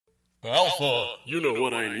Alpha, you know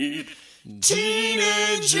what I need.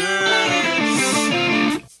 Teenagers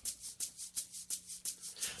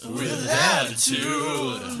with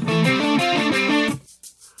attitude.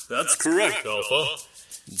 That's correct, Alpha.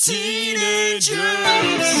 Teenagers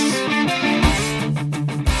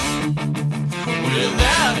with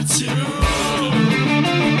attitude.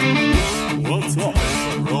 What's up,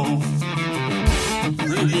 bro?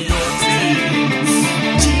 Bring me your teens.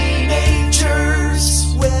 Teenagers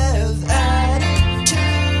with attitude,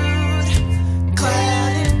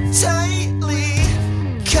 clad in tightly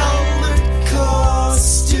colored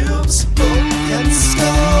costumes, book and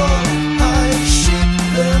skull. I ship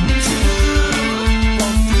them to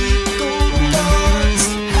buffy gold guards,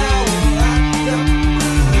 howl at them.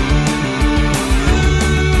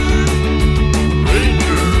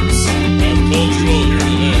 Rangers, I'm cultural here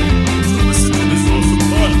today to listen to this awesome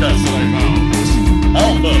podcast that I found.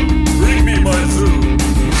 Alpha, bring me my food.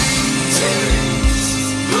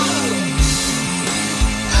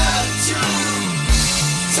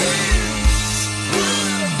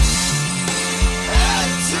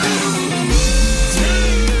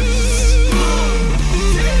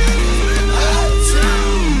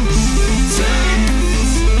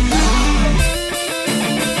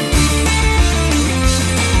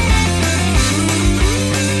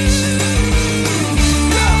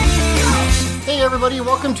 Hey everybody,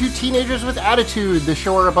 welcome to Teenagers with Attitude, the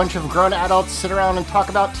show where a bunch of grown adults sit around and talk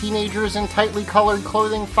about teenagers in tightly colored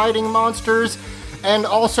clothing fighting monsters, and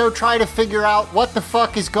also try to figure out what the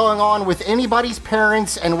fuck is going on with anybody's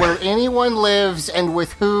parents and where anyone lives and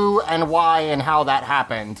with who and why and how that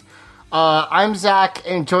happened. I'm Zach,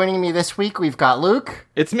 and joining me this week we've got Luke.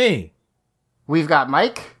 It's me. We've got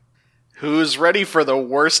Mike. Who's ready for the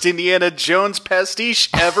worst Indiana Jones pastiche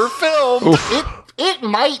ever filmed? It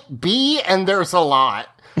might be, and there's a lot.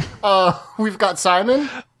 We've got Simon.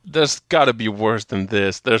 There's gotta be worse than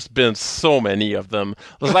this. There's been so many of them.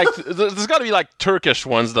 There's gotta be like Turkish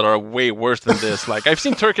ones that are way worse than this. Like, I've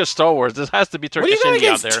seen Turkish Star Wars. This has to be What do Turkish you know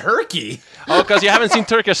India out against there. Turkey? Oh, because you haven't seen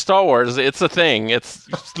Turkish Star Wars. It's a thing.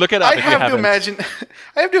 Just look it up I if you have to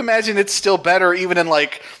haven't. imagine it's still better even in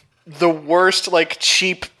like the worst like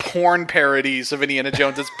cheap porn parodies of Indiana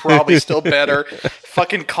Jones. It's probably still better.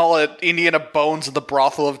 Fucking call it Indiana Bones and the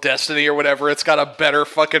Brothel of Destiny or whatever. It's got a better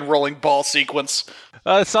fucking rolling ball sequence.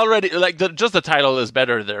 It's already like just the title is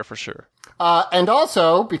better there for sure. And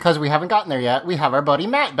also, because we haven't gotten there yet, we have our buddy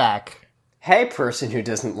Matt back. Hey, person who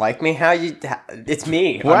doesn't like me, it's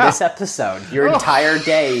me Wow. on this episode. Your entire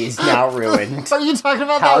day is now ruined. Are you talking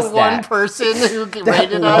about How's that one that? person who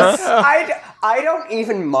rated us? I don't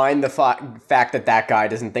even mind the fact that guy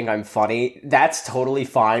doesn't think I'm funny. That's totally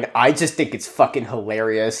fine. I just think it's fucking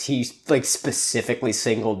hilarious. He's like specifically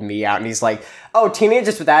singled me out, and he's like, "Oh,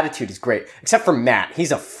 Teenagers with Attitude is great," except for Matt.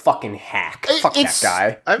 He's a fucking hack. Fuck that it's-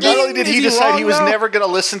 guy. Not only did he Is he decide wrong, he was though? never going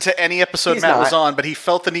to listen to any episode He's Matt was not. on, but he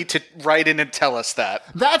felt the need to write in and tell us that.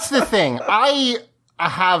 That's the thing. I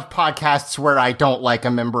have podcasts where I don't like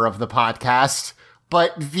a member of the podcast,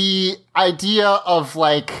 but the idea of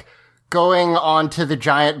like going onto the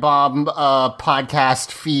Giant Bomb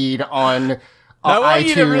podcast feed on I want iTunes.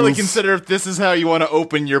 you to really consider if this is how you want to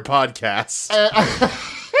open your podcast.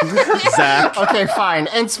 Zach. Okay, fine.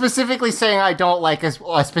 And specifically saying I don't like a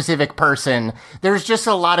specific person, there's just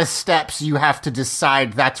a lot of steps you have to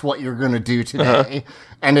decide that's what you're going to do today.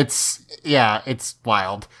 And it's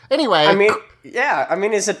wild. Anyway. I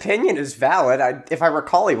mean, his opinion is valid. If I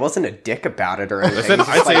recall, he wasn't a dick about it or anything. Listen, He's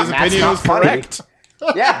I'd just say like, his "Matt's opinion not was funny." correct.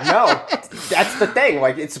 Yeah, no, that's the thing.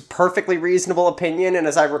 Like, it's a perfectly reasonable opinion, and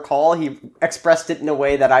as I recall, he expressed it in a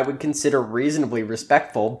way that I would consider reasonably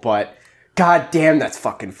respectful, but god damn, that's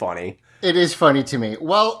fucking funny. It is funny to me.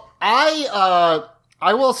 Well, I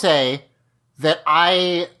will say that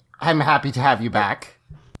I am happy to have you back.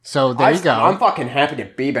 So there you go. I'm fucking happy to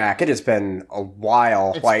be back. It has been a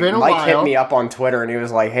while. It's like, been a Mike while. hit me up on Twitter, and he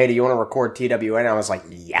was like, "Hey, do you want to record TWN?" I was like,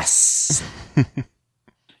 "Yes."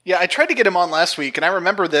 Yeah, I tried to get him on last week, and I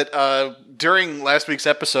remember that during last week's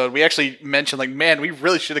episode, we actually mentioned, like, man, we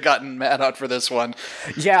really should have gotten Matt on for this one.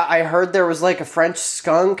 Yeah, I heard there was like a French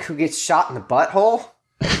skunk who gets shot in the butthole.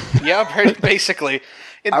 Yeah, basically.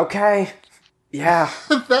 Okay. Yeah.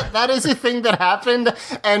 that is a thing that happened.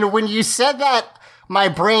 And when you said that, my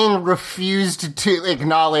brain refused to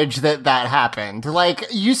acknowledge that happened. Like,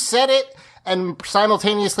 you said it, and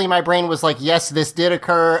simultaneously my brain was like, yes, this did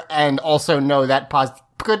occur, and also no, that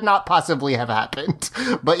could not possibly have happened.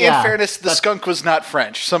 But yeah. In fairness, the skunk was not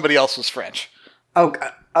French. Somebody else was French.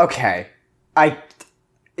 Okay.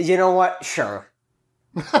 You know what? Sure.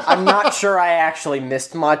 I'm not sure I actually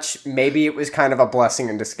missed much. Maybe it was kind of a blessing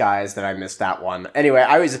in disguise that I missed that one. Anyway,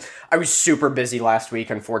 I was super busy last week,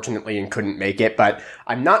 unfortunately, and couldn't make it, but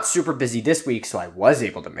I'm not super busy this week, so I was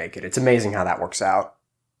able to make it. It's amazing how that works out.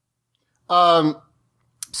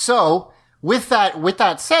 So with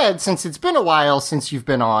that said, since it's been a while since you've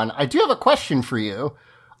been on, I do have a question for you.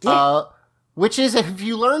 Which is, have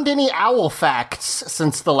you learned any owl facts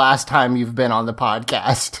since the last time you've been on the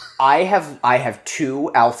podcast? I have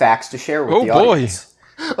 2 owl facts to share with the boy. audience.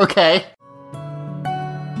 Okay.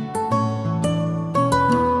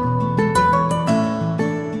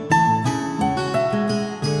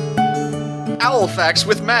 Owl facts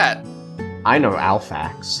with Matt. I know owl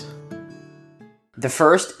facts. The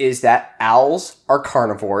first is that owls are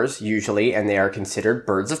carnivores, usually, and they are considered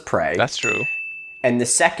birds of prey. That's true. And the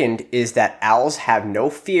second is that owls have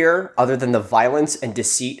no fear other than the violence and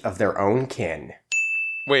deceit of their own kin.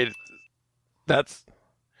 Wait, that's...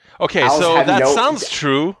 Okay, Owls so have that no- sounds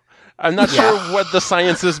true. I'm not sure what the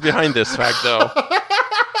science is behind this fact, though.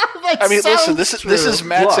 I mean, listen, this is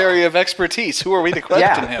Matt's Look. area of expertise. Who are we to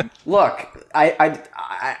question him? Look,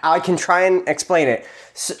 I can try and explain it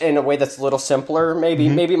in a way that's a little simpler.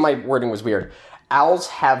 Maybe my wording was weird. Owls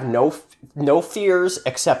have no fears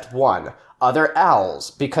except one. Other owls,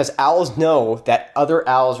 because owls know that other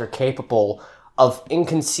owls are capable of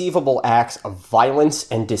inconceivable acts of violence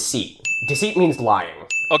and deceit. Deceit means lying.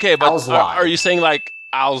 Okay, but Owls lie. are you saying, like,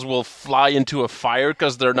 owls will fly into a fire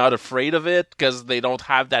because they're not afraid of it, because they don't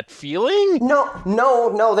have that feeling?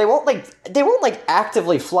 No, they won't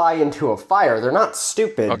actively fly into a fire. They're not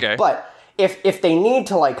stupid. Okay. But if they need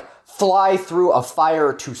to fly through a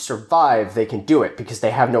fire to survive, they can do it because they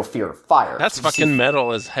have no fear of fire. That's fucking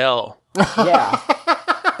metal as hell. Yeah.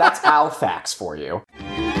 That's owl facts for you.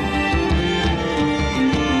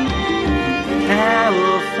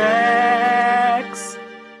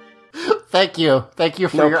 Thank you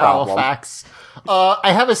for No your owl problem. facts.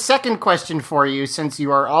 I have a second question for you, since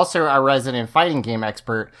you are also a resident fighting game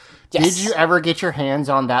expert. Yes. Did you ever get your hands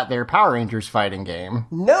on that there Power Rangers fighting game?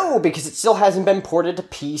 No, because it still hasn't been ported to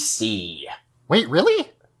PC. Wait, really?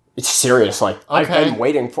 It's serious. I've Okay. been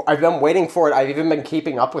waiting for it. I've even been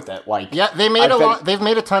keeping up with it. Yeah, they made they've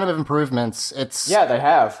made a ton of improvements. Yeah, they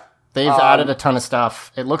have. They've added a ton of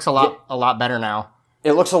stuff. It looks a lot better now.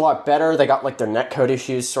 It looks a lot better. They got their netcode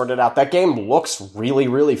issues sorted out. That game looks really,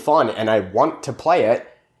 really fun, and I want to play it.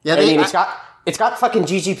 Yeah, it's got fucking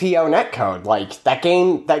GGPO netcode. That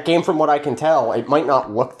game, from what I can tell, it might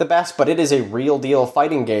not look the best, but it is a real deal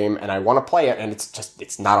fighting game, and I want to play it. And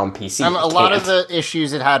it's not on PC. A lot of the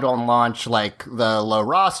issues it had on launch, like the low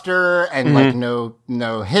roster and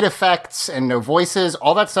no hit effects and no voices,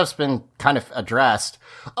 all that stuff's been kind of addressed.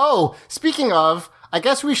 Oh, speaking of, I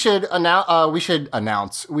guess we should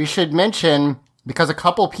mention, because a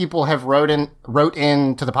couple people have wrote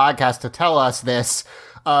in to the podcast to tell us this.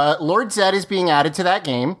 Lord Zed is being added to that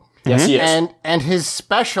game. Yes, he is. And his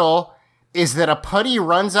special is that a putty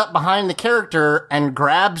runs up behind the character and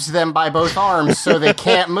grabs them by both arms so they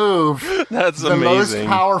can't move. That's the amazing. most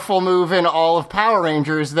powerful move in all of Power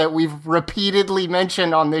Rangers that we've repeatedly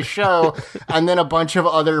mentioned on this show, and then a bunch of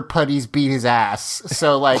other putties beat his ass.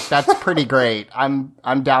 So that's pretty great. I'm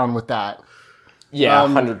down with that. Yeah,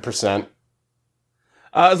 100%.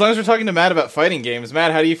 As long as we're talking to Matt about fighting games,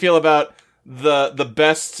 Matt, how do you feel about the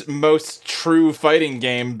best, most true fighting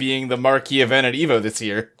game being the marquee event at EVO this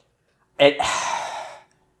year?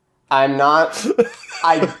 I'm not.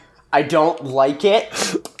 I don't like it,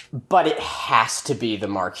 but it has to be the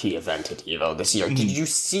marquee event at EVO this year. Did you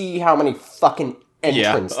see how many fucking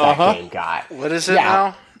entrants that game got? What is it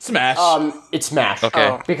now? Smash. It's Smash.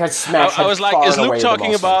 Okay. Because Smash. I was had like, far is and away Luke the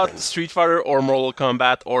talking most about entrants. Street Fighter or Mortal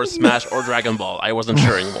Kombat or Smash or Dragon Ball? I wasn't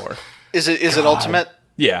sure anymore. Is it Ultimate?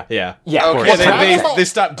 Yeah. Yeah. Okay. Yeah, Dragon Ball- they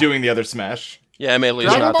stopped doing the other Smash. Yeah, mainly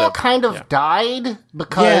Dragon not Ball that. kind of died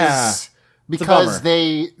because bummer.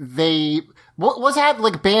 they what was that,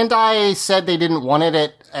 Bandai said they didn't want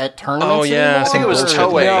it at tournaments. Oh, yeah, anymore? I think it was or-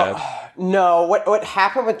 Toei. Yeah. No, what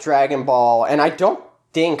happened with Dragon Ball, and I don't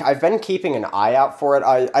think I've been keeping an eye out for it.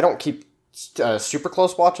 I don't keep super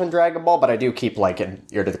close watch on Dragon Ball, but I do keep an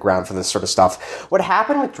ear to the ground for this sort of stuff. What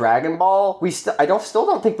happened with Dragon Ball? I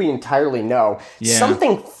don't think we entirely know. Yeah.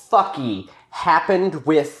 Something fucky happened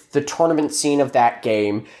with the tournament scene of that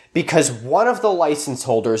game because one of the license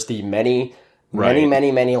holders, the many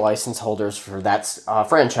license holders for that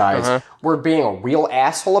franchise were being a real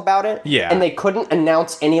asshole about it. Yeah. And they couldn't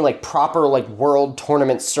announce any proper world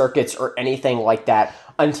tournament circuits or anything like that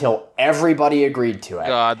until everybody agreed to it.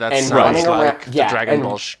 God, that and sounds running like around, the Dragon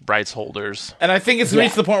Ball rights holders. And I think it's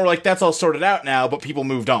reached the point where that's all sorted out now, but people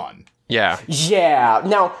moved on. Yeah. Yeah.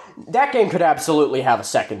 Now that game could absolutely have a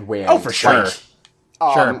second win. Oh, for sure.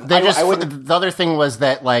 Sure. They I wouldn't. the other thing was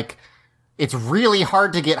that, like, it's really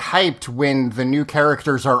hard to get hyped when the new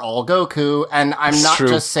characters are all Goku, and I'm not true.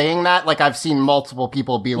 just saying that. Like, I've seen multiple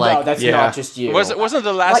people be like, No, that's Yeah. not just you. Wasn't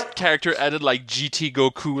the last Like- character added like GT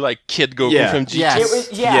Goku, like Kid Goku Yeah. from GT? Yes. It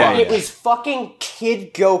was it was fucking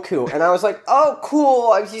Kid Goku, and I was like, oh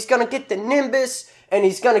cool, he's gonna get the Nimbus. And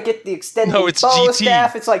he's gonna get the extended No, it's bow GT.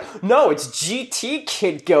 staff. It's like, no, it's GT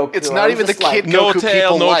Kid Goku. It's And not I'm even the just like, Kid No Goku tail,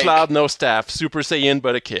 people no like. cloud, no staff. Super Saiyan,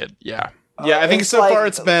 but a kid. Yeah. Yeah, I think It's so like, far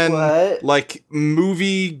it's been what? like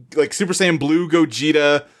movie, like Super Saiyan Blue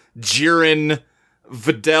Gogeta, Jiren,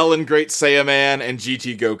 Videl and Great Saiyaman, and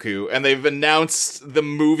GT Goku, and they've announced the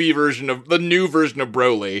movie version of the new version of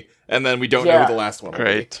Broly, and then we don't know Yeah. who the last one will be.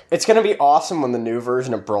 Great. It's gonna be awesome when the new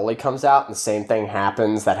version of Broly comes out, and the same thing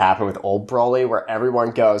happens that happened with old Broly, where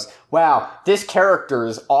everyone goes, "Wow, this character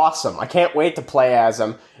is awesome! I can't wait to play as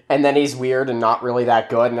him." And then he's weird and not really that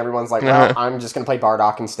good, and everyone's like, "Well, I'm just gonna play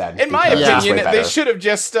Bardock instead." In my because he's way opinion, they better." should have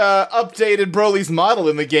just updated Broly's model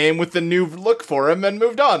in the game with the new look for him and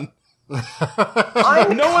moved on. No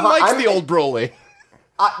one likes the old Broly.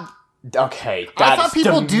 Okay, I that's thought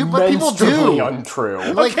people do, but people do. demonstrably untrue.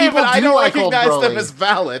 like, Okay, people but I do don't like old recognize them Broly. as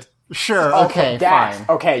valid. Sure, okay, Dax, fine.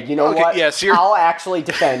 okay, you know Okay, what? yes, you're- I'll actually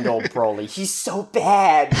defend old Broly. He's so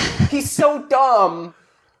bad. He's so dumb.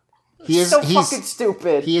 He is, So fucking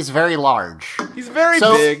stupid. he is very large. He's very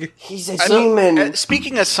So- big. He's a demon.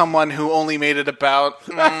 Speaking as someone who only made it about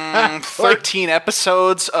 13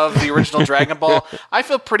 episodes of the original Dragon Ball, I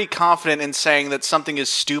feel pretty confident in saying that something is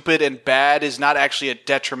stupid and bad is not actually a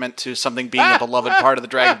detriment to something being a beloved part of the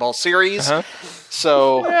Dragon Ball series.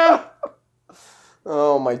 So,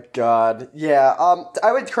 Oh my god. Yeah,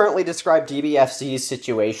 I would currently describe DBFC's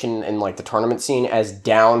situation in, like, the tournament scene as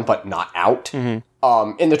down but not out. In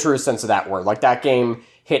the truest sense of that word. Like, that game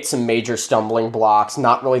hit some major stumbling blocks,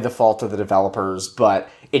 not really the fault of the developers, but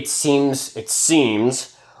it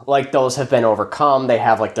seems like those have been overcome. They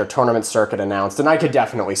have, like, their tournament circuit announced, and I could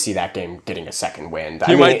definitely see that game getting a second wind.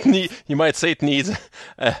 You might say it needs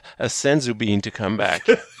a Senzu Bean to come back.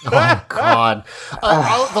 Oh, God.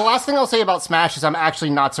 The last thing I'll say about Smash is I'm actually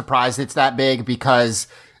not surprised it's that big because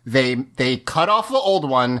they cut off the old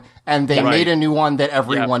one and they made a new one that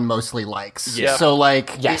everyone mostly likes. Yep. So,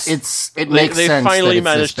 like, Yes. it makes They sense. finally that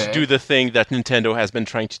managed it's to this do big. the thing that Nintendo has been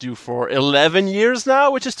trying to do for 11 years now,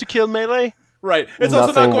 which is to kill Melee. Right. It's also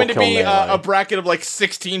Nothing not going to will be kill Melee. a bracket of like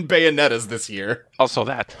 16 Bayonettas this year. Also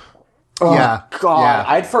that. Yeah. God, Yeah.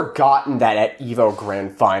 I'd forgotten that at EVO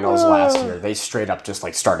Grand Finals last year, they straight up just,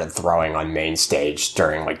 like, started throwing on main stage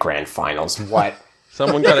during, like, Grand Finals. What?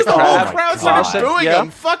 Someone got a The whole crab. crowd God. started booing Yeah.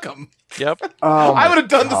 him. Fuck him. Yep. Oh I would have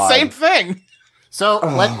done the God. same thing. So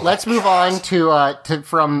let's move on to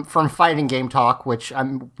from fighting game talk, which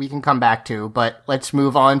we can come back to, but let's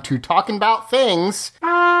move on to talking about things.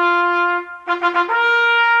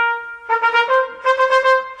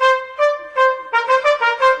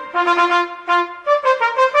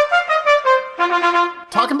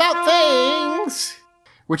 Talking about things,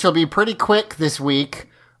 which will be pretty quick this week.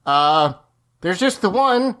 There's just the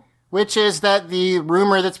one, which is that the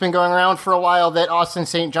rumor that's been going around for a while that Austin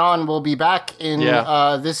St. John will be back in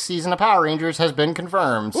this season of Power Rangers has been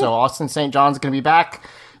confirmed. So Austin St. John's going to be back.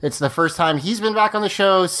 It's the first time he's been back on the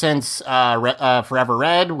show since Forever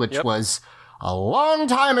Red, which was a long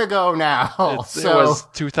time ago now. It was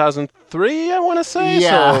 2003, I want to say.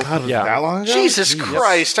 Yeah. So, yeah. That long ago? Jesus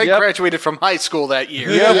Christ, I Yep. graduated from high school that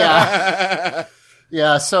year. Yeah.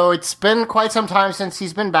 Yeah, so it's been quite some time since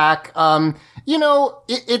he's been back. You know,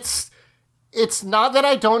 it's not that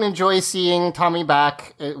I don't enjoy seeing Tommy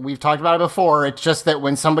back. We've talked about it before. It's just that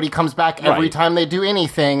when somebody comes back every Right. time they do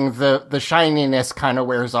anything, the shininess kind of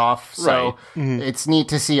wears off. So it's neat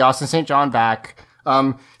to see Austin St. John back.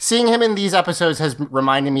 Seeing him in these episodes has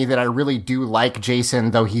reminded me that I really do like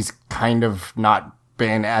Jason, though he's kind of not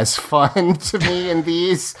been as fun to me in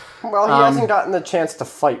these. Well, he hasn't gotten the chance to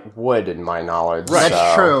fight Wood, in my knowledge. That's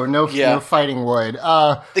so- true. No Yeah. fighting Wood.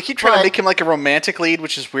 They keep trying But- to make him like a romantic lead,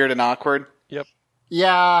 which is weird and awkward. Yep.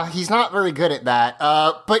 Yeah, he's not very good at that.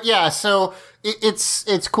 But yeah, so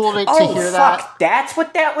it's cool to Oh, hear fuck. that. That's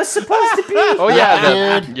what that was supposed to be? Oh,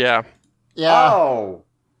 yeah. dude. Yeah. Yeah, Oh.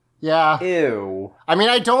 yeah. Ew. I mean,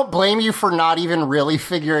 I don't blame you for not even really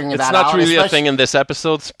figuring It's that not out. really a especially- thing in this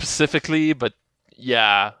episode specifically, but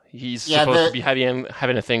yeah, he's Yeah, supposed the- to be having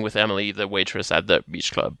a thing with Emily, the waitress at the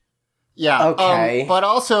beach club. Yeah. Okay. But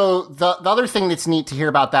also, the other thing that's neat to hear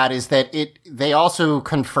about that is that they also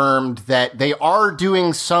confirmed that they are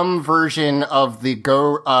doing some version of the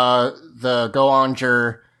Go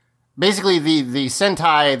Onger basically the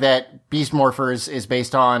Sentai that Beast Morphers is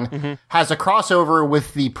based on has a crossover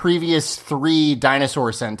with the previous 3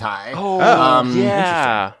 dinosaur Sentai.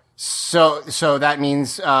 Yeah. So that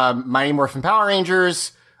means Mighty Morphin Power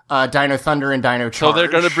Rangers, Dino Thunder, and Dino Charge. So they're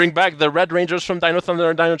going to bring back the Red Rangers from Dino Thunder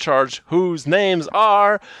and Dino Charge, whose names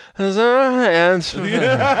are... And...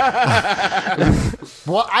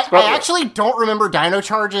 Well, I actually don't remember Dino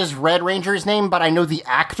Charge's Red Ranger's name, but I know the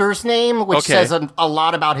actor's name, which Okay. says a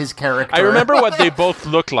lot about his character. I remember what they both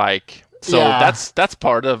look like. So Yeah. that's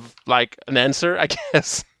part of, like, an answer, I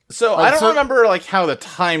guess. So I don't so- remember like how the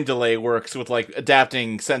time delay works with like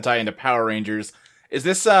adapting Sentai into Power Rangers. Is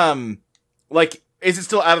this like is it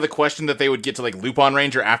still out of the question that they would get to like Lupin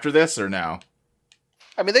Ranger after this or no?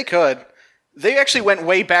 I mean, they could. They actually went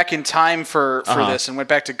way back in time for this and went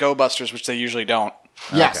back to Go Busters, which they usually don't.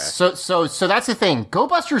 Yes. So that's the thing. Go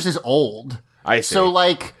Busters is old. I see. So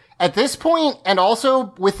like at this point, and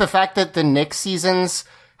also with the fact that the Nick seasons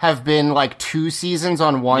have been like 2 seasons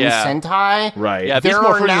on one Yeah. Sentai. Right. Yeah, Beast There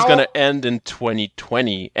are Morphers is now- going to end in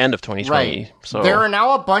 2020, end of 2020. Right. So There are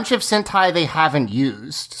now a bunch of Sentai they haven't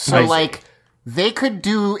used. So I see. like they could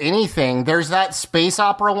do anything. There's that space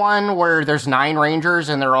opera one where there's 9 Rangers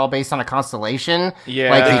and they're all based on a constellation. Yeah.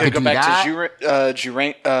 Like They they They could could go do back that. to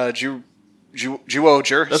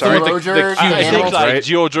Juoger. Sorry. the- Juoger, I think Animals, like right?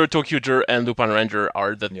 Geoger, Tokyuger, and Lupin Ranger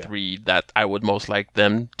are the 3 that I would most like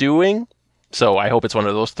them doing. So I hope it's one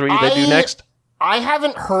of those 3 they do next. I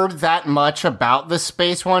haven't heard that much about the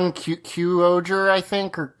space one, Q-Oger, I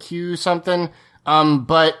think, or Q something.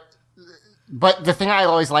 But the thing I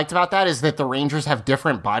always liked about that is that the Rangers have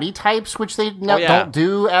different body types, which they don't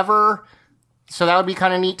do ever. So that would be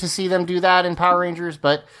kind of neat to see them do that in Power Rangers.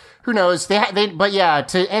 But who knows? But yeah,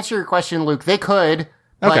 to answer your question, Luke, they could.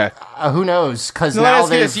 But, Okay. who knows? Because So let me now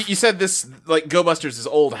ask you they've... this. You said this like Go Busters is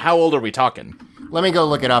old. How old are we talking? Let me go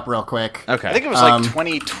look it up real quick. Okay. I think it was like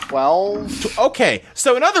 2012. Okay,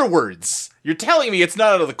 so in other words, you're telling me it's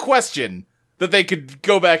not out of the question that they could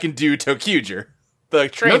go back and do Tokyuger, the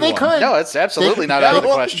train No, they one. could. No, it's absolutely not Yeah, out of the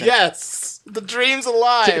Well, question. Yes, the dream's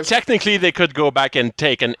alive. Technically, they could go back and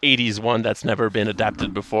take an 80s one that's never been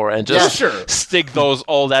adapted before and just Yeah, sure. stick those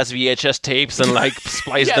old ass VHS tapes and like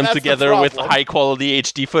splice Yeah, them that's the together with problem. high quality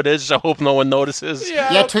HD footage. I hope no one notices.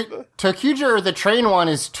 Yeah, Tokyuger, the train one,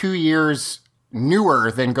 is 2 years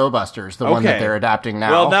newer than Go Busters, the one that Okay. they're adapting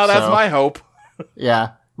now. Well, now that's so, my hope.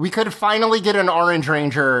 Yeah. We could finally get an Orange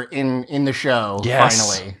Ranger in the show.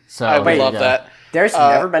 Yes. Finally. So I would there you love go. that. There's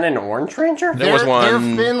never been an Orange Ranger? There was one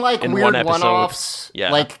There've been like in weird one episode. one-offs, Yeah.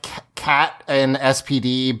 like Cat and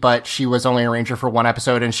SPD, but she was only a Ranger for one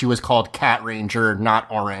episode, and she was called Cat Ranger, not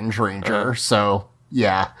Orange Ranger. So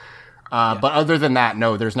yeah. But other than that,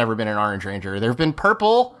 no, there's never been an Orange Ranger. There've been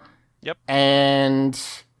purple. Yep. And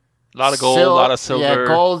A lot of gold, a lot of silver. Yeah,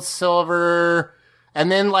 gold, silver. And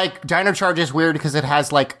then, like, Dino Charge is weird because it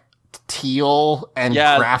has, like, teal and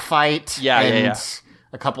Yeah. graphite. Yeah, yeah, and yeah.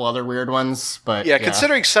 a couple other weird ones. But Yeah,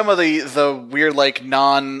 considering some of the weird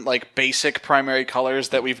basic primary colors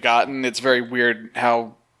that we've gotten, it's very weird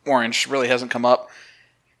how orange really hasn't come up.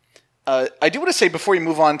 I do want to say before you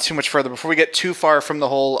move on too much further, before we get too far from the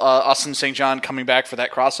whole Austin St. John coming back for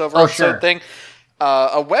that crossover episode sure. thing,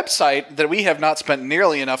 a website that we have not spent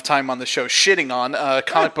nearly enough time on the show shitting on,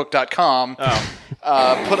 comicbook.com,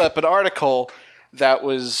 put up an article that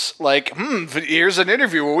was like, here's an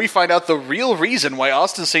interview where we find out the real reason why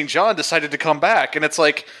Austin St. John decided to come back. And it's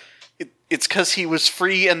like, it's because he was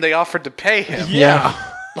free and they offered to pay him. Yeah.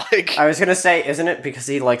 Like, I was gonna say, isn't it because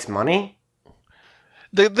he likes money?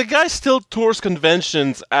 The guy still tours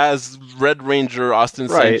conventions as Red Ranger, Austin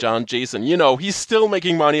Right. St. John, Jason. You know, he's still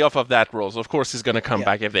making money off of that role. So of course he's going to come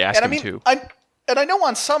back if they ask and I him mean, to. I know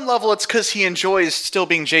on some level it's because he enjoys still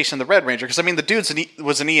being Jason the Red Ranger. Because I mean, the dude's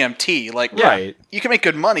was an EMT. Like, Right. you can make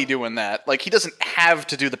good money doing that. Like, he doesn't have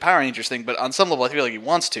to do the Power Rangers thing, but on some level, I feel like he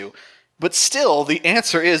wants to. But still, the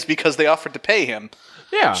answer is because they offered to pay him.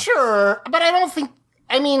 Yeah. Sure, but I don't think...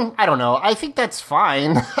 I mean, I don't know. I think that's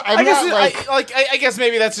fine. I guess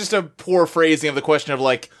maybe that's just a poor phrasing of the question of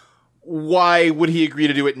like, why would he agree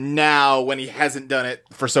to do it now when he hasn't done it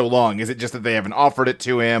for so long? Is it just that they haven't offered it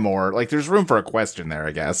to him, or like there's room for a question there?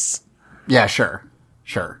 I guess. Yeah, sure.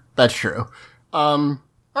 That's true. All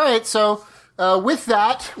right, so with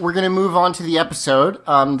that, we're going to move on to the episode.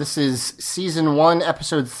 This is Season 1,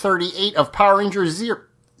 Episode 38 of Power Rangers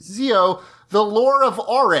Zeo, The Lore of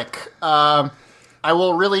Auric. I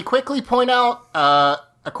will really quickly point out,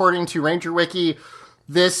 according to Ranger Wiki,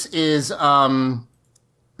 this is,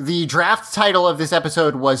 the draft title of this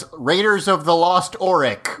episode was Raiders of the Lost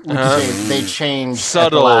Auric, which they changed at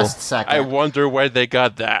the Subtle. last second. I wonder where they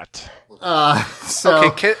got that. So,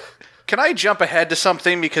 Okay, Can I jump ahead to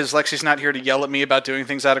something because Lexi's not here to yell at me about doing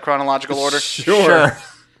things out of chronological order? Sure.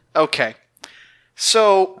 Okay.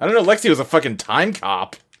 So, I don't know. Lexi was a fucking time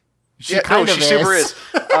cop. she kind of super is.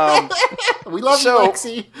 We love So- you,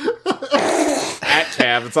 Lexi. At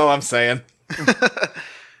tab. That's all I'm saying.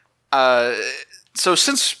 So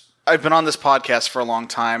since I've been on this podcast for a long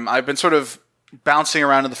time, I've been sort of bouncing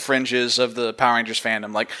around in the fringes of the Power Rangers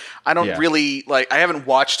fandom. Like, I don't really I haven't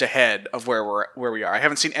watched ahead of where we are. I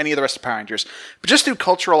haven't seen any of the rest of Power Rangers, but just through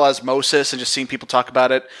cultural osmosis and just seeing people talk about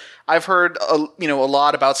it, I've heard a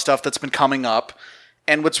lot about stuff that's been coming up.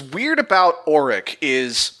 And what's weird about Auric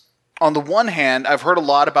is, on the one hand, I've heard a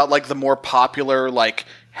lot about like the more popular like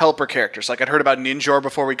helper characters. Like I'd heard about Ninjor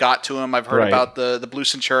before we got to him. I've heard Right. about the Blue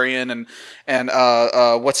Centurion and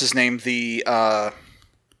what's his name, the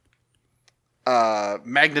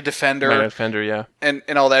Magna Defender. Magna Defender, yeah. and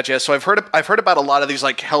all that jazz. So I've heard about a lot of these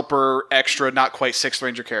like helper, extra, not quite Sixth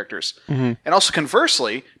Ranger characters. And also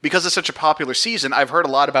conversely, because it's such a popular season, I've heard a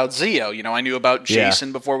lot about Zeo. You know, I knew about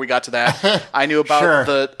Jason before we got to that. I knew about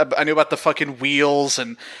the fucking wheels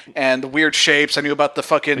and the weird shapes. I knew about the You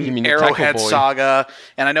fucking mean the Arrowhead Tackle Boy. saga,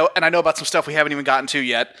 and I know about some stuff we haven't even gotten to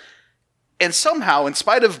yet. And somehow, in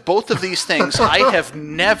spite of both of these things, I have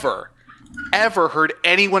never ever heard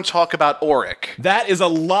anyone talk about Auric. That is a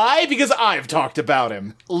lie because I've talked about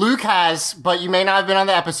him. Luke has, but you may not have been on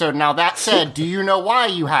the episode. Now, that said, do you know why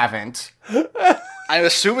you haven't? I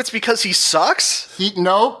assume it's because he sucks?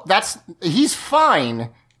 He's fine.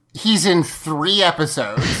 He's in 3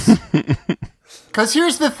 episodes. Because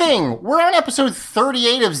here's the thing. We're on episode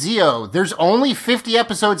 38 of Zeo. There's only 50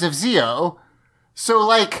 episodes of Zeo. So,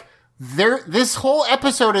 like, this whole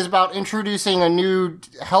episode is about introducing a new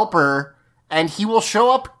helper, and he will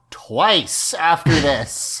show up twice after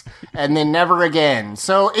this, and then never again.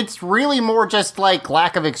 So it's really more just like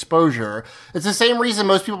lack of exposure. It's the same reason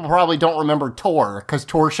most people probably don't remember Tor, because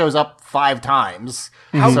Tor shows up 5 times.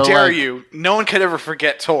 How So, dare like, you? No one could ever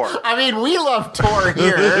forget Tor. I mean, we love Tor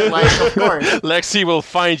here, like, of course. Lexi will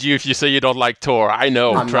find you if you say you don't like Tor. I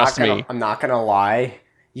know, trust me. I'm not gonna lie.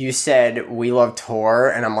 You said we love Tor,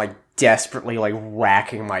 and I'm like desperately like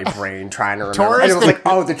racking my brain trying to remember. Tor And is it was the- like,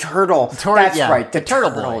 oh, the turtle. Tor, That's yeah, right, the turtle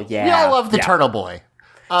boy. Yeah, We all love the turtle boy.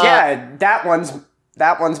 yeah, that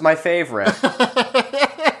one's my favorite.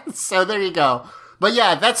 So there you go. But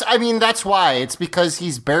yeah, that's why. It's because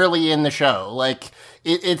he's barely in the show. Like,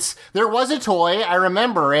 there was a toy, I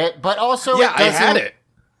remember it, but also Yeah, it doesn't. I had it.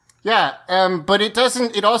 Yeah, but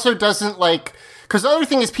it also doesn't, like, because the other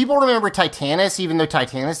thing is people remember Titanus, even though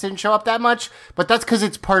Titanus didn't show up that much, but that's because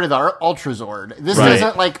it's part of the Ultrazord. This Right.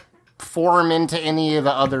 doesn't, like, form into any of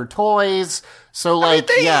the other toys. So, like,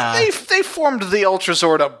 They formed the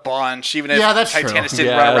Ultrazord a bunch, even if Yeah, that's true. Titanus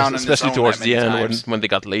didn't run around in his especially own towards that the many end times. when they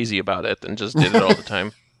got lazy about it and just did it all the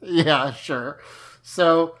time. Yeah, sure.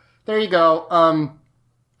 So there you go.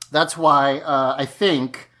 That's why I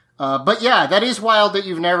think. But yeah, that is wild that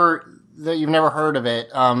you've never heard of it.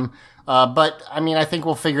 But I mean, I think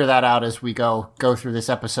we'll figure that out as we go through this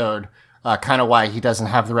episode. Kind of why he doesn't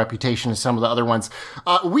have the reputation of some of the other ones.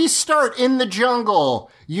 We start in the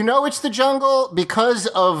jungle. You know it's the jungle because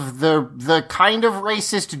of the kind of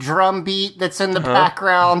racist drum beat that's in the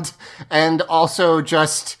background, and also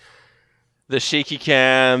just. The shaky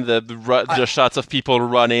cam, the shots of people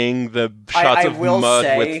running, the shots I of will mud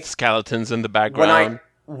say, with skeletons in the background.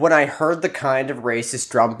 When I heard the kind of racist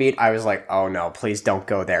drum beat, I was like, oh no, please don't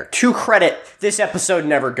go there. To credit, this episode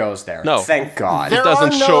never goes there. No. Thank God. It There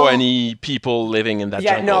doesn't are no- show any people living in that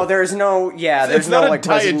Yeah, jungle. no, there's It's no not a like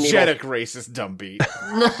Resident Evil- diegetic racist dumb beat.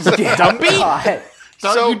 Yeah, Dumb beat? God.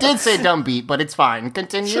 So you did say dumb beat, but it's fine.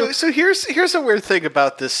 Continue. So here's a weird thing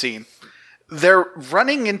about this scene. They're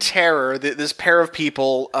running in terror. This pair of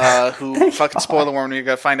people who fucking spoiler warning, you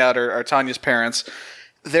gotta find out are Tanya's parents.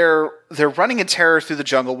 They're running in terror through the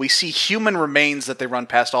jungle. We see human remains that they run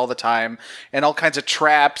past all the time, and all kinds of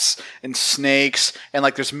traps and snakes, and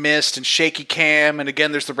like there's mist and shaky cam, and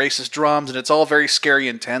again there's the racist drums, and it's all very scary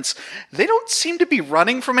and tense. They don't seem to be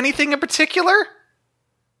running from anything in particular.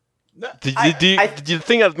 The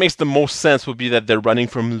thing that makes the most sense would be that they're running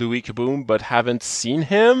from Louis Kaboom, but haven't seen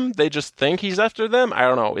him. They just think he's after them. I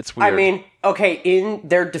don't know. It's weird. I mean, okay, in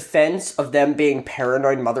their defense of them being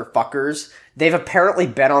paranoid motherfuckers, they've apparently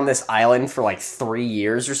been on this island for like 3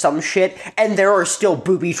 years or some shit, and there are still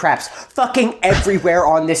booby traps fucking everywhere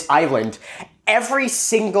on this island. Every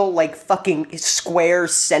single, like, fucking square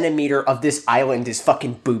centimeter of this island is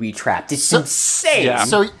fucking booby trapped. It's insane. Yeah.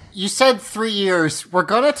 So you said 3 years. We're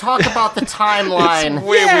gonna talk about the timeline.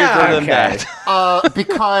 way weirder than okay. that.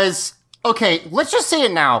 Because, okay, let's just say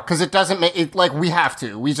it now, because it doesn't make it, like, we have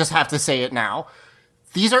to. We just have to say it now.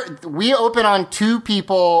 we open on two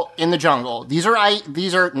people in the jungle. These are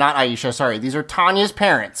not Aisha, sorry. These are Tanya's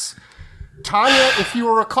parents. Tanya, if you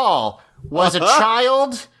will recall, was a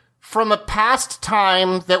child from a past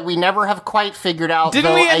time that we never have quite figured out.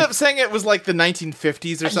 Didn't we end up saying it was like the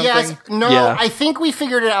 1950s or something? Yes, no, Yeah. I think we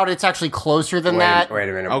figured it out. It's actually closer than that. Wait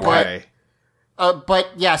a minute. Okay. But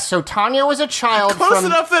yes, so Tanya was a child Close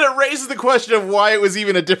enough that it raises the question of why it was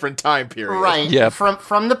even a different time period. right, Yep.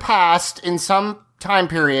 from the past in some time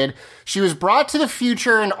period. She was brought to the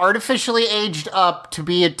future and artificially aged up to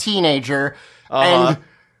be a teenager. And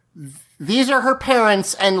these are her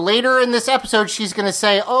parents, and later in this episode, she's going to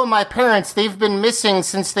say, oh, my parents, they've been missing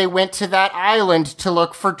since they went to that island to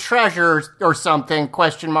look for treasure or something,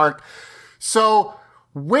 question mark. So,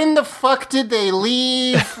 when the fuck did they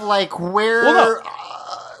leave? Like, where?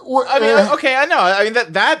 Well, I mean, okay, I know. I mean,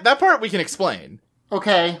 that part we can explain.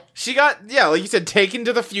 Okay. She got, yeah, like you said, taken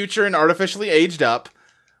to the future and artificially aged up.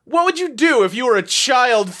 What would you do if you were a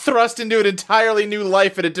child thrust into an entirely new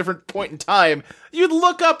life at a different point in time? You'd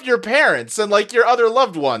look up your parents and, like, your other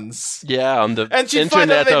loved ones. Yeah, on the And she'd find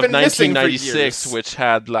out internet they've of been missing for 1996, years. which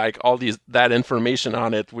had like all that information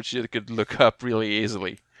on it, which you could look up really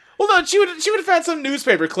easily. Well, no, she would have found some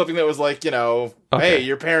newspaper clipping that was like, you know, Okay. hey,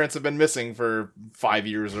 your parents have been missing for 5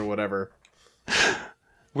 years or whatever.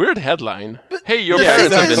 Weird headline. Hey, your Yeah,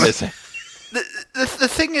 parents have been exactly. missing. The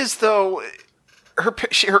thing is, though,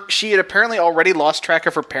 she had apparently already lost track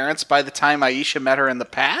of her parents by the time Aisha met her in the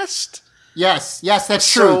past. Yes, that's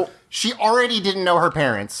So- true. She already didn't know her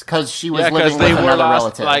parents because she was Yeah, living because with they were another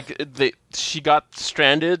lost. relative. She got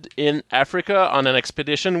stranded in Africa on an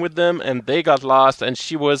expedition with them, and they got lost. And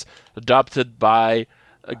she was adopted by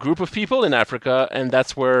a group of people in Africa, and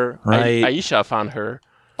that's where Right. Aisha found her.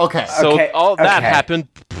 Okay. So Okay, all that okay. happened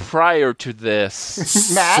prior to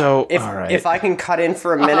this. Matt? So, If I can cut in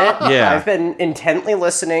for a minute, Yeah. I've been intently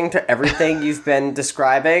listening to everything you've been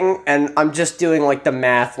describing, and I'm just doing like the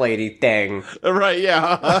math lady thing, right,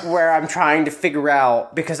 yeah. where I'm trying to figure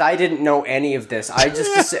out, because I didn't know any of this. I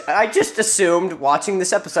just assumed watching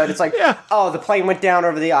this episode, it's like, oh, the plane went down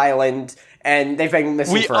over the island, and they've been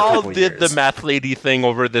missing We for a all couple did years. the math lady thing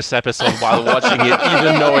over this episode while watching it,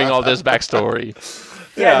 even knowing all this backstory.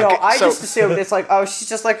 Yeah, no, okay, I so- just assumed it's like, oh, she's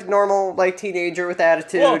just like a normal, like, teenager with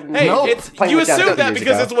attitude. Well, and hey, Nope. playing you with down a assume couple that years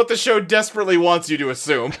because ago. it's what the show desperately wants you to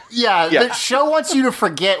assume. Yeah, Yeah. the show wants you to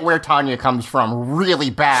forget where Tanya comes from really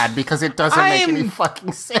bad because it doesn't make any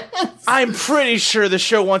fucking sense. I'm pretty sure the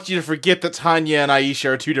show wants you to forget that Tanya and Aisha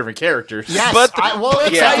are two different characters. Yes, But,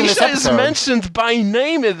 except in this Aisha is episode. mentioned by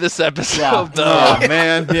name in this episode, Yeah. though. Oh,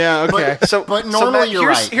 man. Yeah, okay. So, But so normally Matt, you're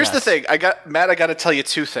here's, right, Here's the yes. thing. I got to tell you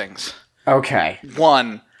two things. Okay.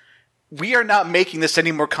 One, we are not making this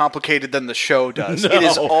any more complicated than the show does. It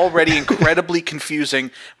is already incredibly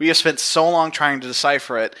confusing. We have spent so long trying to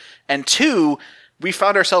decipher it. And two, we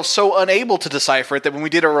found ourselves so unable to decipher it that when we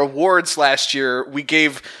did our awards last year, we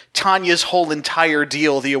gave Tanya's whole entire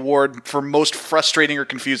deal the award for most frustrating or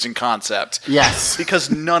confusing concept. Yes.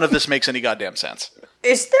 Because none of this makes any goddamn sense.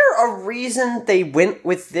 Is there a reason they went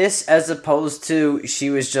with this as opposed to she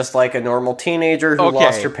was just like a normal teenager who Okay.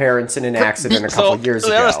 lost her parents in an accident a couple years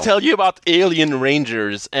ago? let us tell you about Alien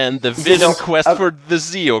Rangers and the Vision Quest for the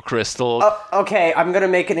Zeo Crystal. Okay, I'm gonna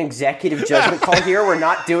make an executive judgment call here. We're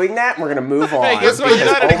not doing that. We're gonna move on. Hey, guess what? You're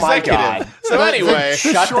because, not an oh my executive. god. So anyway,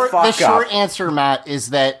 Shut the fuck the short up. answer, Matt, is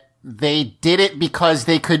that they did it because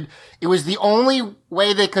they could. It was the only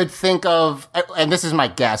way they could think of, and this is my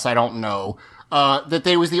guess. I don't know. That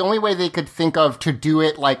they was the only way they could think of to do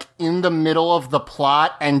it like in the middle of the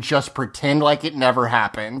plot and just pretend like it never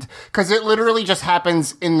happened. Cause it literally just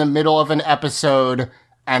happens in the middle of an episode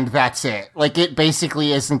and that's it. Like it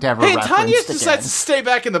basically isn't ever hey, referenced Tanya again. decides to stay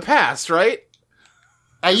back in the past, right?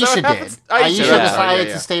 Aisha what did. happens? Aisha Aisha, decided yeah,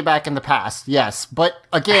 yeah. to stay back in the past, yes. But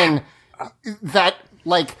again, that,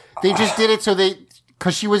 like, they just did it so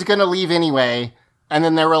because she was going to leave anyway. And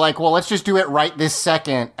then they were like, well, let's just do it right this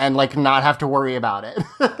second and, like, not have to worry about it.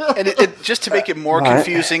 And it just to make it more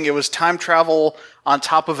confusing, it was time travel on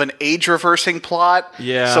top of an age reversing plot.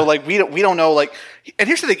 Yeah. So like we don't know like, and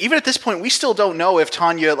here's the thing: even at this point, we still don't know if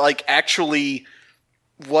Tanya like actually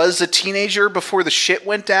was a teenager before the shit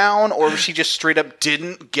went down, or if she just straight up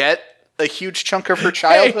didn't get a huge chunk of her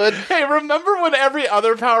childhood. Hey, remember when every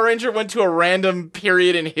other Power Ranger went to a random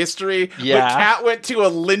period in history? Yeah. But Kat went to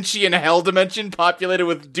a Lynchian hell dimension populated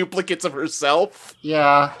with duplicates of herself?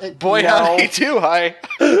 Yeah. Boy, howdy do I.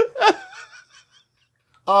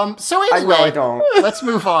 So I anyway, really don't. let's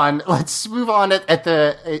move on. Let's move on at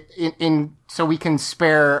the so we can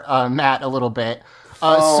spare Matt a little bit.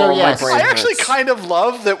 So yes, brain I actually hurts. kind of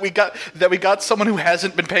love that we got someone who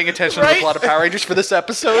hasn't been paying attention to the plot of Power Rangers for this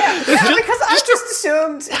episode. Yeah, because I just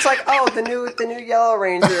assumed it's like, oh, the new Yellow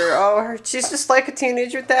Ranger. Oh, she's just like a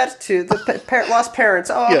teenager with attitude. The lost parents.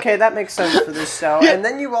 Oh, okay, that makes sense for this show. And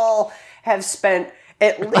then you all have spent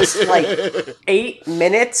at least like 8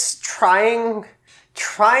 minutes trying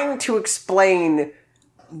to explain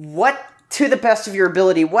what, to the best of your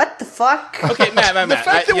ability, what the fuck? Okay, Matt. The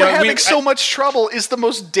fact that we're having so much trouble is the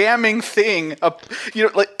most damning thing,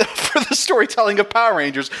 like for the storytelling of Power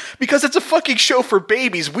Rangers, because it's a fucking show for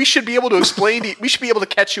babies. We should be able to explain. We should be able to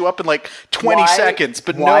catch you up in like 20 seconds.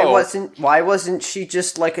 But why no, wasn't she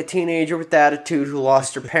just like a teenager with attitude who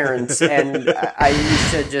lost her parents? And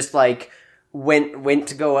Aisha just like went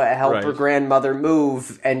to go help her grandmother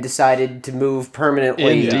move and decided to move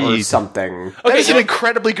permanently or Indeed. something. that is an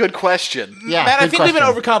incredibly good question. yeah, Matt, I good think we've been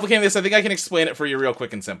question. overcomplicating this. I think I can explain it for you real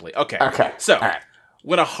quick and simply. Okay. Okay. So, All right.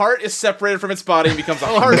 when a heart is separated from its body and becomes a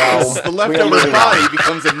heartless, the leftover body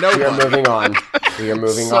becomes a We are nobody. moving on. We are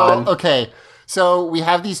moving So on. okay, so we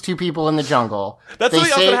have these two people in the jungle. That's They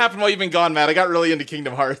something else say- that happened while you've been gone, Matt. I got really into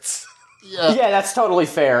Kingdom Hearts. Yeah, that's totally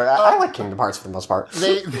fair. I like Kingdom Hearts for the most part.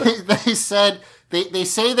 They said they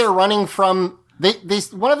say they're running from they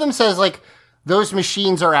one of them says like those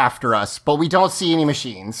machines are after us, but we don't see any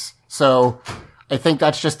machines. So I think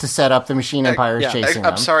that's just to set up the machine empires chasing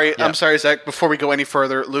them. I'm sorry, Zach. Before we go any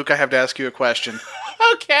further, Luke, I have to ask you a question.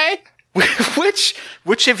 Okay.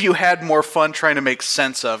 Which of you had more fun trying to make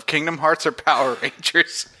sense of Kingdom Hearts or Power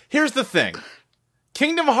Rangers? Here's the thing.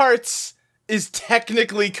 Kingdom Hearts is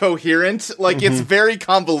technically coherent. Like, it's very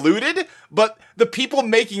convoluted, but the people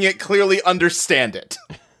making it clearly understand it.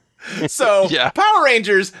 So, Yeah. Power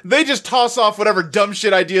Rangers, they just toss off whatever dumb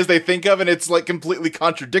shit ideas they think of, and it's, like, completely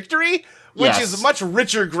contradictory, which Yes. is much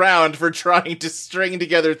richer ground for trying to string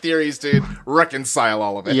together theories to reconcile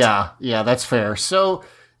all of it. Yeah, that's fair. So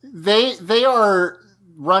they are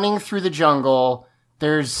running through the jungle.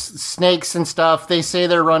 There's snakes and stuff. They say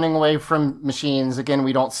they're running away from machines. Again,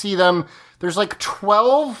 we don't see them. There's like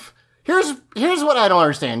 12. Here's what I don't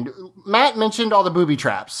understand. Matt mentioned all the booby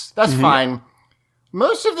traps. That's fine.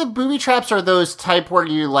 Most of the booby traps are those type where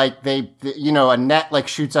you like a net like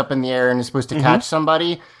shoots up in the air and is supposed to catch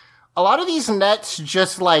somebody. A lot of these nets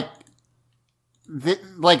just like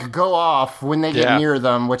go off when they get Yeah. near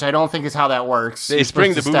them, which I don't think is how that works. They You're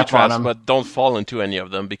spring the supposed to booby step on traps, them. but don't fall into any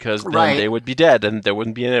of them because then Right. they would be dead and there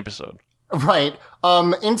wouldn't be an episode. Right.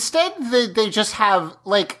 Instead, they just have,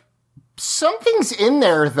 like, something's in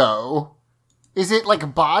there, though. Is it,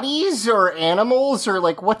 like, bodies or animals or,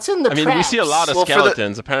 like, what's in the I mean, traps? we see a lot of Well, for the-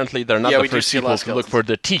 skeletons. Apparently, they're not Yeah, the we do first see a lot people of to look skeletons. for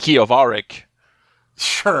the Tiki of Auric.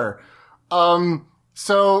 Sure.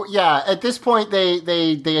 So, yeah, at this point, they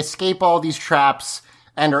escape all these traps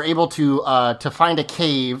and are able to find a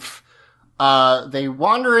cave. They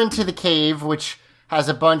wander into the cave, which has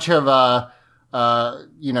a bunch of,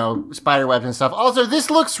 spider webs and stuff. Also, this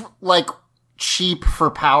looks like cheap for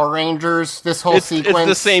Power Rangers, this whole It's sequence.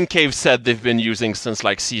 the same cave set they've been using since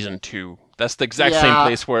like season 2. That's the exact same Yeah.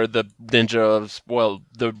 place where the ninjas,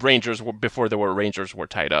 the Rangers, before there were Rangers, were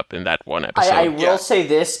tied up in that one episode. I will say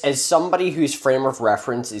this, as somebody whose frame of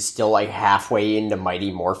reference is still like halfway into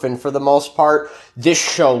Mighty Morphin for the most part, this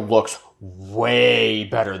show looks way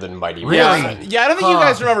better than Mighty Really? Morphin. Yeah, I don't think you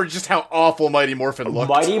guys remember just how awful Mighty Morphin looked.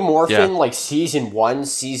 Mighty Morphin, Yeah. like season 1,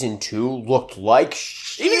 season 2, looked like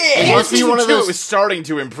shit. It must be Season one of 2, those- it was starting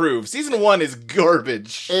to improve. Season 1 is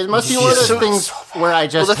garbage. It must be one of those So- things where I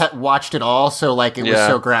just watched it all, so like it was Yeah.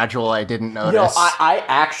 so gradual I didn't notice. No, I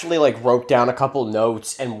actually like wrote down a couple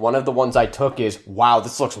notes, and one of the ones I took is, wow,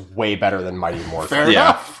 this looks way better than Mighty Morphin. Fair Yeah.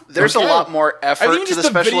 enough. There's Okay. a lot more I effort think to just the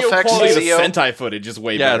special video effects quality in of the Zeo. Sentai footage is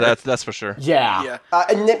way yeah, better. that's for sure. Yeah.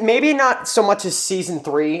 And maybe not so much as season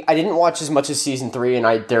 3. I didn't watch as much as season 3,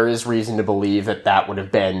 and there is reason to believe that would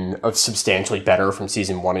have been substantially better from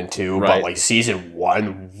season 1 and 2. But Right. like season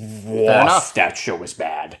 1, enough. that show was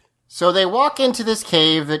bad. So they walk into this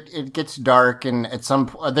cave. It gets dark, and at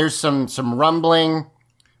there's some rumbling.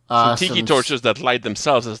 Tiki some- torches that light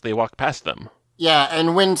themselves as they walk past them. Yeah,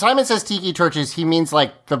 and when Simon says tiki torches, he means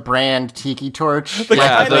like the brand Tiki Torch. The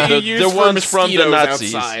Yeah, kind that the you use for ones from the mosquitoes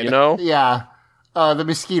Nazis, outside. you know? Yeah, the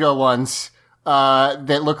mosquito ones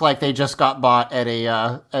that look like they just got bought at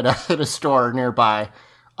a store nearby.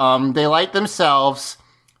 They light themselves.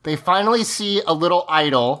 They finally see a little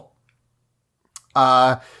idol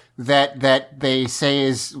that they say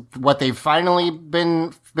is what they've finally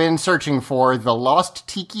been searching for, the lost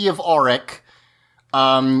Tiki of Auric.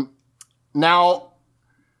 Now,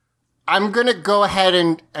 I'm going to go ahead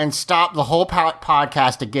and stop the whole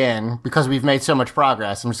podcast again because we've made so much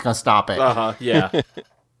progress. I'm just going to stop it. Yeah.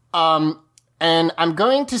 And I'm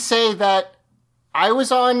going to say that I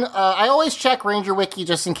was on, I always check Ranger Wiki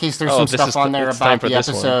just in case there's some stuff on there about the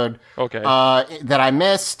episode that I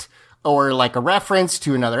missed, or like a reference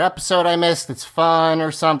to another episode I missed that's fun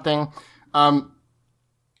or something.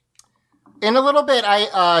 In a little bit,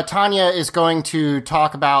 Tanya is going to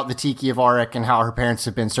talk about the Tiki of Auric and how her parents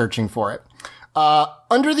have been searching for it.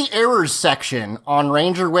 Under the errors section on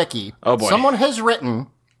Ranger Wiki, someone has written,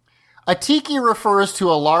 a tiki refers to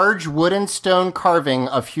a large wooden stone carving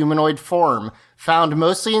of humanoid form found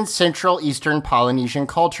mostly in Central Eastern Polynesian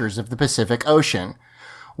cultures of the Pacific Ocean.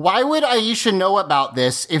 Why would Aisha know about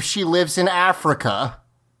this if she lives in Africa?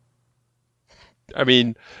 I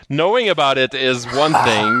mean, knowing about it is one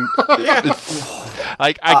thing.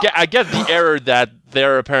 Like, I get the error that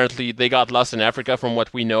they got lost in Africa from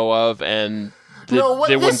what we know of, and what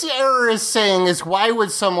this error is saying is, why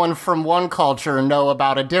would someone from one culture know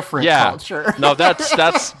about a different culture? No,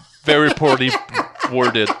 that's very poorly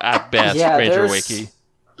worded at best, Ranger Wiki.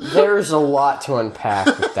 There's a lot to unpack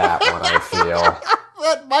with that one, I feel.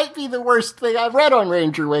 That might be the worst thing I've read on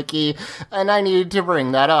Ranger Wiki, and I needed to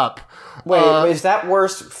bring that up. Wait, is that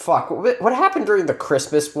worse? Fuck. What happened during the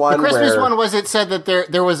Christmas one? The Christmas one was, it said that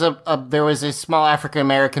there was a small African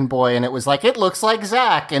American boy, and it was like, it looks like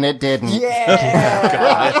Zach, and it didn't.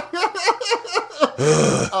 Yeah.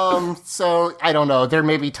 So I don't know. They're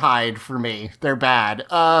maybe tied for me. They're bad.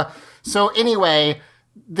 So anyway,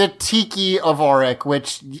 the Tiki of Auric,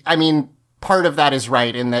 which, I mean, part of that is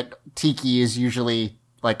right in that Tiki is usually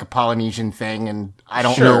like a Polynesian thing, and I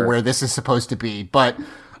don't know where this is supposed to be, but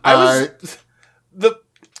I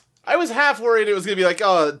was half worried it was gonna be like,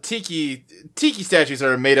 oh, tiki statues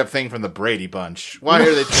are a made up thing from the Brady Bunch. Why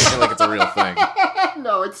are they treating it like it's a real thing?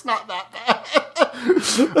 No, it's not that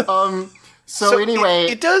bad. So anyway,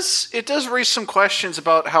 it does raise some questions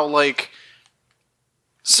about how, like,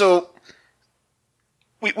 so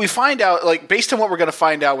we find out, like, based on what we're going to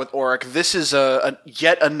find out with Auric, this is a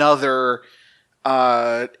yet another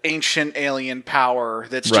ancient alien power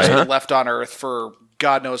that's just been left on Earth for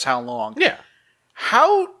God knows how long. Yeah.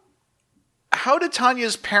 How did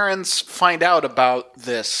Tanya's parents find out about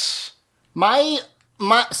this? My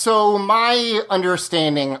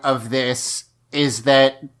understanding of this is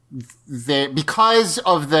that because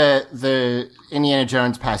of the Indiana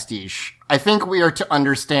Jones pastiche, I think we are to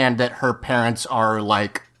understand that her parents are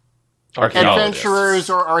like adventurers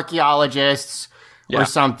or archaeologists or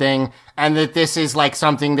something, and that this is like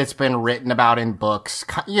something that's been written about in books,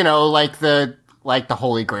 you know, like the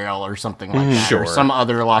Holy Grail or something like that, or some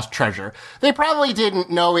other lost treasure. They probably didn't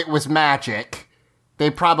know it was magic. They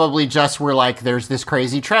probably just were like, there's this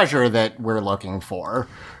crazy treasure that we're looking for.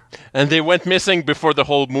 And they went missing before the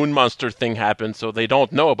whole moon monster thing happened, so they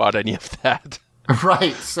don't know about any of that.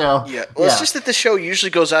 Right, so... Yeah, well, it's just that the show usually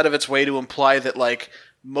goes out of its way to imply that, like,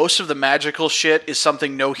 most of the magical shit is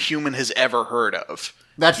something no human has ever heard of.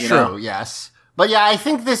 That's true, yes. But yeah, I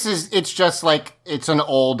think it's just like, it's an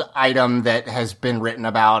old item that has been written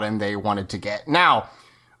about and they wanted to get. Now,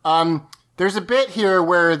 there's a bit here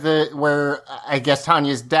where I guess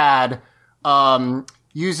Tanya's dad,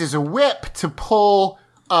 uses a whip to pull,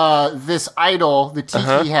 this idol, the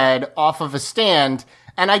tiki head, off of a stand,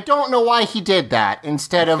 and I don't know why he did that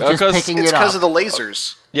instead of just picking it up. It's because of the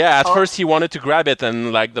lasers. Yeah, at first he wanted to grab it,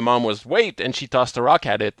 and like the mom was wait, and she tossed a rock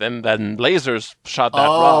at it, and then lasers shot that rock.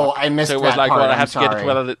 Oh, I missed that So it was like, part. well, I have to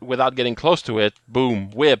get it without getting close to it.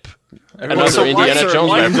 Boom, whip. Another Indiana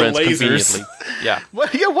Jones reference, conveniently. Yeah.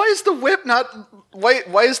 Why is the whip not?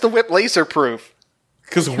 Why is the whip laser proof?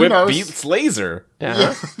 Because whip beats laser.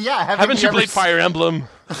 Yeah. Yeah. Haven't you played Fire Emblem?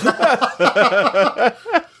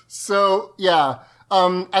 So yeah.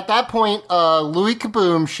 At that point, Louis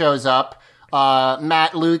Kaboom shows up.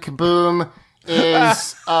 Louis Kaboom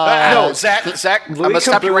is no, Zach, I'm gonna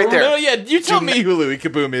stop you right there. No, yeah, you tell me who Louis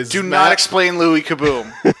Kaboom is. Do not explain Louis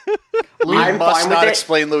Kaboom. You must not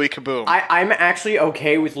explain Louis Kaboom. I'm actually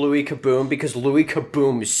okay with Louis Kaboom because Louis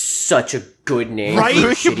Kaboom is such a good name. Right?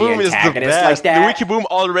 Louis Kaboom is the best. Like Louis Kaboom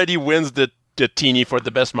already wins the Teenie for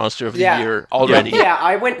the best monster of the year already. Yeah,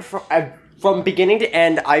 I went from beginning to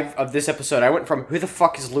end of this episode, I went from who the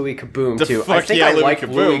fuck is Louis Kaboom to I think I like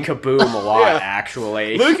Louis Kaboom a lot,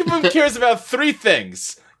 actually. Louis Kaboom cares about three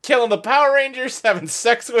things: killing the Power Rangers, having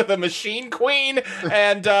sex with a machine queen,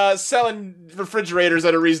 and selling refrigerators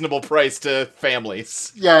at a reasonable price to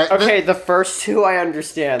families. Yeah. Okay, the first two I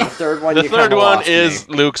understand. The third one, the third one is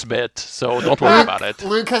Luke's bit, so don't worry about it.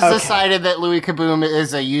 Luke has decided that Louis Kaboom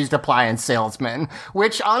is a used appliance salesman,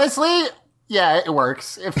 which honestly, Yeah, it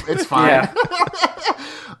works. It's fine.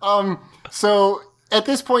 So at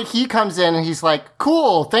this point, he comes in and he's like,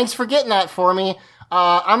 cool, thanks for getting that for me.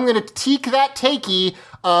 I'm going to teak that takey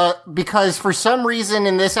because for some reason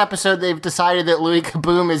in this episode, they've decided that Louis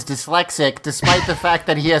Kaboom is dyslexic, despite the fact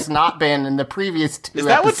that he has not been in the previous 2 Is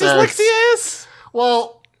that episodes. what dyslexia is?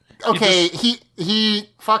 Well, okay, he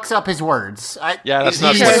fucks up his words. Yeah, that's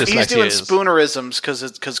not He's, what he's dyslexia doing is. spoonerisms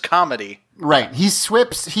because comedy. Right. He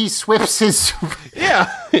swips his...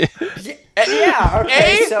 Yeah. Yeah,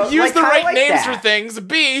 okay, A, so, use like, the kinda right like names that. for things.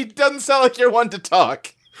 B, doesn't sound like you're one to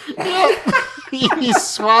talk. he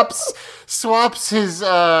swaps his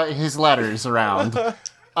letters around.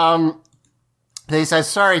 He says,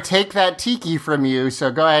 sorry, take that tiki from you,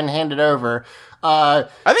 so go ahead and hand it over. I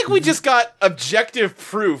think we just got objective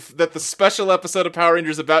proof that the special episode of Power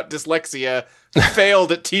Rangers about dyslexia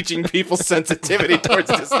failed at teaching people sensitivity towards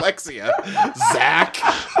dyslexia. Zach.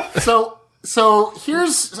 So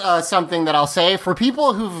here's something that I'll say. For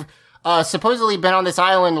people who've supposedly been on this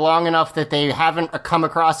island long enough that they haven't come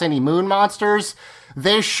across any moon monsters,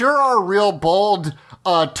 they sure are real bold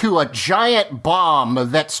to a giant bomb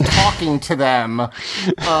that's talking to them.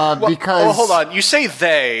 Because... Well, hold on. You say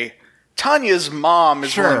they. Tanya's mom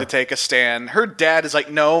is Sure. willing to take a stand. Her dad is like,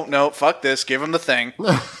 no, fuck this. Give him the thing.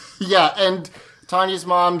 Yeah, and Tanya's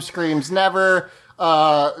mom screams, never.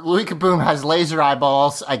 Louis Kaboom has laser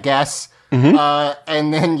eyeballs, I guess.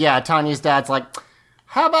 And then, Tanya's dad's like,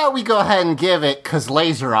 how about we go ahead and give it, 'cause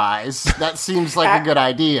laser eyes. That seems like a good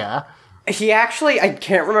idea. He actually, I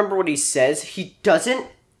can't remember what he says. He doesn't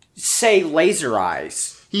say laser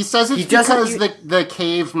eyes. He says it's He doesn't because the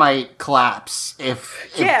cave might collapse if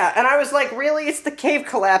Yeah, and I was like, really? It's the cave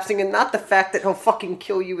collapsing and not the fact that he'll fucking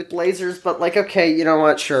kill you with lasers, but like, okay, you know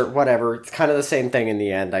what, sure, whatever. It's kind of the same thing in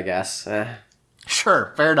the end, I guess.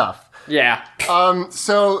 Sure, fair enough. Yeah.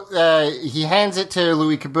 So he hands it to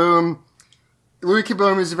Louis Kaboom. Louis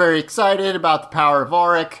Kaboom is very excited about the power of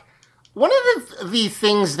Auric. One of the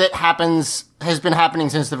things that has been happening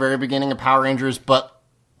since the very beginning of Power Rangers, but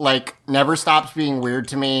like never stops being weird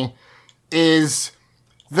to me, is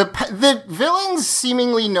the villains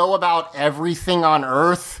seemingly know about everything on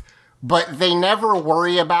Earth, but they never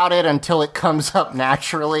worry about it until it comes up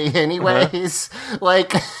naturally anyways.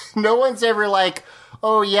 Like, no one's ever like,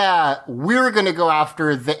 oh yeah, we're gonna go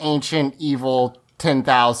after the ancient evil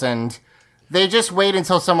 10,000. They just wait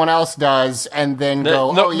until someone else does, and then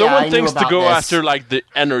go, no oh yeah, I one knew thinks to about go this. after like the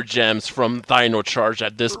Energems from Dino Charge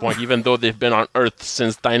at this point, even though they've been on Earth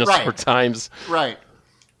since dinosaur Right. times. Right.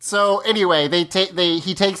 So anyway, he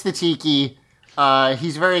takes the tiki.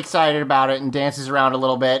 He's very excited about it and dances around a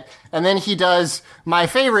little bit, and then he does my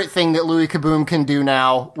favorite thing that Louis Kaboom can do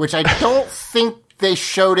now, which I don't think they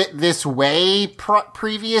showed it this way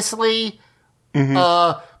previously.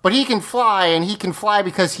 But he can fly, and he can fly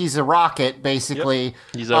because he's a rocket, basically.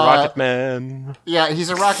 He's a rocket man. Yeah, he's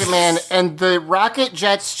a rocket man, and the rocket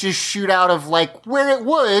jets just shoot out of, like, where it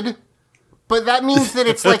would, but that means that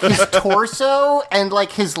it's, like, his torso, and,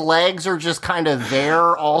 like, his legs are just kind of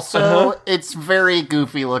there also. It's very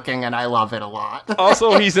goofy looking, and I love it a lot.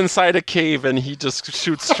 Also, he's inside a cave, and he just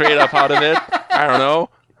shoots straight up out of it. I don't know.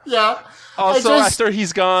 Yeah. Also, after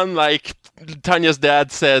he's gone, like, Tanya's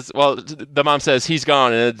dad says, well, the mom says he's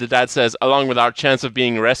gone, and the dad says, along with our chance of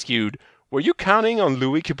being rescued, were you counting on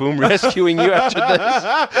Louis Kaboom rescuing you after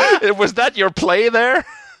this? Was that your play there?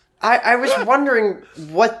 I was wondering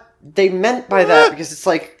what they meant by that, because it's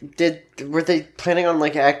like, were they planning on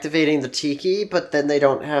like activating the tiki, but then they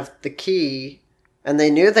don't have the key, and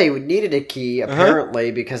they knew they needed a key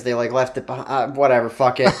apparently because they like left it behind. Whatever,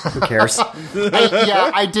 fuck it, who cares?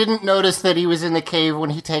 I didn't notice that he was in the cave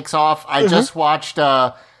when he takes off. I just watched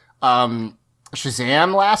Shazam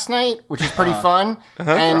last night, which is pretty fun,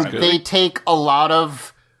 and they take a lot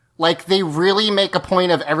of. Like, they really make a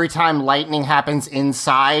point of every time lightning happens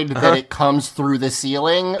inside that it comes through the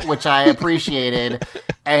ceiling, which I appreciated.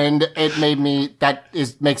 And it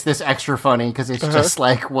makes this extra funny because it's just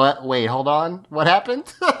like, what? Wait, hold on. What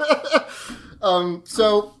happened?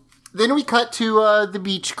 So then we cut to the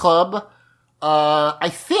beach club. I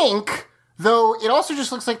think, though, it also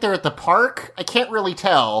just looks like they're at the park. I can't really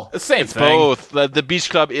tell. The same thing. Both. The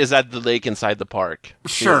beach club is at the lake inside the park.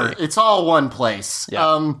 Sure, Really. it's all one place.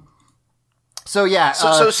 Yeah. So yeah.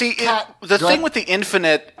 So see, Kat, the go thing ahead. with the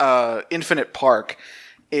infinite park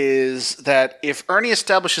is that if Ernie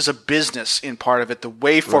establishes a business in part of it, the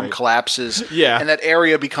waveform collapses, Yeah. and that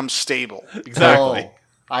area becomes stable. Exactly. Oh,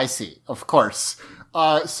 I see. Of course.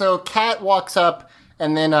 So Kat walks up,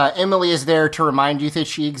 and then Emily is there to remind you that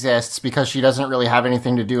she exists because she doesn't really have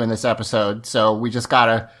anything to do in this episode. So we just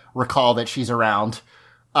gotta recall that she's around.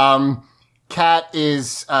 Kat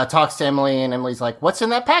is talks to Emily, and Emily's like, "What's in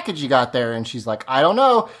that package you got there?" And she's like, "I don't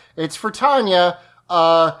know. It's for Tanya."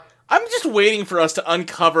 I'm just waiting for us to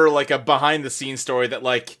uncover like a behind the scenes story that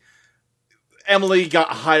like Emily got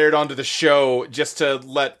hired onto the show just to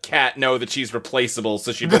let Kat know that she's replaceable,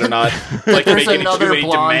 so she better not like There's make any another too many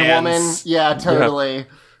blonde demands. woman. Yeah, totally.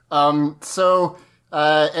 So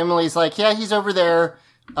Emily's like, "Yeah, he's over there,"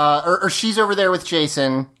 or she's over there with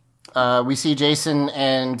Jason. We see Jason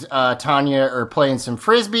and Tanya are playing some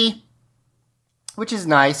frisbee, which is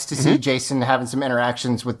nice to see Jason having some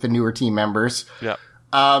interactions with the newer team members. Yeah.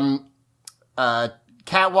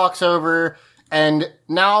 Kat walks over, and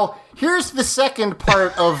now here's the second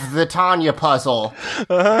part of the Tanya puzzle.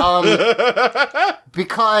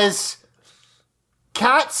 Because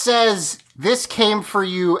Kat says, "This came for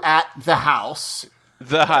you at the house."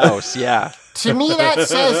 The house, yeah. To me, that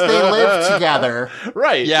says they live together.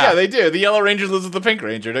 Right? Yeah. Yeah, they do. The Yellow Ranger lives with the Pink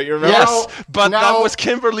Ranger. Don't you remember? Yes, but now- that was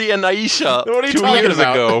Kimberly and Aisha What are you 2 talking years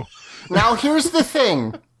about? ago. Now, here's the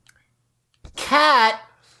thing. Kat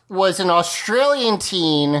was an Australian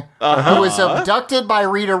teen who was abducted by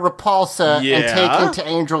Rita Repulsa and Yeah. taken to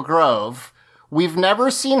Angel Grove. We've never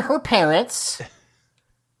seen her parents,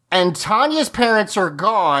 and Tanya's parents are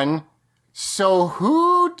gone. So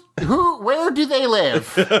where do they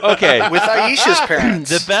live? Okay, With Aisha's parents.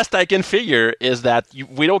 the best I can figure is that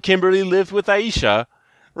we know Kimberly lived with Aisha.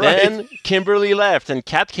 Then Kimberly left and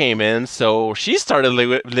Kat came in, so she started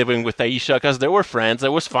living with Aisha because they were friends.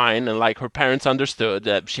 It was fine, and like her parents understood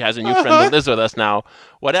that she has a new friend that lives with us now.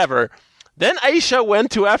 Whatever. Then Aisha went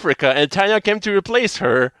to Africa, and Tanya came to replace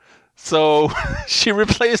her. So she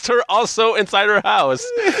replaced her also inside her house.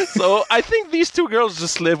 So I think these two girls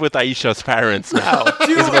just live with Aisha's parents now.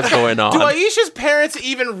 Is what's going on. Do Aisha's parents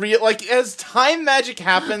even like as time magic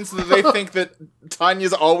happens that they think that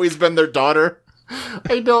Tanya's always been their daughter?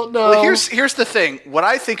 I don't know. Well, here's the thing. What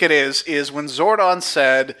I think it is when Zordon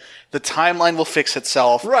said the timeline will fix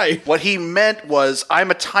itself. Right. What he meant was,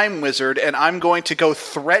 I'm a time wizard, and I'm going to go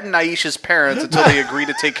threaten Aisha's parents until they agree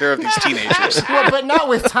to take care of these teenagers. Well, but not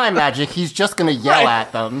with time magic. He's just going to yell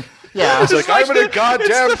at them. Yeah. It's like, I'm in a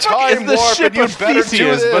goddamn time it's the warp, ship and you of better do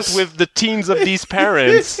Theseus, this. but with the teens of these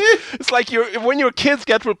parents. It's like when your kids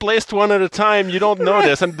get replaced one at a time, you don't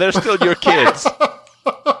notice, and they're still your kids.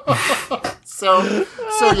 So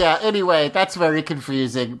yeah, anyway, that's very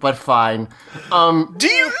confusing, but fine.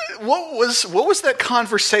 What was that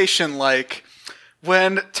conversation like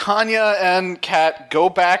when Tanya and Kat go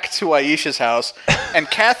back to Aisha's house and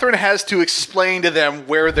Catherine has to explain to them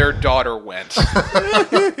where their daughter went?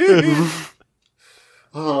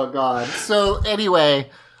 Oh god. So anyway,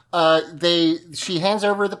 she hands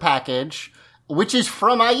over the package, which is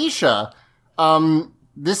from Aisha.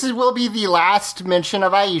 This will be the last mention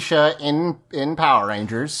of Aisha in Power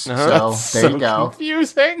Rangers. So there you go.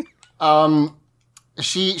 Confusing.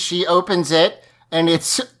 She opens it, and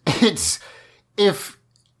it's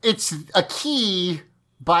a key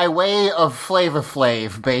by way of Flava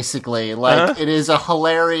Flav, basically. Like, it is a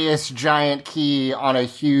hilarious giant key on a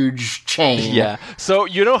huge chain. Yeah. So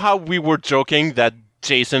you know how we were joking that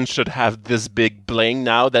Jason should have this big bling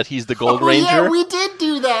now that he's the Gold Ranger? Yeah, we did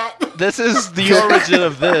do that. This is the origin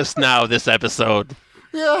of this now, this episode.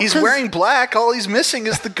 Yeah, He's 'cause- wearing black. All he's missing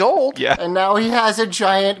is the gold. Yeah. And now he has a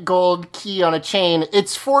giant gold key on a chain.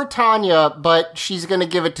 It's for Tanya, but she's going to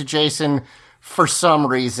give it to Jason for some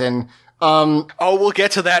reason. Oh, we'll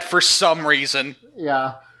get to that for some reason.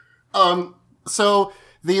 Yeah. So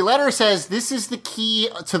the letter says, "This is the key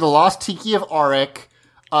to the lost Tiki of Auric.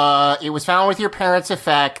 It was found with your parents'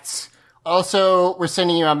 effects. Also, we're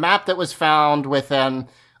sending you a map that was found with them."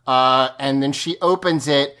 And then she opens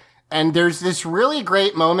it, and there's this really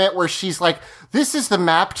great moment where she's like, "This is the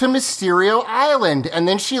map to Mysterio Island." And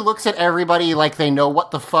then she looks at everybody like they know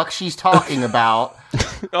what the fuck she's talking about.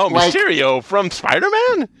 Oh, Like- Mysterio from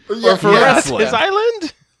Spider-Man? Yeah, Or from yeah. his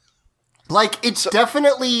island? Like, it's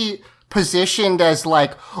definitely positioned as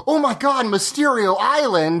like, "Oh my god, Mysterio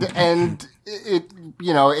Island," and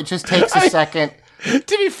it just takes a second.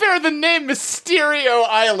 To be fair, the name Mysterio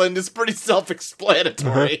Island is pretty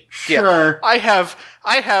self-explanatory. Sure. I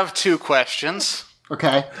have two questions.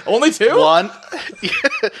 Okay. Only two? One,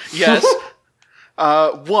 yes.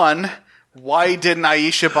 One, why didn't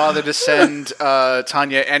Aisha bother to send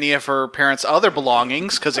Tanya any of her parents' other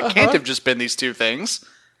belongings? Because it can't have just been these two things.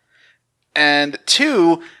 And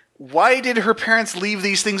two, why did her parents leave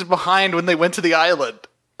these things behind when they went to the island?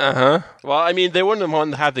 Well, I mean, they wouldn't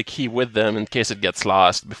want to have the key with them in case it gets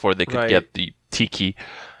lost before they could Right. get the Tiki.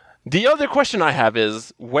 The other question I have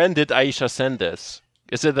is, when did Aisha send this?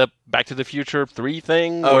 is it the Back to the Future 3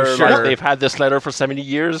 thing? Oh, where sure. like, they've had this letter for 70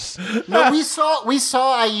 years? No, we saw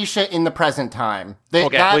Aisha in the present time.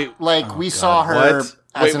 Okay. We saw her What?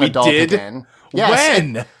 as Wait, an we adult did? again. Yes,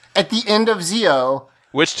 When? at the end of Zeo,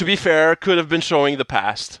 Which, to be fair, could have been showing the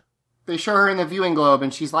past. they show her in the viewing globe,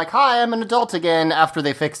 and she's like, "Hi, I'm an adult again." After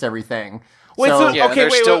they fixed everything. Wait, so Yeah, okay, they're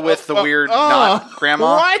wait, still wait, with the weird not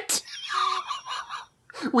grandma. What?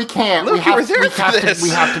 we can't. Luke, you were there for this. We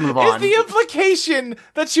have to move Is on. the implication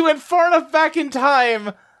that she went far enough back in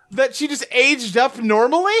time that she just aged up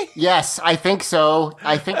normally? Yes, I think so.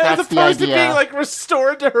 I think As that's the opposed to idea. being, like,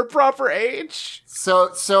 restored to her proper age?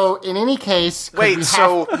 So in any case, 'cause Wait, we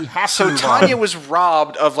so have to move Tanya on. was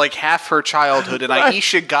robbed of like half her childhood, and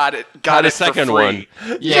Aisha got it Got a for second free. one.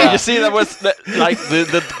 Yeah. You see, that was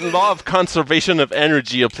the law of conservation of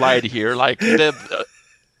energy applied here. Like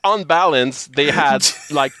on balance, they had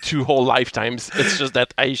like 2 whole lifetimes. It's just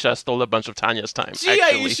that Aisha stole a bunch of Tanya's time. Gee,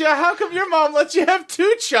 actually. Aisha, how come your mom lets you have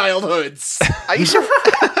 2 childhoods?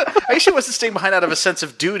 Aisha wasn't staying behind out of a sense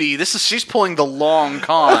of duty. She's pulling the long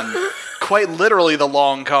con, quite literally the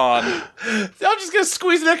long con. I'm just gonna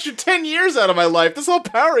squeeze an extra 10 years out of my life. This whole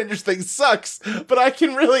Power Rangers thing sucks, but I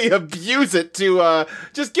can really abuse it to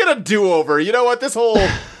just get a do-over. You know what? This whole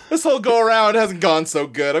go-around hasn't gone so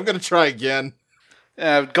good. I'm gonna try again.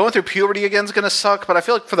 Going through puberty again is going to suck, but I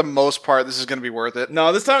feel like for the most part, this is going to be worth it.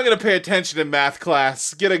 No, this time I'm gonna pay attention in math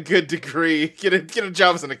class, get a good degree, get a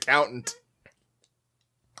job as an accountant.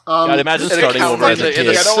 God, imagine An starting over as a accountant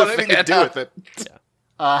in kid. a I don't want anything to do with it.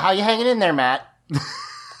 How you hanging in there, Matt?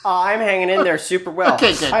 I'm hanging in there super well.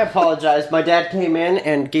 Okay, good. I apologize. My dad came in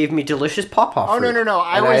and gave me delicious pawpaw Oh, fruit. no.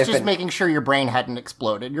 I And was have just been- making sure your brain hadn't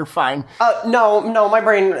exploded. You're fine. No, my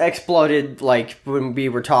brain exploded like when we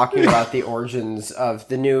were talking about the origins of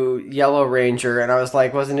the new Yellow Ranger, and I was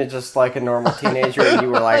like, wasn't it just like a normal teenager? And you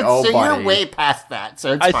were like, oh, so buddy. you're way past that,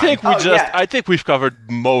 so it's I fine. think yeah. I think we've covered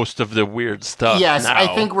most of the weird stuff. Yes, now. I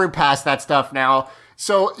think we're past that stuff now.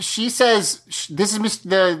 So she says, this is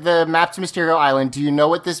the map to Mysterio Island. Do you know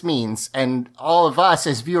what this means? And all of us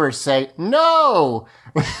as viewers say, no!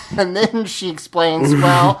 And then she explains,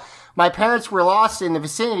 well, my parents were lost in the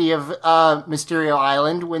vicinity of Mysterio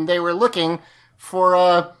Island when they were looking for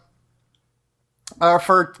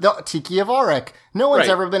the Tiki of Auric. No one's Right.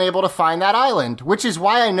 ever been able to find that island, which is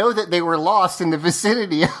why I know that they were lost in the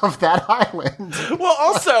vicinity of that island. Well,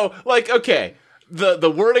 also, like, okay,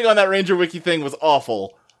 the wording on that Ranger Wiki thing was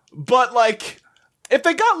awful, but, like, if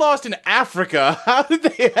they got lost in Africa, how did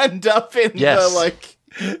they end up in Yes. the, like,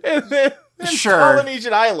 in Sure.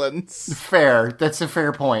 Polynesian islands? Fair. That's a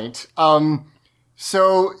fair point.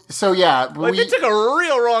 So yeah, Like, they took a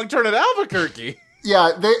real wrong turn at Albuquerque.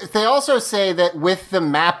 yeah, they also say that with the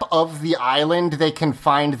map of the island, they can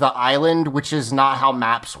find the island, which is not how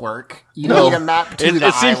maps work. You need a map to It, the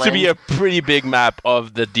it seems to be a island. pretty big map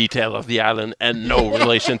of the detail of the island and no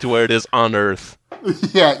relation to where it is on Earth.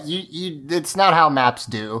 Yeah, it's not how maps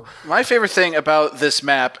do. My favorite thing about this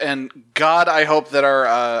map, and God, I hope that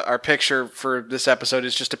our picture for this episode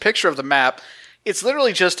is just a picture of the map. It's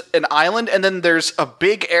literally just an island, and then there's a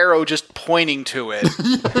big arrow just pointing to it.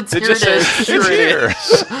 It Here just it is. says, "Sure it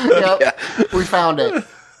is." Yep, we found it.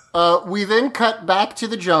 We then cut back to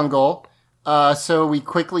the jungle. So we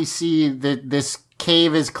quickly see that this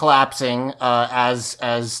cave is collapsing, as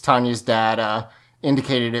Tanya's dad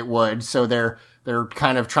indicated it would. So they're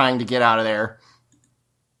kind of trying to get out of there.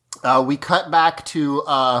 We cut back to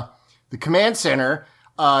the command center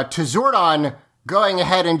to Zordon going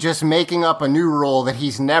ahead and just making up a new rule that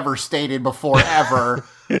he's never stated before ever.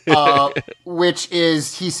 Which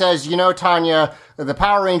is, he says, you know, Tanya, the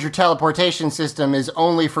Power Ranger teleportation system is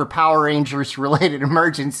only for Power Rangers related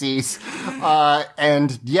emergencies.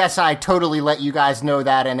 And yes, I totally let you guys know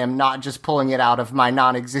that and am not just pulling it out of my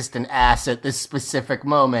non-existent ass at this specific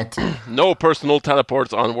moment. No personal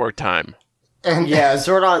teleports on work time. And Yeah,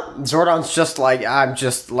 Zordon's just like, I'm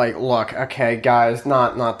just like, look, okay, guys,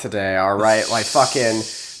 not today, all right? Like, fucking,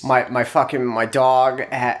 my dog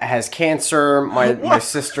has cancer. My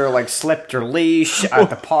sister like slipped her leash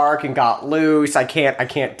at the park and got loose. I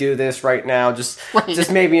can't do this right now. Just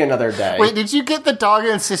maybe another day. wait, did you get the dog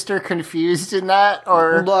and sister confused in that?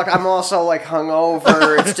 Or Look, I'm also like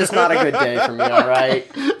hungover. It's just not a good day for me. All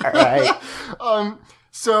right.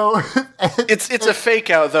 so It's a fake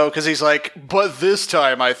out though, because he's like, but this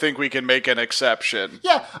time I think we can make an exception.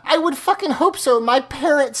 yeah, I would fucking hope so. My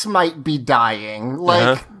parents might be dying.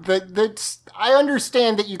 Like that's. I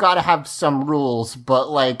understand that you got to have some rules, but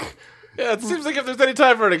like, Yeah, it seems like if there's any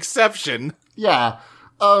time for an exception. yeah.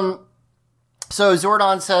 So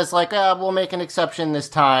Zordon says like, we'll make an exception this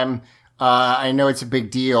time. I know it's a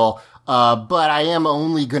big deal. but I am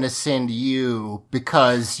only gonna send you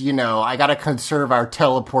because, you know, I gotta conserve our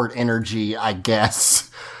teleport energy, I guess.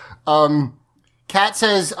 Kat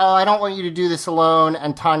says, oh, I don't want you to do this alone.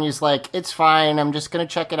 And Tanya's like, it's fine. I'm just going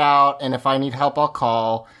to check it out. And if I need help, I'll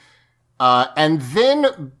call. And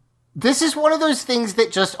then this is one of those things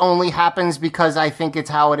that just only happens because I think it's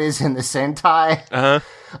how it is in the Sentai.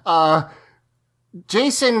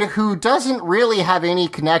 Jason, who doesn't really have any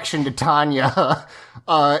connection to Tanya,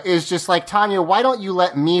 is just like, Tanya, why don't you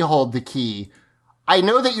let me hold the key? I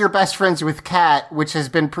know that you're best friends with Kat, which has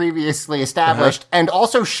been previously established, and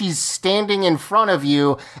also she's standing in front of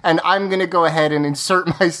you, and I'm going to go ahead and insert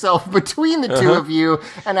myself between the two of you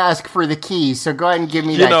and ask for the key. So go ahead and give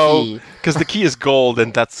me that key. Because the key is gold,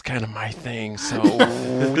 and that's kind of my thing, so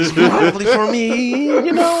it's probably for me,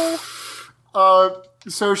 you know?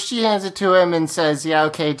 So she hands it to him and says, yeah,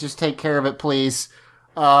 okay, just take care of it, please.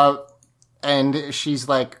 And she's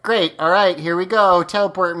like, great, all right, here we go,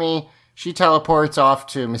 teleport me. She teleports off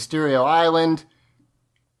to Mysterio Island.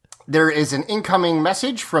 There is an incoming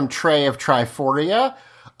message from Trey of Triforia.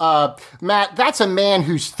 Matt, that's a man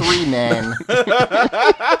who's 3 men.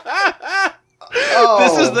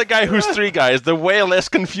 This is the guy who's 3 guys, the way less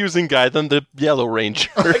confusing guy than the Yellow Ranger.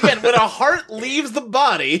 Again, when a heart leaves the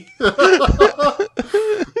body.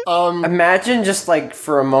 Imagine just like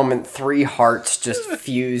for a moment 3 hearts just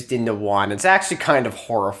fused into one. It's actually kind of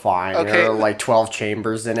horrifying. Okay. There are like 12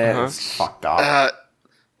 chambers in it. It's fucked up.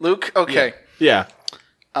 Luke, okay. Yeah.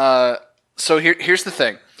 So here's the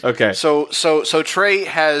thing. Okay. So Trey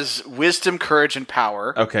has wisdom, courage, and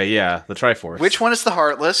power. Okay, yeah, the Triforce. Which one is the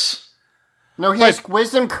heartless? No, he has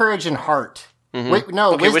wisdom, courage, and heart. Wait,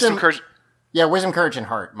 no, Okay, wisdom, courage. Yeah, wisdom, courage, and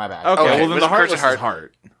heart. My bad. Okay, Okay, well then the wisdom, courage, Heartless and is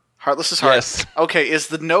heart. Heartless is heart. Yes. Okay, is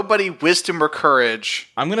the nobody wisdom or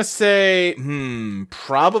courage? I'm gonna say,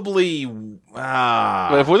 probably.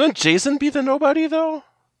 But wouldn't Jason be the nobody, though?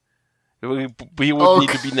 We would need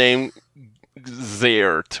to be named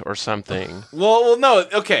Zert or something. Well, no.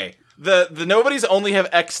 Okay, the nobodies only have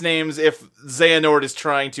X names if Xehanort is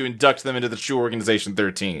trying to induct them into the True Organization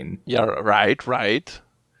 13. Yeah, right.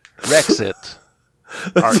 Rexit.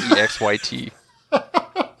 REXYT.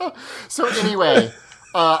 So anyway,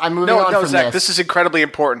 I'm moving on No, from Zach, this. this is incredibly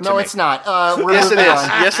important to No, me. it's not. We're Yes, it moving is. on.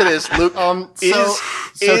 Yes, it is. Luke,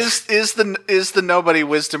 So is the nobody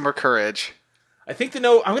wisdom or courage? I think I'm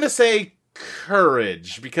gonna say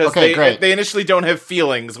courage because Okay, great. they initially don't have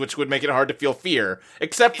feelings, which would make it hard to feel fear,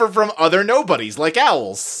 except for from other nobodies like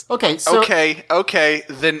owls. okay, so Okay.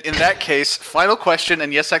 Then in that case, final question,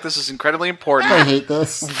 and yes, Zach, this is incredibly important. I hate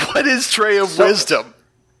this. What is Trey of wisdom?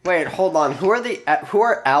 Wait, hold on. Who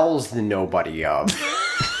are owls the nobody of?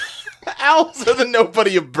 Owls are the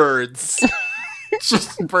nobody of birds. It's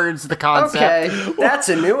just birds, the concept. Okay, that's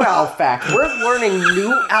a new owl fact. We're learning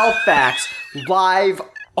new owl facts live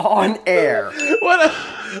on air. What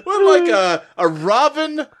like a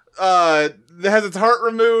robin that has its heart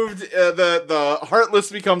removed, the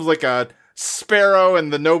heartless becomes like a sparrow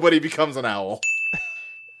and the nobody becomes an owl.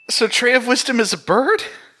 So Trey of wisdom is a bird?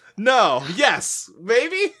 No, yes,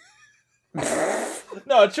 maybe.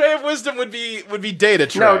 No, Trey of Wisdom would be Data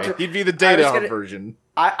Trey. No, He'd be the Data gonna- version.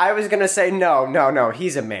 I was gonna say no.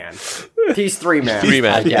 He's a man. He's 3 men. 3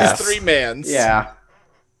 men, I guess. He's 3 mans. Yeah.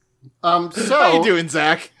 How you doing,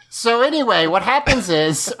 Zach? So anyway, what happens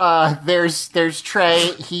is there's Trey.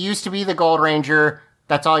 He used to be the Gold Ranger.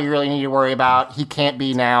 That's all you really need to worry about. He can't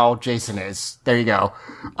be now. Jason is. There you go.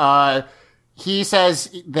 He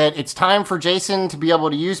says that it's time for Jason to be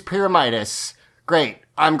able to use Pyramidas. Great.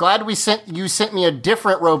 I'm glad you sent me a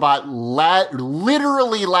different robot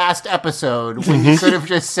literally last episode when you could have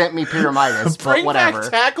just sent me Pyramidas, but Bring whatever.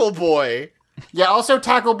 back Tackle Boy. Yeah, also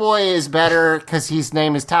Tackle Boy is better because his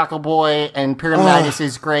name is Tackle Boy, and Pyramidas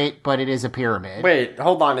is great, but it is a pyramid. Wait,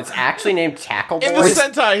 hold on. It's actually named Tackle Boy? In the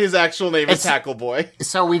Sentai, his actual name is It's- Tackle Boy.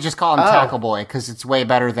 So we just call him Tackle Boy because it's way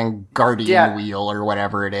better than Guardian Yeah. Wheel or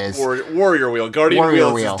whatever it is. Warrior Wheel. Guardian Warrior Wheel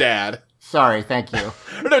is Wheel. his dad. Sorry, thank you.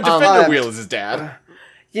 Or no, Defender Wheel is his dad.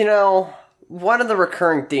 You know, one of the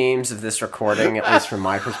recurring themes of this recording, at least from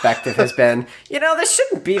my perspective, has been, this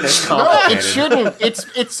shouldn't be this No, complicated. it shouldn't.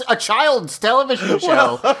 It's a child's television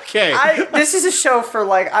show. Okay. This is a show for,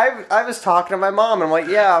 I was talking to my mom, and I'm like,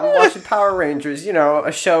 yeah, I'm watching Power Rangers,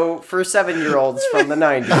 a show for 7-year-olds from the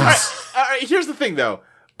 90s. All right, here's the thing, though.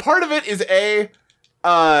 Part of it is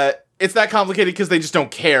it's that complicated because they just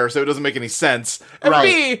don't care, so it doesn't make any sense. And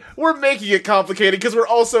Right. B, we're making it complicated because we're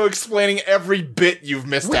also explaining every bit you've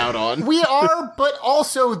missed out on. We are, but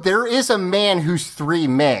also there is a man who's 3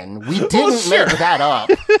 men. We didn't sure. make that up.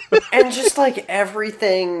 And just like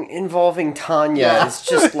everything involving Tanya Yeah. is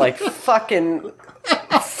just like fucking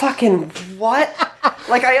what?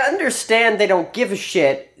 Like, I understand they don't give a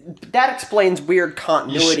shit. That explains weird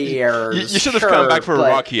continuity errors. You should have sure, come back for a but-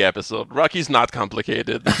 Rocky episode. Rocky's not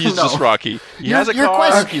complicated. He's No. just Rocky. He has a Your car.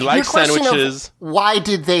 question- He your likes question of sandwiches. why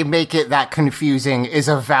did they make it that confusing is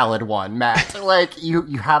a valid one, Matt. Like, you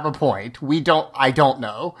have a point. I don't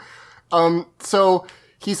know. So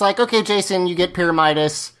he's like, okay, Jason, you get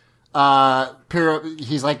Pyramidas.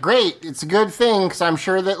 He's like, great, it's a good thing, because I'm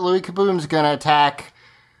sure that Louis Kaboom's gonna attack.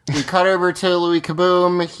 We cut over to Louis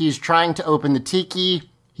Kaboom. He's trying to open the tiki.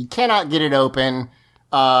 He cannot get it open.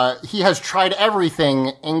 He has tried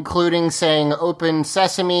everything, including saying open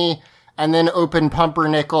sesame, and then open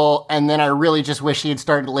pumpernickel, and then I really just wish he had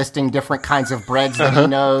started listing different kinds of breads that he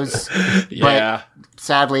knows. Yeah. But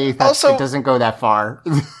sadly, it doesn't go that far.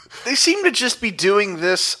 They seem to just be doing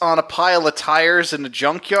this on a pile of tires in a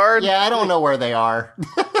junkyard. Yeah, I don't know where they are.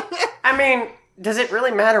 I mean, does it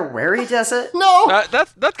really matter where he does it? No!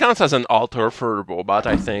 That counts as an altar for a robot.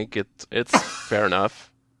 I think it's fair enough.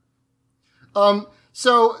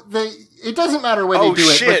 So it doesn't matter where Oh they do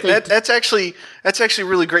shit! it. But That's actually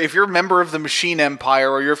really great. If you're a member of the Machine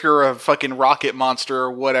Empire, or if you're a fucking rocket monster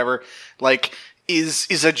or whatever, like,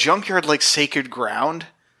 is a junkyard like sacred ground?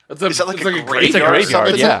 Is that like a graveyard? It's a graveyard, or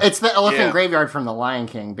something? yeah. It's the elephant Yeah. graveyard from the Lion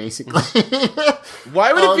King, basically.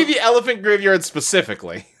 Why would it be the elephant graveyard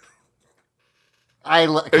specifically?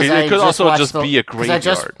 It could also just be a graveyard.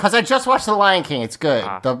 Because I just watched The Lion King. It's good.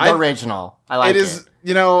 The original. I like it. It is,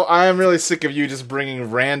 I am really sick of you just bringing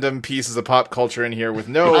random pieces of pop culture in here with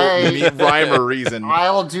no rhyme or reason.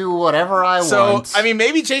 I'll do whatever I want. I mean,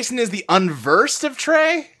 maybe Jason is the unversed of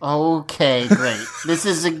Trey? Okay, great. You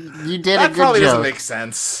did a That good probably doesn't joke. make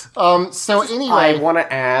sense. So I anyway, want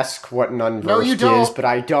to ask what an unversed No, you don't. is, but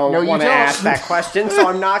I don't No, you want to don't. ask that question, so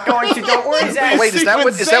I'm not going to. Don't worry, Zach. Wait, is that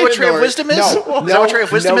what Tray of Wisdom is? No, Is that what Tray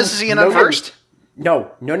of Wisdom is? Is he an unversed?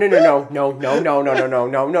 No, you're not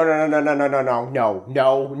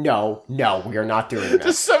doing To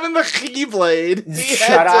this. summon the Keyblade.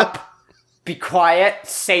 Shut up. Be quiet.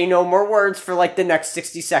 Say no more words for like the next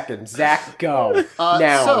 60 seconds. Zach, go.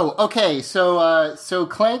 Now. So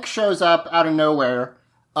Clank shows up out of nowhere,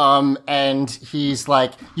 and he's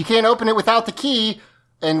like, you can't open it without the key,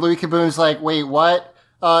 and Louis Kaboom's like, wait, what?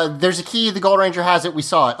 There's a key, the Gold Ranger has it, we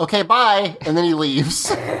saw it. Okay, bye, and then he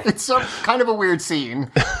leaves. It's kind of a weird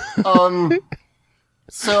scene.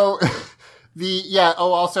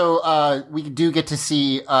 We do get to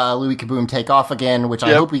see Louis Kaboom take off again, which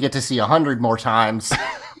I hope we get to see 100 more times.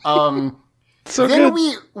 So Then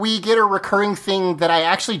good. we get a recurring thing that I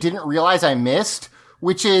actually didn't realize I missed,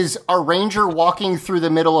 which is a ranger walking through the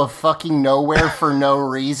middle of fucking nowhere for no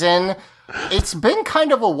reason. It's been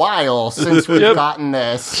kind of a while since we've gotten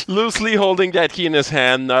this. Loosely holding that key in his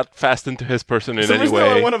hand, not fastened to his person in So any there's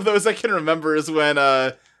way. one of those I can remember is when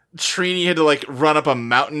Trini had to like run up a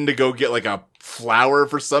mountain to go get like a flower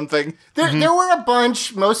for something. There were a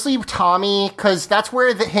bunch, mostly Tommy, because that's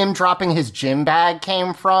where him dropping his gym bag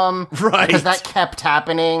came from. Right. Because that kept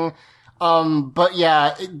happening. But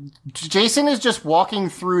yeah, Jason is just walking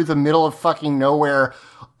through the middle of fucking nowhere.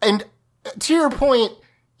 And to your point,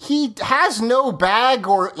 he has no bag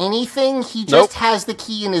or anything. He just has the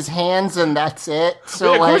key in his hands and that's it.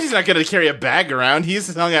 So Of like, course he's not going to carry a bag around.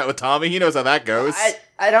 He's hung out with Tommy. He knows how that goes.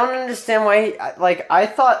 I don't understand why. I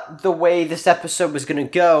thought the way this episode was going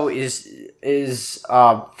to go is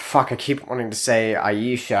fuck. I keep wanting to say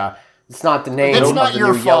Aisha. It's not the name. it's of not the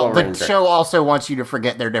your new Yellow fault. The Ranger. show also wants you to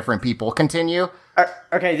forget they're different people. Continue.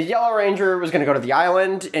 Okay, the Yellow Ranger was going to go to the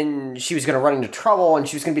island, and she was going to run into trouble, and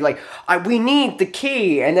she was going to be like, we need the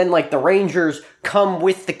key, and then, like, the Rangers come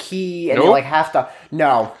with the key, and they, Nope. like, have to...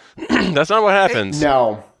 No. That's not what happens.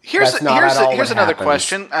 No. Here's That's not at all what another happens.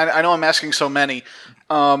 question. I know I'm asking so many.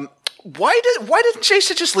 Why didn't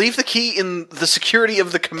Jason just leave the key in the security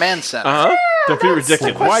of the command center? Uh-huh. Don't be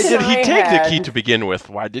ridiculous. Why did he I take the had. key to begin with?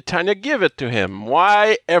 Why did Tanya give it to him?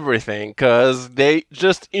 Why everything? Because they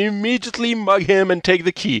just immediately mug him and take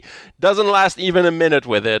the key. Doesn't last even a minute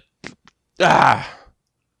with it.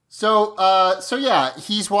 So yeah,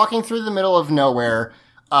 he's walking through the middle of nowhere.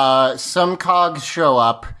 Some cogs show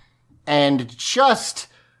up, and just,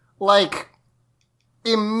 like,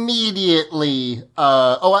 immediately,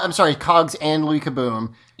 cogs and Louis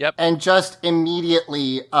Kaboom. Yep. And just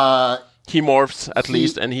immediately, He morphs, at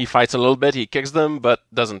least, and he fights a little bit. He kicks them, but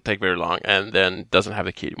doesn't take very long, and then doesn't have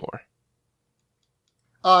the key anymore.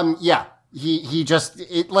 Yeah. He just,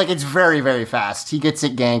 it's very, very fast. He gets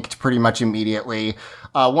it ganked pretty much immediately.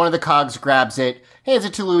 One of the cogs grabs it, hands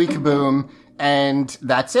it to Louis Kaboom, and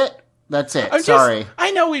that's it. Sorry.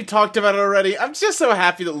 I know we've talked about it already. I'm just so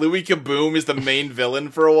happy that Louis Kaboom is the main villain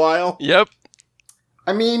for a while. Yep.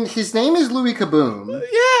 I mean, his name is Louis Kaboom.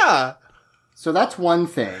 Yeah. So that's one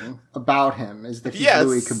thing about him, is that he's Yes.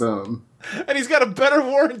 Louis Kaboom. And he's got a better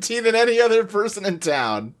warranty than any other person in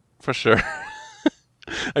town. For sure.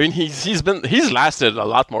 I mean, he's lasted a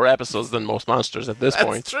lot more episodes than most monsters at this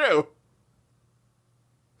point. That's true.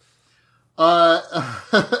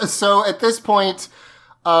 So at this point,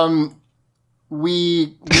 we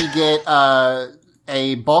get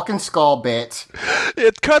a Bulk and Skull bit.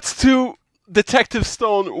 It cuts to Detective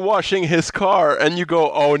Stone washing his car, and you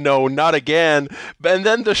go, "Oh no, not again!" And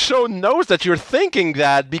then the show knows that you're thinking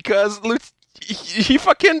that because he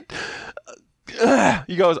fucking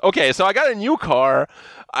he goes, "Okay, so I got a new car.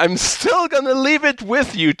 I'm still gonna leave it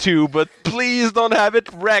with you two, but please don't have it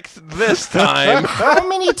wrecked this time." How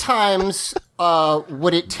many times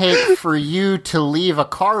would it take for you to leave a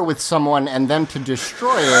car with someone and them to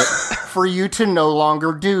destroy it for you to no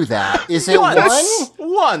longer do that? Is it one?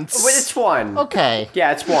 Once. It's one. Okay.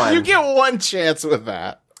 Yeah, it's one. You get one chance with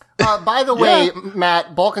that. By the way,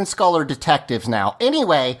 Matt, Bulk and Skull are detectives now.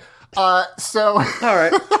 Anyway, so All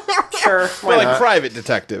right. Sure. Why We're like not? private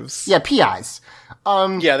detectives. yeah, PIs.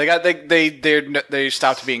 Yeah, they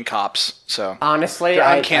stopped being cops. So Honestly, They're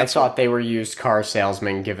I uncanceled. thought they were used car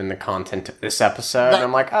salesmen given the content of this episode. And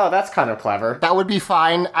I'm like, oh, that's kind of clever. That would be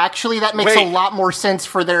fine. Actually, that makes a Wait. lot more sense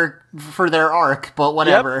for their arc, but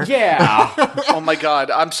whatever. Yeah. oh my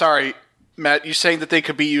god, I'm sorry, Matt. You saying that they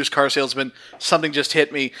could be used car salesmen? Something just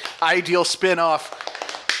hit me. Ideal spin-off.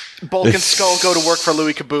 Bulk and Skull go to work for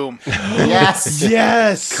Louis Kaboom. Yes.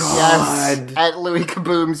 Yes. Yes. At Louis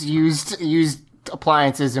Kaboom's used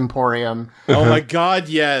appliances emporium. Oh my god,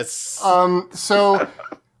 yes. So,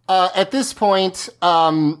 at this point,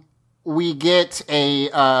 we get a,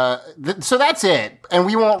 so that's it. And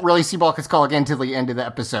we won't really see Bulk and Skull again till the end of the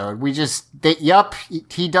episode. We just,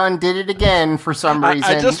 he done did it again for some reason.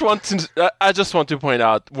 I just want to point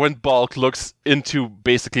out when Bulk looks into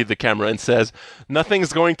basically the camera and says,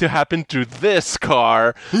 "Nothing's going to happen to this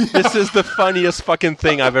car." This is the funniest fucking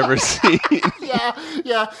thing I've ever seen.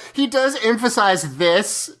 Yeah. He does emphasize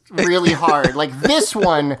this really hard. Like, this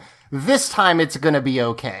one, this time it's gonna be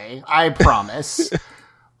okay. I promise.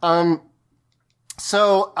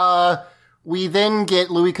 So, we then get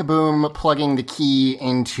Louis Kaboom plugging the key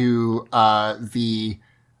into, the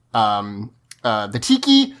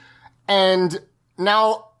tiki. And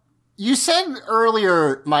now, you said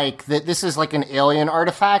earlier, Mike, that this is like an alien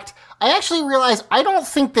artifact. I actually realized I don't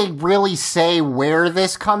think they really say where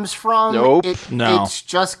this comes from. Nope. No. It's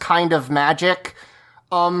just kind of magic.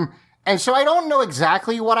 And so I don't know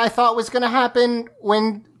exactly what I thought was going to happen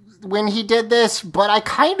when he did this, but I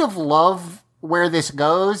kind of love where this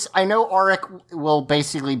goes. I know Auric will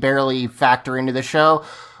basically barely factor into the show,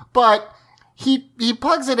 but he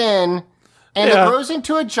plugs it in and it grows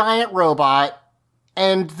into a giant robot,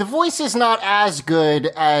 and the voice is not as good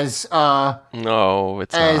as No,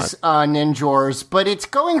 it's not. Ninjor's, but it's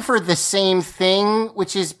going for the same thing,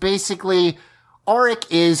 which is basically Auric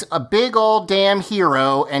is a big old damn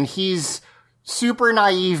hero, and he's super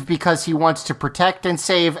naive because he wants to protect and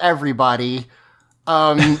save everybody.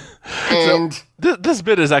 And This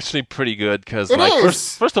bit is actually pretty good because, It like,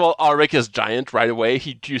 is. first of all, Auric is giant right away.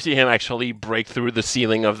 You see him actually break through the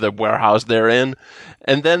ceiling of the warehouse they're in,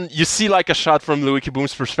 and then you see like a shot from Louis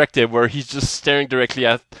Kaboom's perspective where he's just staring directly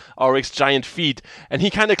at Auric's giant feet, and he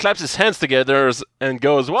kind of claps his hands together and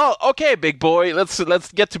goes, "Well, okay, big boy, let's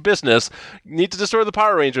get to business. Need to destroy the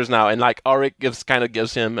Power Rangers now." And like Auric gives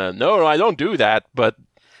him, "No, I don't do that," but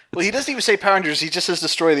Well, he doesn't even say Power Rangers. He just says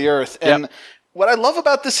destroy the Earth. And what I love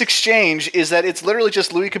about this exchange is that it's literally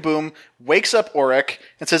just Louis Kaboom wakes up Auric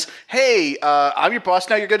and says, "Hey, I'm your boss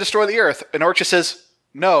now. You're going to destroy the Earth." And Auric just says,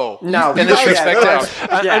 "No." No. And this respect out.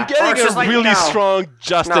 I'm getting Auric's just a like, really "No. strong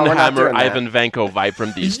Justin we're not Hammer, doing that." Ivan Vanko vibe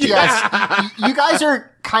from these two. yes, you guys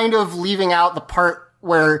are kind of leaving out the part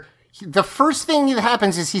where the first thing that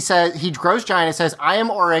happens is he grows giant and says, "I am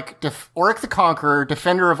Auric, Auric the Conqueror,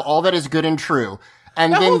 defender of all that is good and true."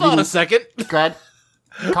 And Now, then hold on a second. Go ahead.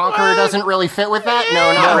 Conqueror doesn't really fit with that?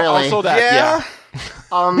 No, not really. Also that,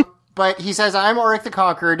 Yeah. But he says, "I'm Auric the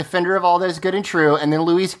Conqueror, defender of all that is good and true." And then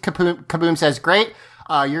Louis Kaboom says, "Great,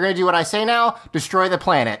 you're going to do what I say now, destroy the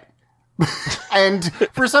planet." And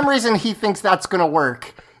for some reason, he thinks that's going to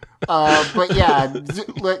work. But yeah,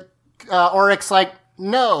 Auric's like,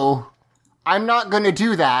 "No, I'm not going to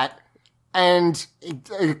do that." And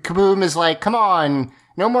Kaboom is like, "Come on,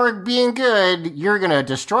 no more being good. You're gonna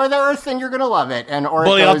destroy the Earth, and you're gonna love it. And Oric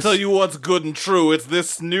Buddy, I'll goes, tell you what's good and true. It's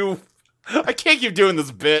this new. I can't keep doing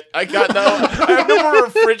this bit. I have no more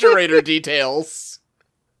refrigerator details.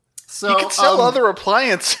 So You can sell other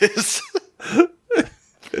appliances.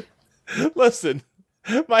 Listen,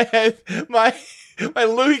 my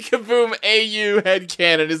Louis Kaboom AU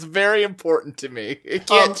headcanon is very important to me. It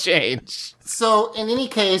can't change. So in any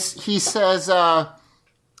case, he says, I'm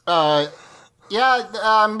Louis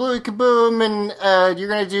Kaboom, and you're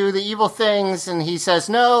gonna do the evil things, and he says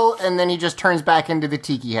no, and then he just turns back into the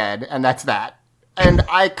tiki head, and that's that. And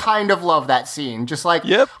I kind of love that scene. Just like,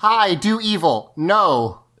 Yep. hi, do evil.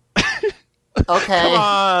 No. Okay. Come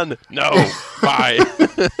on. No. Bye.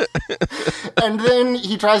 And then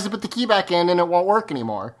he tries to put the key back in, and it won't work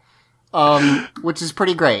anymore. Which is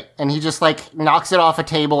pretty great. And he just, like, knocks it off a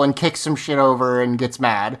table and kicks some shit over and gets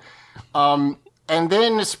mad. And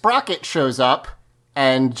then Sprocket shows up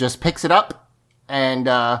and just picks it up,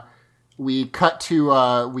 and we cut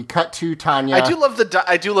to Tanya. I do love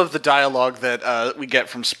the dialogue that we get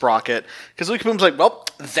from Sprocket, because Louis Kaboom's like, well,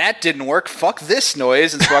 that didn't work. Fuck this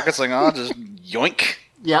noise. And Sprocket's like, oh, just yoink.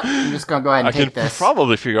 Yep, I'm just gonna go ahead and I can take this.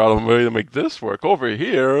 probably figure out a way to make this work over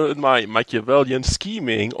here in my Machiavellian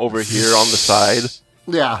scheming over here on the side.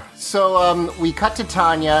 Yeah, so we cut to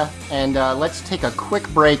Tanya, and let's take a quick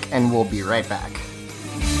break, and we'll be right back.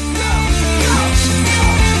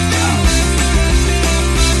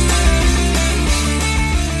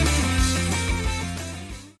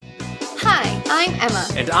 Hi, I'm Emma.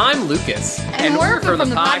 And I'm Lucas. And we're from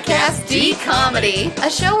the podcast D-Comedy,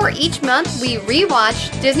 a show where each month we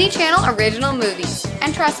rewatch Disney Channel original movies.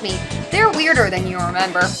 And trust me, they're weirder than you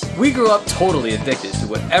remember. We grew up totally addicted to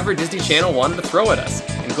whatever Disney Channel wanted to throw at us.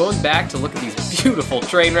 And going back to look at these beautiful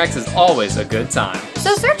train wrecks is always a good time.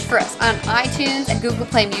 So search for us on iTunes and Google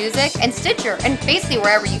Play Music and Stitcher and basically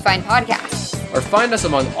wherever you find podcasts. Or find us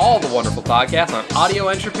among all the wonderful podcasts on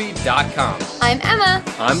audioentropy.com. I'm Emma.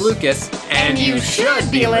 I'm Lucas. And you should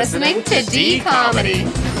be listening to D-Comedy.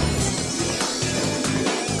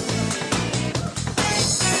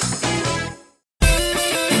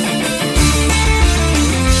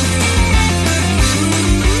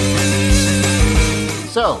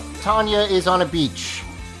 So, Tanya is on a beach,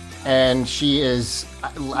 and she is,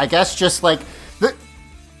 I guess, just like,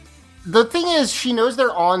 the thing is, she knows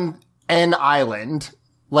they're on an island.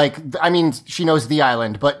 Like, I mean, she knows the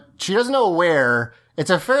island, but she doesn't know where. It's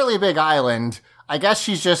a fairly big island. I guess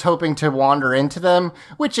she's just hoping to wander into them,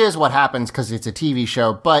 which is what happens because it's a TV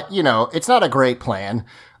show, but, you know, it's not a great plan.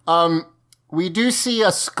 We do see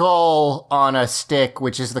a skull on a stick,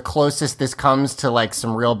 which is the closest this comes to, like,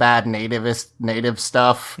 some real bad native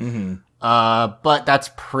stuff. Mm-hmm. But that's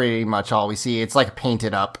pretty much all we see. It's, like,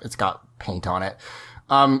 painted up. It's got paint on it.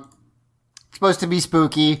 It's supposed to be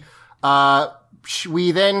spooky.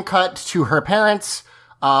 We then cut to her parents,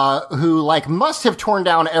 who, like, must have torn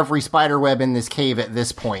down every spider web in this cave at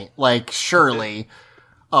this point. Like, surely.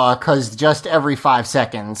 'Cause just every 5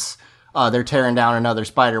 seconds, they're tearing down another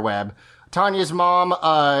spider web. Tanya's mom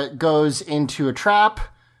goes into a trap.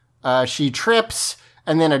 She trips,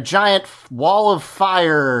 and then a giant wall of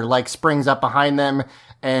fire like springs up behind them,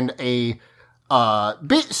 and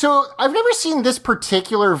so I've never seen this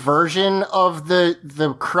particular version of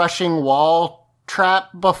the crushing wall trap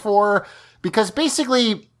before, because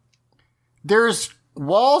basically there's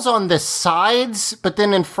walls on the sides, but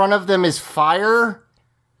then in front of them is fire.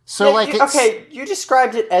 So Yeah, like you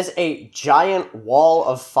described it as a giant wall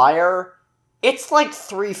of fire. It's like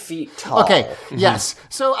 3 feet tall. Okay, yes.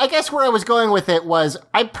 So I guess where I was going with it was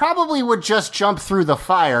I probably would just jump through the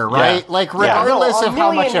fire, right? Yeah. Like regardless a of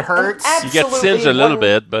how much million- it hurts. an You get singed a little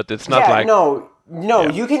bit, but it's not like... No,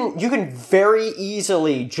 you can very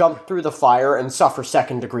easily jump through the fire and suffer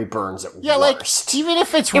second-degree burns at Yeah, worst. like even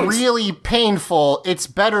if it's really painful, it's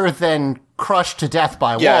better than crushed to death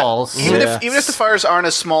by walls. Even if the fires aren't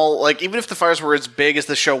as small, like even if the fires were as big as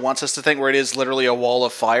the show wants us to think, where it is literally a wall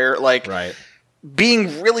of fire, like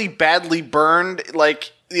being really badly burned,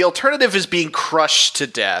 like the alternative is being crushed to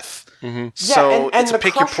death. Mm-hmm. So it's the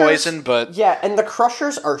pick your crushers- poison, but and the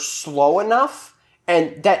crushers are slow enough,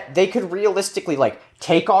 and that they could realistically like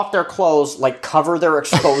take off their clothes, like cover their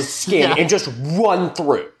exposed skin, and just run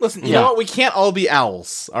through. Listen, you know what? We can't all be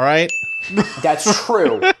owls, all right? That's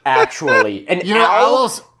true, actually. And You know,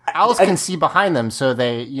 owls can see behind them, so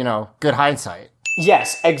they, good hindsight.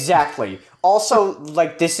 Yes, exactly. Also,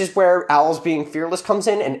 like, this is where Owl's being fearless comes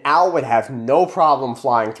in, and Owl would have no problem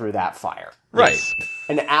flying through that fire. Right.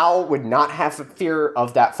 An owl would not have a fear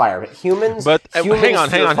of that fire, but humans... But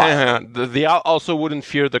humans hang on. fire. The owl also wouldn't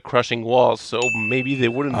fear the crushing walls, so maybe they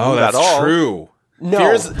wouldn't Oh, move that's at all. true.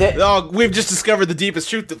 No, we've just discovered the deepest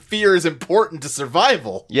truth that fear is important to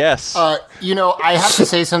survival. Yes. I have to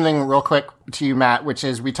say something real quick to you, Matt, which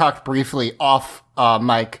is we talked briefly off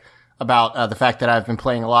mic about the fact that I've been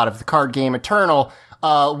playing a lot of the card game Eternal.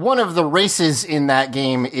 One of the races in that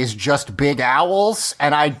game is just big owls,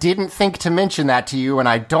 and I didn't think to mention that to you, and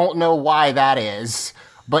I don't know why that is.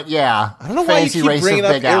 But yeah, I don't know why you keep bringing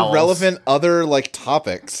up irrelevant other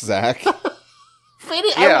topics, Zach.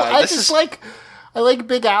 I like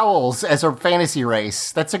big owls as a fantasy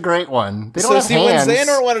race. That's a great one. They don't have hands. When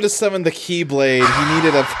Xehanort wanted to summon the Keyblade, he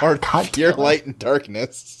needed a part of fear, light, and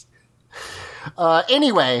darkness.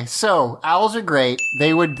 Anyway, so owls are great.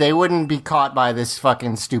 They wouldn't be caught by this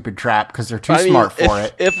fucking stupid trap because they're too smart for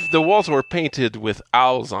it. If the walls were painted with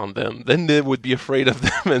owls on them, then they would be afraid of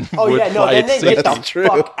them and then they get the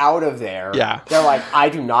fuck out of there. Yeah. They're like, I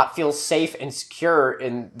do not feel safe and secure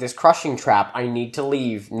in this crushing trap. I need to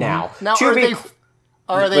leave now. Now,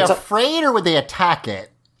 are they afraid or would they attack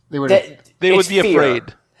it? They would be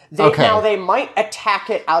afraid. Now, they might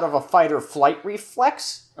attack it out of a fight or flight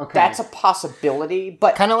reflex. Okay. That's a possibility,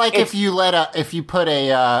 but kind of like if you put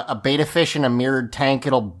a beta fish in a mirrored tank,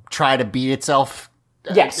 it'll try to beat itself.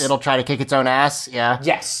 Yes, it'll try to kick its own ass. Yeah.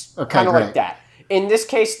 Yes. Okay. Kind of like that. In this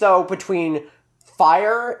case, though, between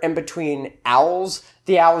fire and between owls,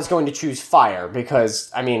 the owl is going to choose fire because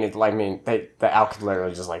the owl could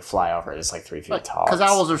literally just fly over it. It's 3 feet tall. Because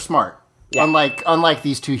owls are smart. Yeah. Unlike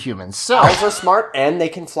these two humans. So owls are smart and they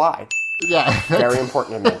can fly. Yeah. Very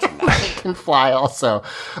important to mention that. They can fly also.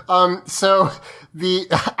 I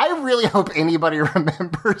really hope anybody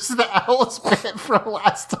remembers the owl's bit from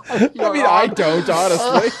last time. I don't,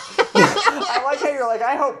 honestly. I like how you're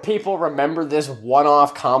I hope people remember this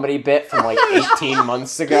one-off comedy bit from 18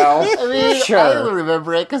 months ago. Sure. I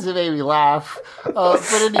remember it because it made me laugh.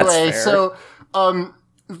 But anyway, so...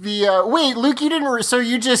 wait, Luke, you didn't. So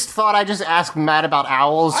you just thought I just asked Matt about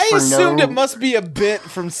owls? I assumed it must be a bit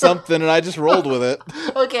from something, and I just rolled with it.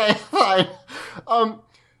 Okay, fine.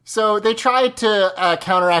 So they tried to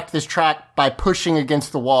counteract this trap by pushing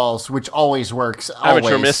against the walls, which always works.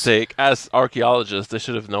 Amateur mistake. As archaeologists, they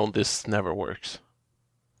should have known this never works.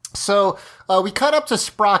 So we cut up to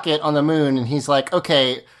Sprocket on the moon, and he's like,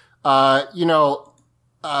 "Okay, Louis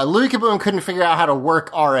Kaboom couldn't figure out how to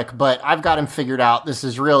work Auric, but I've got him figured out. This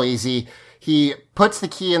is real easy." He puts the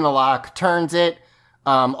key in the lock, turns it.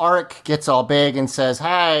 Auric gets all big and says,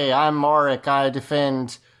 "Hi, I'm Auric. I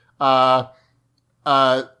defend the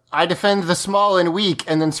small and weak."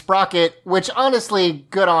 And then Sprocket, which honestly,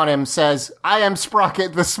 good on him, says, "I am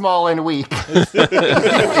Sprocket, the small and weak."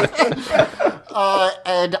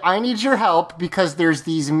 And I need your help because there's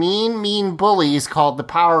these mean bullies called the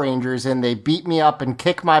Power Rangers, and they beat me up and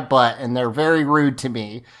kick my butt, and they're very rude to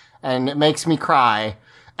me, and it makes me cry.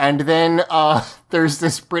 And then there's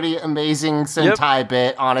this pretty amazing Sentai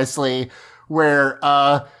bit, honestly, where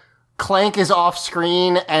Clank is off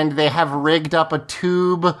screen, and they have rigged up a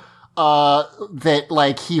tube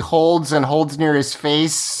that he holds near his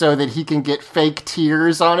face so that he can get fake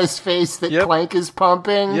tears on his face that Clank is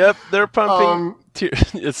pumping. Yep, they're pumping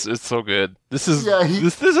tears. It's so good. This is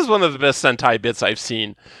one of the best Sentai bits I've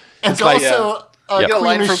seen. It's also you get a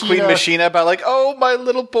line from Queen Machina about "Oh, my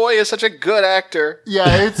little boy is such a good actor."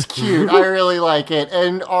 Yeah, it's cute. I really like it.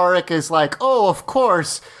 And Auric is like, "Oh, of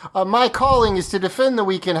course. My calling is to defend the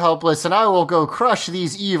weak and helpless, and I will go crush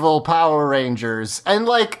these evil Power Rangers." And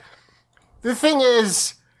the thing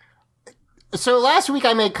is, so last week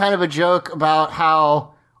I made kind of a joke about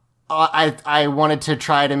how I wanted to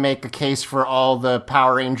try to make a case for all the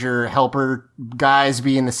Power Ranger helper guys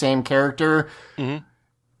being the same character. Mm-hmm.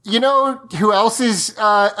 You know who else is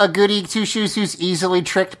a goody two-shoes who's easily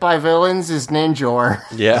tricked by villains is Ninjor.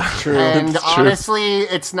 Yeah, true. And honestly,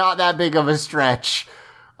 it's not that big of a stretch.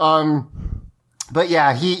 But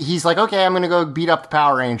yeah, he's like, "Okay, I'm gonna go beat up the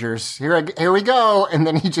Power Rangers. Here we go." And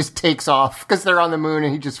then he just takes off because they're on the moon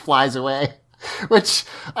and he just flies away. Which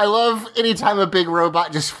I love anytime a big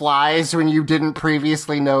robot just flies when you didn't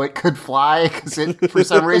previously know it could fly, because it, for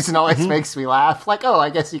some reason, always makes me laugh. Oh,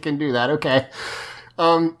 I guess you can do that. Okay.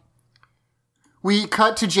 We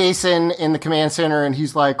cut to Jason in the command center, and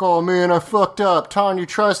he's like, "Oh man, I fucked up. Tanya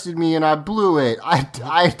trusted me, and I blew it.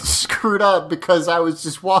 I screwed up because I was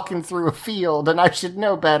just walking through a field, and I should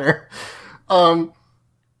know better."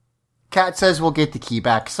 Kat says we'll get the key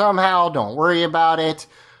back somehow. Don't worry about it.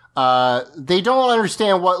 They don't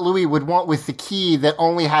understand what Louis would want with the key that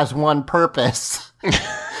only has one purpose.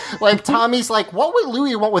 Tommy's like, "What would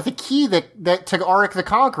Louis want with a key that to Auric the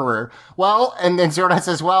Conqueror?" Well, and then Zordon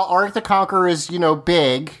says, "Well, Auric the Conqueror is,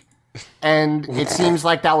 big, and it seems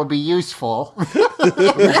like that would be useful."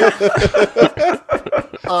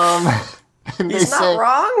 And He's they not say,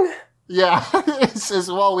 wrong. Yeah, it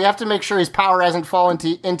says, well, we have to make sure his power hasn't fallen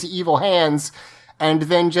into evil hands. And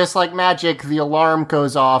then, just like magic, the alarm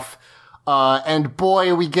goes off. And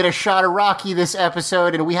boy, we get a shot of Rocky this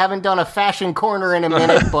episode, and we haven't done a fashion corner in a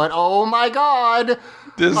minute, but oh my god!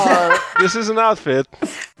 This is an outfit.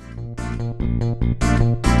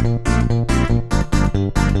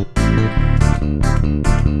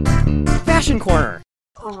 Fashion corner.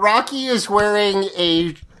 Rocky is wearing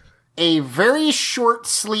a very short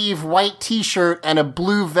sleeve white t-shirt and a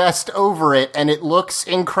blue vest over it, and it looks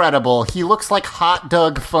incredible. He looks like Hot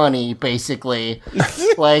Dog Funny, basically.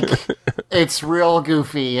 Like, it's real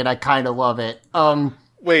goofy, and I kind of love it.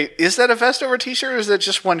 Wait, is that a vest over t-shirt, or is that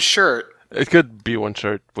just one shirt? It could be one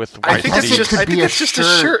shirt with white I think that's sleeves. just a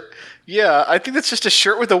shirt. Yeah, I think that's just a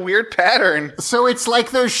shirt with a weird pattern. So it's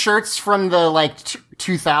like those shirts from the,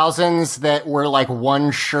 2000s that were,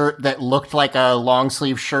 one shirt that looked like a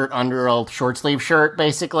long-sleeve shirt under a short-sleeve shirt,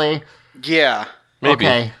 basically? Yeah. Maybe.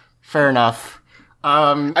 Okay, fair enough.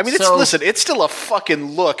 It's still a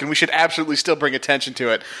fucking look, and we should absolutely still bring attention to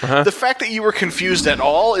it. Uh-huh. The fact that you were confused at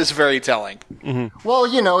all is very telling. Mm-hmm. Well,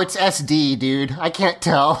 it's SD, dude. I can't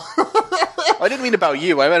tell. I didn't mean about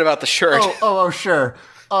you. I meant about the shirt. Oh, sure.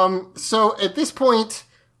 So at this point,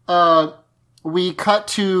 we cut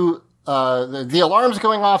to the alarm's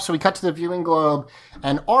going off. So we cut to the viewing globe,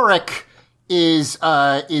 and Auric is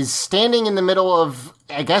standing in the middle of,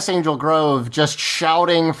 I guess, Angel Grove, just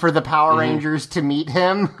shouting for the Power Rangers to meet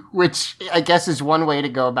him, which I guess is one way to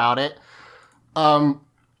go about it. So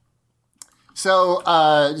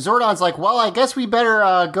Zordon's like, well, I guess we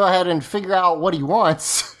better go ahead and figure out what he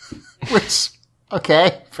wants, which,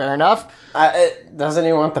 okay, fair enough. Doesn't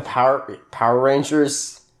he want the Power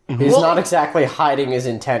Rangers? He's not exactly hiding his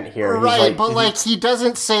intent here. Right, he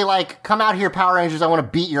doesn't say, come out here, Power Rangers, I want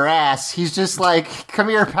to beat your ass. He's just like, come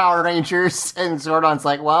here, Power Rangers. And Zordon's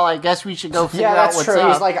like, well, I guess we should go figure out what's true.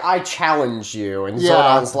 up. He's like, I challenge you. And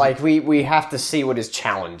Zordon's like, we have to see what his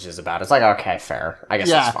challenge is about. It's like, okay, fair. I guess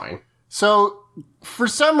that's fine. So, for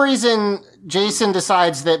some reason, Jason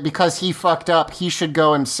decides that because he fucked up, he should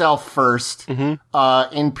go himself first in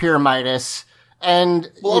Pyramidas.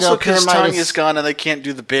 And, also because Tanya's gone and they can't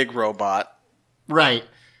do the big robot. Right.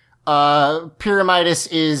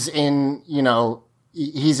 Pyramidas is in,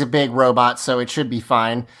 he's a big robot, so it should be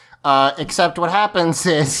fine. Except what happens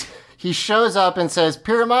is he shows up and says,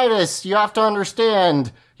 Pyramidas, you have to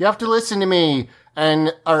understand. You have to listen to me.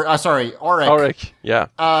 And, Auric. Auric, yeah.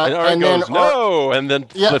 And Auric and goes, then no! And then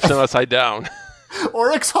flips him upside down.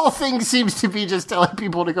 Auric's whole thing seems to be just telling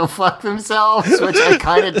people to go fuck themselves, which I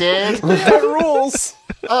kind of did. That rules.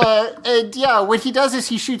 And yeah, what he does is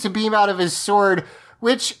he shoots a beam out of his sword,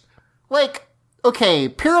 which, okay,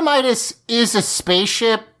 Pyramidas is a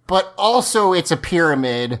spaceship, but also it's a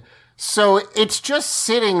pyramid. So it's just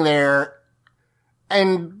sitting there,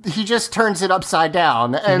 and he just turns it upside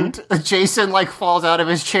down, and Jason, falls out of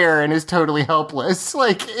his chair and is totally helpless.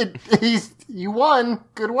 You won.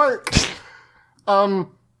 Good work.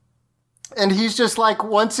 And he's just like,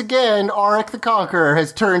 once again, Auric the Conqueror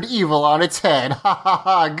has turned evil on its head. Ha ha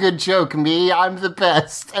ha, good joke, me. I'm the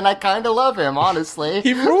best. And I kind of love him, honestly.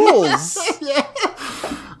 He rules. Yeah.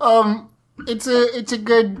 It's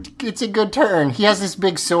a good turn. He has this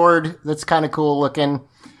big sword that's kind of cool looking.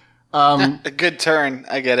 A good turn.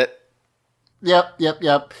 I get it.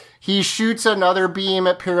 Yep. He shoots another beam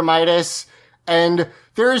at Pyramidas, and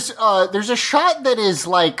there's a shot that is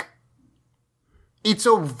it's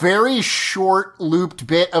a very short looped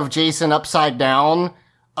bit of Jason upside down,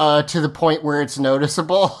 to the point where it's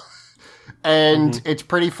noticeable. And it's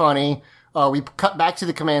pretty funny. We cut back to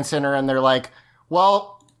the command center and they're like,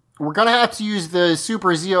 well, we're gonna have to use the Super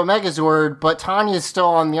Zeo Megazord, but Tanya's still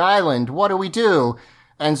on the island. What do we do?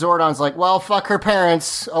 And Zordon's like, well, fuck her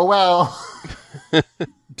parents. Oh well. They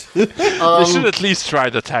should at least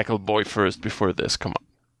try the Tackle Boy first before this. Come on.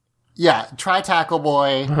 Yeah, try Tackle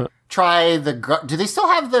Boy. Try the... Do they still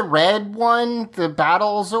have the red one? The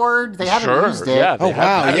Battle Zord? They haven't used it. Yeah, Oh,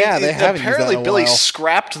 wow. Yeah, they haven't used that Apparently, in a Billy while.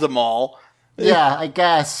 scrapped them all. Yeah, I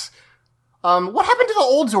guess. What happened to the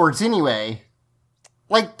old Zords anyway?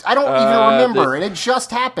 I don't even remember. And it just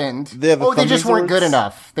happened. They have the they just Thunder weren't good Zords?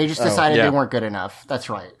 enough. They just decided Yeah. they weren't good enough. That's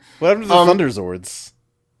right. What happened to the Thunder Zords?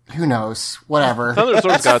 Who knows? Whatever. Thunder Zords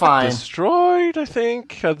That's got fine. destroyed, I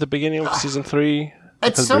think, at the beginning of season 3.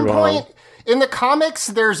 At some point... In the comics,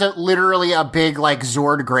 there's literally a big,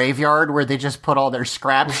 Zord graveyard where they just put all their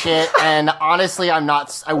scrap shit, and honestly,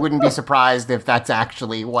 I wouldn't be surprised if that's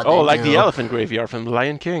actually what they do. The elephant graveyard from The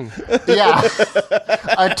Lion King. Yeah.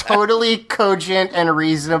 A totally cogent and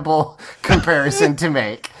reasonable comparison to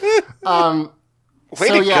make. Way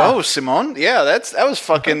So, to yeah. go, Simone. Yeah, that was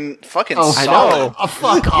fucking Oh, I solid. know.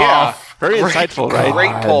 fuck Yeah. off. Very insightful, right?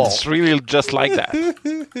 Great poll. It's really just like that.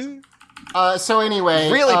 So anyway,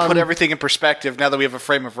 Really put everything in perspective now that we have a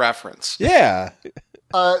frame of reference. Yeah.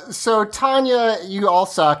 So Tanya, you all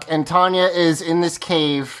suck, and Tanya is in this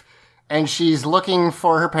cave, and she's looking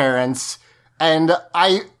for her parents, and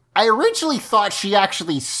I originally thought she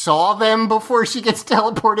actually saw them before she gets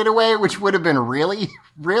teleported away, which would have been really,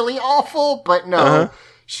 really awful, but no.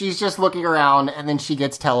 She's just looking around, and then she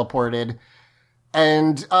gets teleported.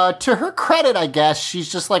 And to her credit, I guess,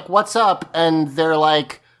 she's just like, what's up? And they're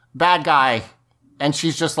like, bad guy. And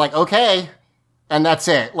she's just like, okay. And that's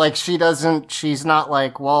it. Like, she's not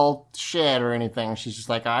like, well, shit or anything. She's just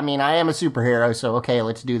like, I mean, I am a superhero, so okay,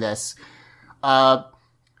 let's do this. We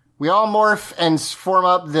all morph and form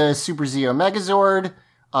up the Super Zeo Megazord.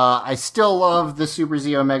 I still love the Super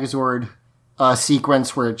Zeo Megazord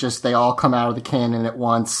sequence where they all come out of the cannon at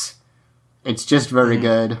once. It's just very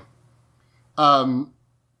good.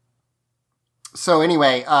 So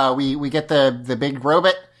anyway, we get the big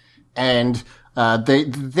robot, and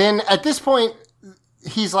then at this point,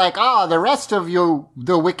 he's like, the rest of you,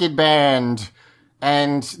 the Wicked Band.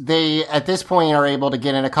 And they, at this point, are able to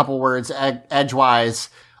get in a couple words edgewise.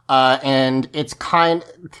 And it's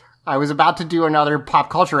I was about to do another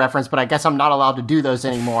pop culture reference, but I guess I'm not allowed to do those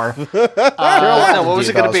anymore. Carolina, what was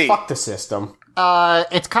it going to be? Fuck the system.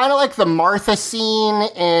 It's kind of like the Martha scene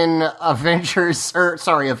in Avengers,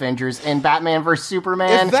 in Batman vs.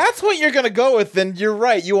 Superman. If that's what you're gonna go with, then you're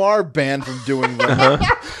right. You are banned from doing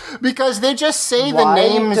that. Because they just say Why the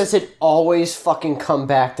names. does it always fucking come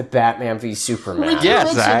back to Batman v Superman? We do Yeah,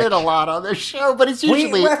 mention Zach. it a lot on the show, but it's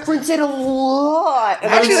usually We reference it a lot.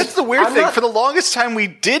 And Actually, I'm- that's the weird I'm thing. not- For the longest time, we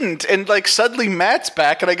didn't, and like suddenly Matt's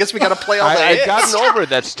back, and I guess we got to play all the I've hits. gotten over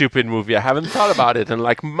that stupid movie. I haven't thought about it in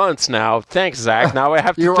like months now. Thanks, Zach. Now I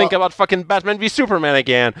have to You're think wel- about fucking Batman v Superman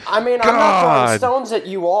again. I mean, I'm not throwing God. stones at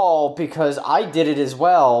you all because I did it as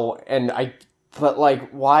well, but like,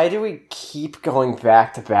 why do we keep going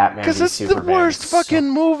back to Batman Because v it's Superman? the worst fucking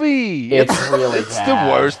movie. It's really It's bad.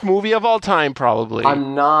 the worst movie of all time, probably.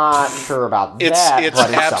 I'm not sure about It's that. it's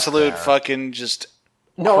but up absolute there. fucking just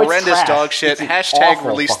No, it's horrendous trash. dog shit. It's an Hashtag awful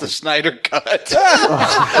release fucking- the Snyder Cut.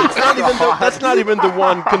 That's not even the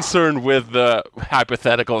one concerned with the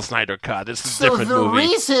hypothetical Snyder Cut. It's a So different the movie.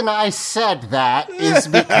 reason I said that is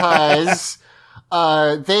because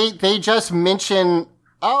they just mention,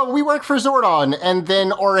 we work for Zordon, and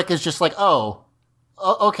then Auric is just like,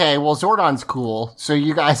 okay, well Zordon's cool, so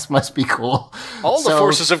you guys must be cool. All the So-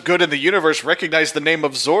 forces of good in the universe recognize the name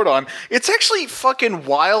of Zordon. It's actually fucking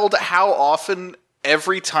wild how often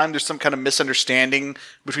every time there's some kind of misunderstanding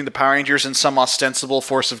between the Power Rangers and some ostensible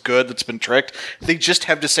force of good that's been tricked, they just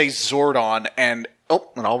have to say Zordon, and it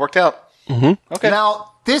all worked out. Okay.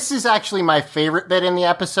 Now, this is actually my favorite bit in the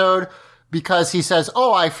episode, because he says,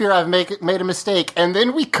 I fear I've made a mistake. And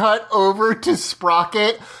then we cut over to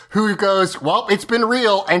Sprocket, who goes, well, it's been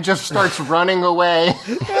real, and just starts running away.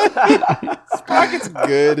 Sprocket's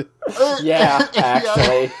good. Yeah,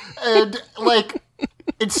 actually. And, like,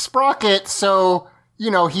 it's Sprocket, so,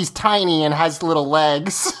 he's tiny and has little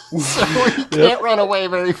legs, so he can't run away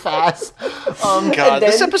very fast. God,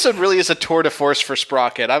 this then- episode really is a tour de force for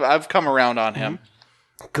Sprocket. I've come around on him.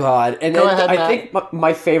 God, and Go then ahead, I Matt. think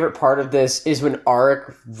my favorite part of this is when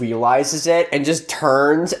Auric realizes it and just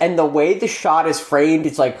turns, and the way the shot is framed,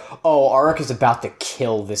 it's like, Auric is about to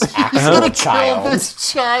kill this actual child. Kill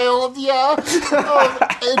this child, yeah.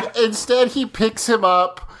 And instead, he picks him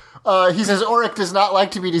up. He says, Auric does not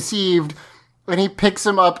like to be deceived. And he picks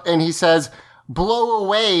him up and he says, blow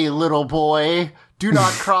away, little boy. Do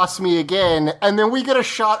not cross me again. And then we get a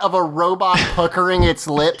shot of a robot puckering its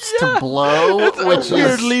lips to blow, which is...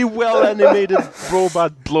 Weirdly well animated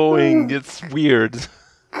robot blowing. It's weird.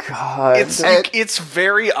 God. It's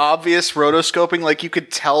very obvious rotoscoping. Like you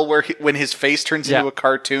could tell when his face turns Yeah. into a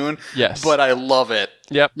cartoon. Yes. But I love it.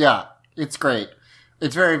 Yep. Yeah, it's great.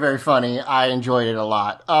 It's very, very funny. I enjoyed it a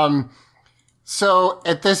lot. So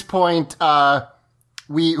at this point,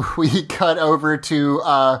 we cut over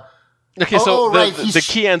to Okay, so right, the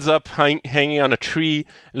key ends up hanging on a tree.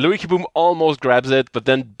 Louis Kaboom almost grabs it, but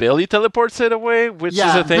then Billy teleports it away, which Yeah,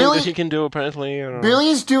 is a thing Billy- that he can do apparently. I don't know.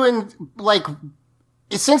 Billy's doing, like,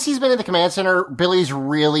 since he's been in the command center, Billy's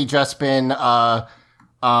really just been,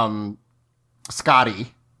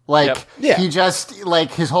 Scotty. Like, Yep. Yeah. he just,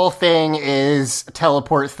 like, his whole thing is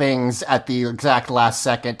teleport things at the exact last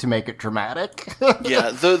second to make it dramatic. Yeah,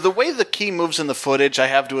 the way the key moves in the footage, I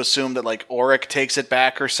have to assume that like Auric takes it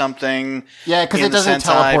back or something. Yeah, because in it the doesn't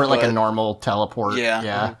Sentai, teleport like a but- normal teleport. Yeah.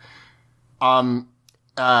 Yeah.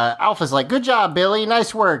 Alpha's like, good job, Billy,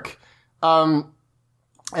 nice work. And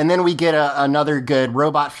then we get another good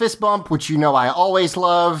robot fist bump, which I always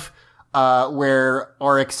love, where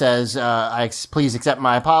Auric says, please accept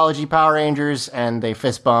my apology, Power Rangers, and they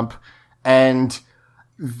fist bump. And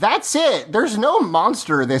that's it. There's no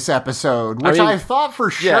monster this episode, which I thought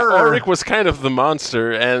for sure. Yeah, Auric was kind of the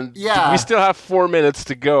monster, and we still have 4 minutes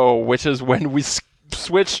to go, which is when we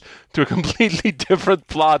switch to a completely different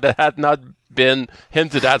plot that had not been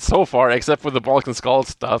hinted at so far, except for the Bulk and Skull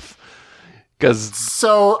stuff.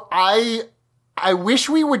 So I wish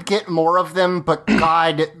we would get more of them, but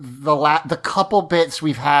God, the couple bits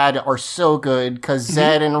we've had are so good because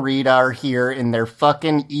Zed and Rita are here in their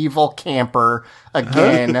fucking evil camper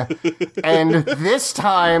again. And this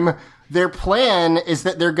time, their plan is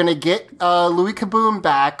that they're going to get Louis Kaboom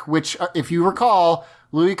back, which, if you recall,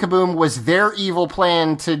 Louis Kaboom was their evil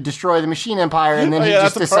plan to destroy the Machine Empire, and then he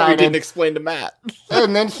just decided... didn't explain to Matt.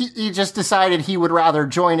 And then he just decided he would rather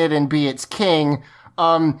join it and be its king.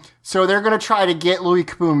 So they're going to try to get Louis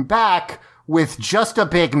Kaboom back with just a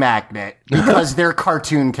big magnet because they're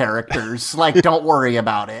cartoon characters. Like, don't worry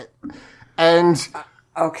about it. And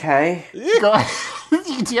Okay. go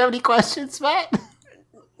ahead. Do you have any questions, Matt?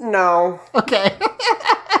 No. Okay.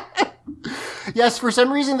 Yes, for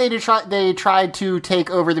some reason they tried to take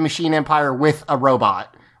over the Machine Empire with a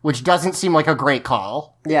robot, which doesn't seem like a great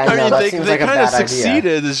call. Yeah, I no, mean, that they seems like a kind of bad idea.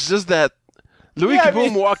 succeeded. It's just that Louis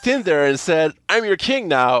Kaboom walked in there and said, "I'm your king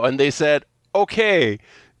now," and they said, "Okay."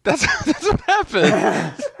 That's what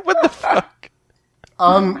happened. What the fuck?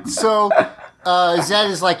 So Zed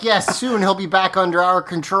is like, yes, soon he'll be back under our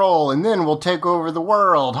control, and then we'll take over the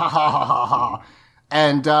world. Ha ha ha ha ha.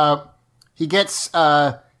 And he gets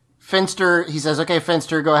Finster. He says, "Okay,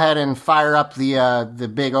 Finster, go ahead and fire up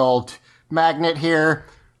the big old magnet here."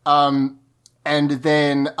 And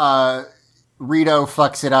then Rito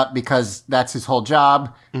fucks it up because that's his whole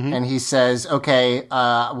job. Mm-hmm. And he says, "Okay,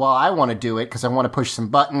 well, I want to do it because I want to push some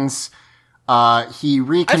buttons." He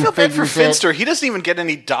reconfigures I feel bad for it. Finster. He doesn't even get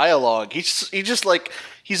any dialogue.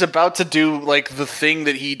 He's about to do like the thing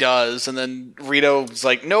that he does, and then Rito's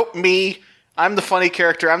like, "Nope, me. I'm the funny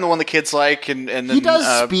character. I'm the one the kids like." And then he does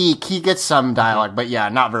speak. He gets some dialogue, but yeah,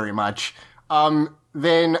 not very much. Then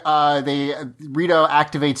Rito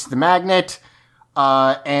activates the magnet,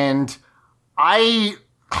 and I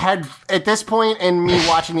had, at this point in me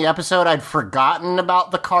watching the episode, I'd forgotten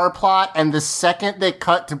about the car plot, and the second they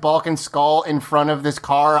cut to Bulk and Skull in front of this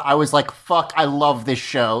car, I was like, fuck, I love this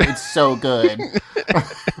show. It's so good.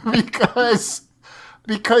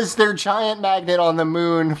 Because their giant magnet on the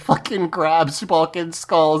moon fucking grabs Bulk and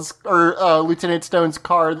Skull's, or Lieutenant Stone's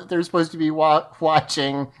car that they're supposed to be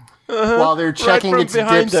watching while they're checking its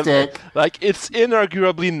dipstick. Like, it's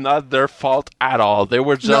inarguably not their fault at all. They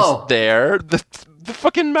were just there. The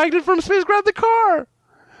fucking magnet from space grabbed the car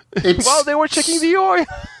while they were checking the oil.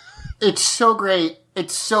 It's so great.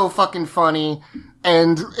 It's so fucking funny.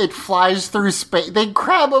 And it flies through space. They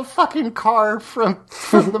grab a fucking car from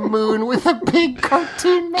the moon with a big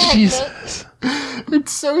cartoon magnet. Jesus.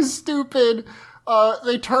 It's so stupid.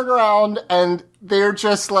 They turn around and they're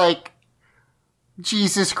just like,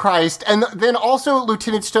 Jesus Christ. And then also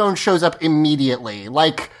Lieutenant Stone shows up immediately.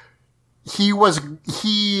 Like, he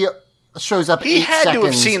shows up 8 seconds. He had to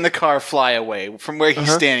have seen the car fly away from where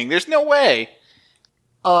he's standing. There's no way.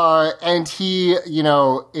 And he,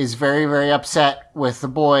 is very, very upset with the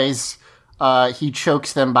boys. He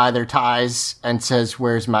chokes them by their ties and says,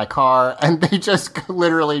 "Where's my car?" And they just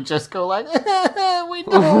literally just go like, "We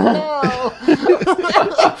don't know."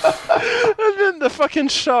 And then the fucking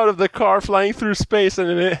shot of the car flying through space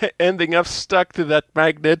and then ending up stuck to that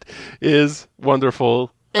magnet is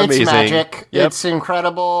wonderful. It's amazing. magic. Yep. It's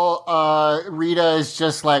incredible. Rita is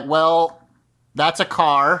just like, well, that's a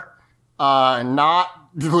car, not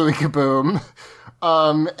Louis Kaboom.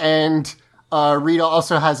 And Rita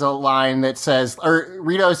also has a line that says,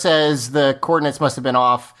 Rito says the coordinates must have been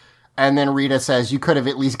off. And then Rita says, you could have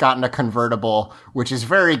at least gotten a convertible, which is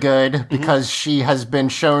very good because she has been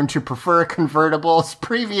shown to prefer convertibles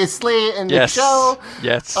previously in the show.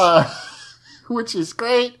 Yes. Which is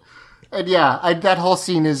great. And yeah, that whole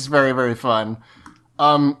scene is very, very fun.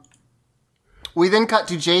 We then cut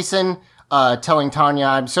to Jason telling Tanya,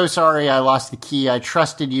 "I'm so sorry I lost the key. I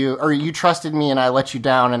trusted you, or you trusted me and I let you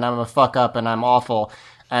down and I'm a fuck up and I'm awful."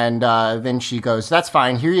 And then she goes, "That's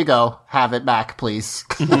fine. Here you go. Have it back, please."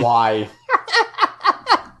 Why?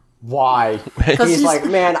 Why? He's like,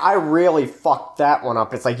 "Man, I really fucked that one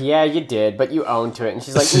up." It's like, "Yeah, you did, but you own to it." And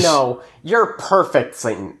she's like, "No, you're perfect." It's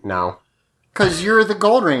like, no. Because you're the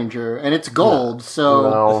Gold Ranger, and it's gold, so...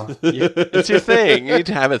 No. It's your thing. You need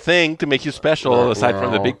to have a thing to make you special, aside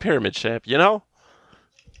from the No. big pyramid ship, you know?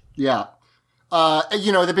 Yeah.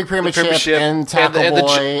 The Big Pyramid, Pyramid Ship, and Tackle the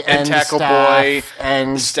Boy, and Tackle Staff, Boy,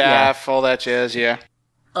 and the staff, all that jazz, yeah.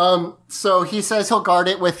 So he says he'll guard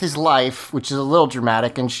it with his life, which is a little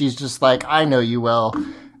dramatic, and she's just like, I know you will.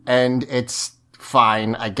 And it's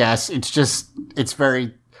fine, I guess. It's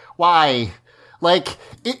very... Why? Like,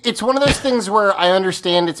 it's one of those things where I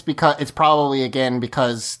understand it's probably, again,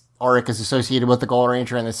 because Auric is associated with the Gold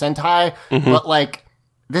Ranger and the Sentai, but, like,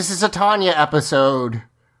 this is a Tanya episode.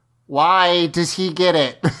 Why does he get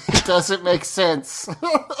it? It doesn't make sense.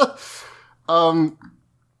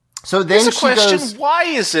 So then Here's a she question, goes... why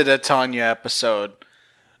is it a Tanya episode?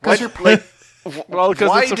 'Cause you're Well, 'cause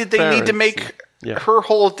why it's a did they need to parents. make Yeah. her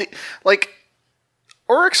whole...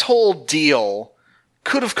 Auric's whole deal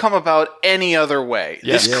could have come about any other way.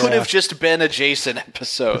 Yeah. This could have just been a Jason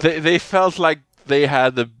episode. They felt like they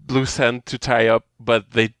had the loose end to tie up,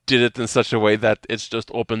 but they did it in such a way that it's just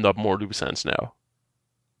opened up more loose ends now.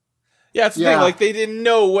 Yeah, it's the Yeah. thing. Like, they in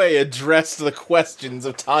no way addressed the questions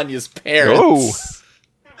of Tanya's parents.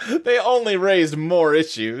 They only raised more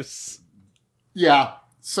issues. Yeah.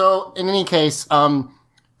 So, in any case,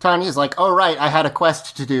 Tanya's like, oh, right, I had a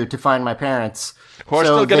quest to do to find my parents. Who are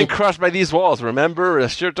So still getting they- crushed by these walls, remember? I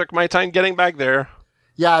sure took my time getting back there.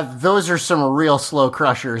 Yeah, those are some real slow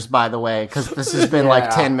crushers, by the way, because this has been like Yeah.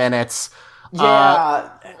 10 minutes. Yeah,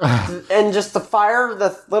 and just the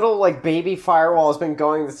little like baby firewall has been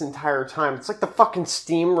going this entire time. It's like the fucking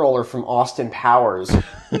steamroller from Austin Powers.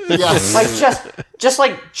 Yes. Like just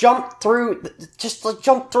like jump through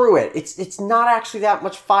it. It's not actually that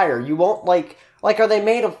much fire. You won't like are they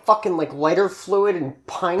made of fucking like lighter fluid and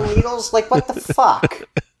pine needles? Like what the fuck?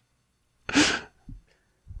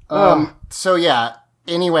 So yeah.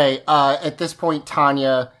 Anyway, at this point,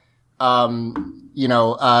 Tanya,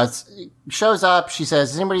 shows up. She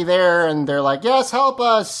says, "Is anybody there?" And they're like, "Yes, help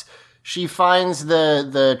us." She finds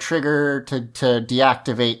the trigger to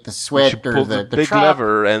deactivate the switch She or pulled the the big trap.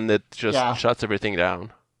 lever, and it just Yeah. shuts everything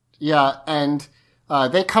down. Yeah, and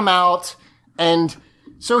they come out, and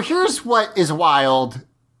so here's what is wild.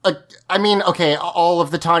 Okay, all of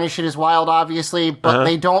the Tanya shit is wild, obviously, but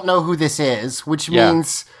they don't know who this is, which Yeah.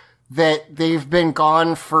 means that they've been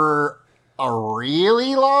gone for a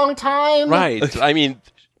really long time. Right. I mean,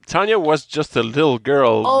 Tanya was just a little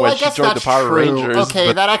girl Oh, when I she guess joined that's the Power true. Rangers. Okay,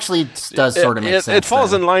 but that actually does sort of make sense. It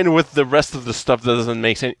falls then. in line with the rest of the stuff that doesn't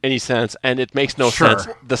make any sense, and it makes no Sure. sense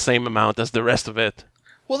the same amount as the rest of it.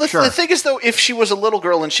 Well, the thing is, though, if she was a little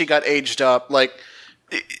girl and she got aged up, like...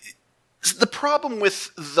 The problem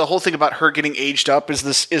with the whole thing about her getting aged up is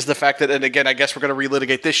the fact that, and again, I guess we're going to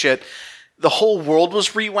relitigate this shit, the whole world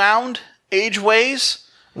was rewound age-ways.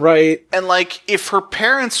 Right. And, like, if her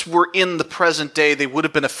parents were in the present day, they would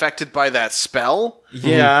have been affected by that spell.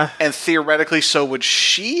 Yeah. And theoretically, so would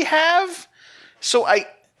she have? So I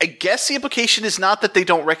guess the implication is not that they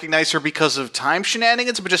don't recognize her because of time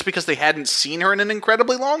shenanigans, but just because they hadn't seen her in an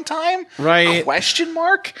incredibly long time? Right. Question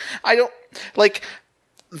mark? I don't... Like,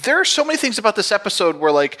 there are so many things about this episode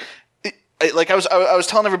where, like... I was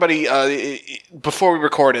telling everybody before we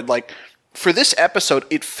recorded, like... For this episode,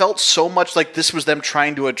 it felt so much like this was them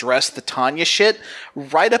trying to address the Tanya shit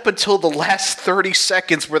right up until the last 30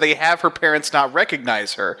 seconds where they have her parents not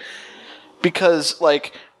recognize her. Because,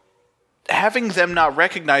 like, having them not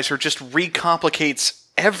recognize her just recomplicates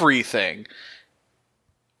everything.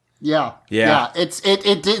 Yeah. Yeah.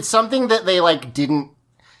 It's something that they like didn't.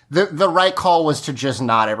 The right call was to just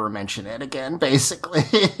not ever mention it again, basically.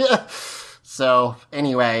 So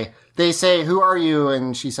anyway, they say, "Who are you?"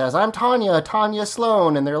 And she says, "I'm Tanya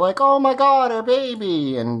Sloan." And they're like, "Oh my God, our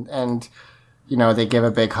baby!" And they give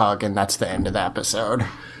a big hug, and that's the end of the episode.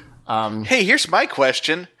 Hey, here's my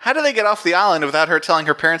question. How do they get off the island without her telling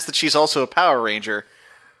her parents that she's also a Power Ranger?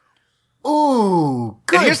 Ooh,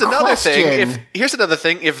 good And here's another question. thing. Here's another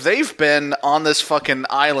thing. If they've been on this fucking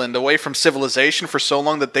island away from civilization for so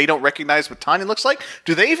long that they don't recognize what Tanya looks like,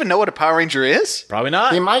 do they even know what a Power Ranger is? Probably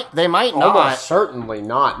not. They might not. Almost certainly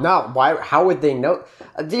not. No, why? How would they know?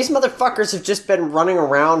 These motherfuckers have just been running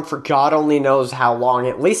around for God only knows how long.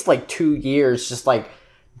 At least like 2 years, just like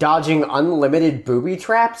dodging unlimited booby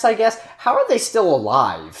traps. I guess. How are they still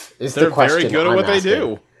alive? Is They're the question. very good at I'm what they asking.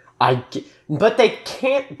 do. But they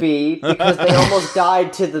can't be because they almost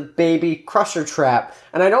died to the baby crusher trap.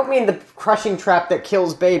 And I don't mean the crushing trap that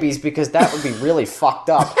kills babies because that would be really fucked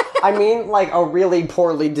up. I mean like a really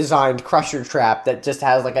poorly designed crusher trap that just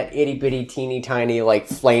has like an itty bitty teeny tiny like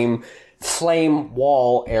flame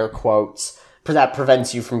wall, air quotes, that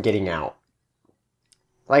prevents you from getting out.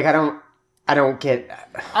 Like I I don't get.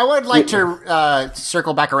 I would like to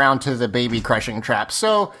circle back around to the baby crushing trap.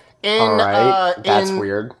 So All right, that's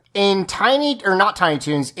weird. In not Tiny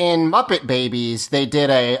Toons, in Muppet Babies, they did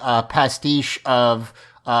a pastiche of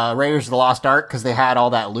Raiders of the Lost Ark because they had all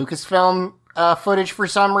that Lucasfilm footage for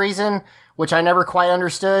some reason, which I never quite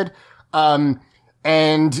understood.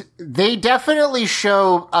 And they definitely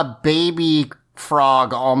show a baby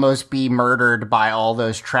frog almost be murdered by all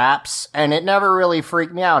those traps, and it never really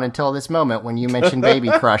freaked me out until this moment when you mentioned baby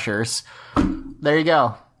crushers. There you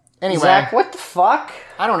go. Anyway, Zach, what the fuck?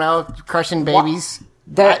 I don't know, crushing babies.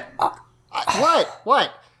 What?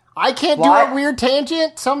 I can't do What? a weird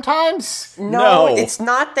tangent sometimes? No, No. it's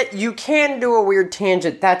not that you can do a weird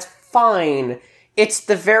tangent. That's fine. It's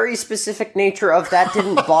the very specific nature of that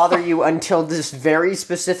didn't bother you until this very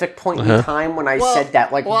specific point in time when I said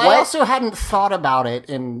that. Like, Well, what? I also hadn't thought about it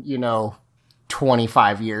in,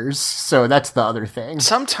 25 years, so that's the other thing.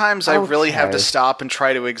 Sometimes I really have to Okay. stop and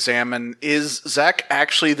try to examine, is Zach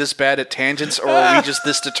actually this bad at tangents, or are we just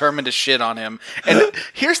this determined to shit on him? And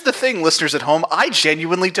here's the thing, listeners at home, I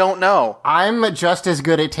genuinely don't know. I'm just as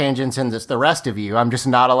good at tangents as the rest of you. I'm just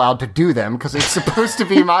not allowed to do them because it's supposed to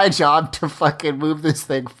be my job to fucking move this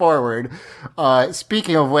thing forward.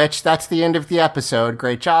 Speaking of which, that's the end of the episode.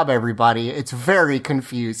 Great job, everybody. It's very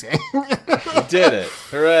confusing. You did it.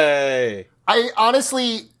 Hooray. I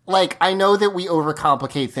honestly, I know that we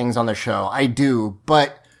overcomplicate things on the show. I do,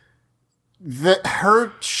 but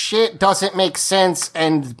her shit doesn't make sense,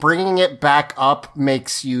 and bringing it back up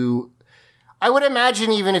makes you... I would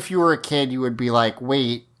imagine even if you were a kid, you would be like,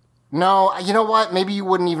 wait, no, you know what? Maybe you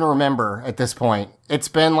wouldn't even remember at this point. It's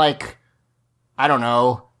been I don't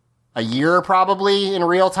know, a year probably in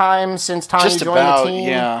real time since Tanya Just joined about, the team.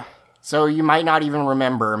 yeah. So you might not even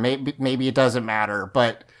remember. Maybe it doesn't matter,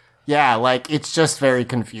 but... Yeah, it's just very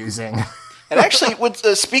confusing. And actually,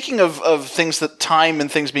 speaking of things that time and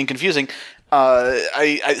things being confusing,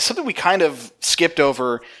 something we kind of skipped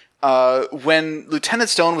over when Lieutenant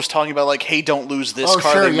Stone was talking about hey, don't lose this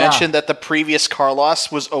car. Sure, they mentioned that the previous car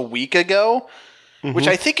loss was a week ago, which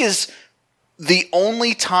I think is the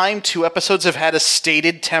only time 2 episodes have had a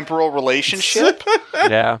stated temporal relationship.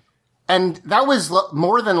 Yeah. And that was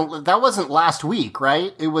that wasn't last week,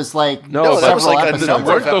 right? It was No, that several was a episodes number of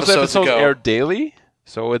Weren't those episodes episodes ago. aired daily?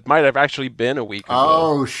 So it might have actually been a week ago.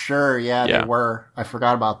 Oh, sure. Yeah, Yeah. they were. I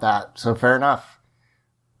forgot about that. So fair enough.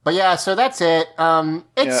 But yeah, so that's it. It's, I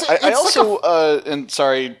it's also, and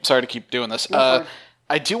sorry to keep doing this.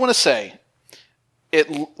 I do want to say,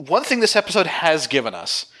 one thing this episode has given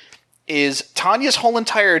us is Tanya's whole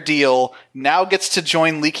entire deal now gets to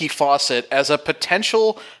join Leaky Faucet as a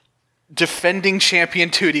potential defending champion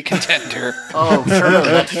Tootie contender. Oh,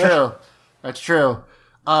 true. That's true. That's true.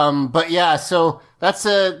 But yeah, so that's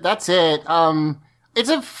it. It's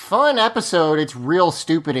a fun episode. It's real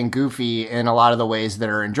stupid and goofy in a lot of the ways that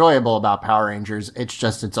are enjoyable about Power Rangers.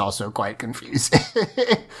 It's also quite confusing.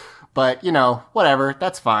 But, whatever.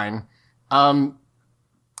 That's fine.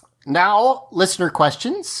 Now, listener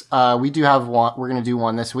questions. We do have one. We're going to do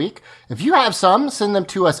one this week. If you have some, send them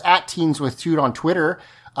to us at Teens with Toot on Twitter.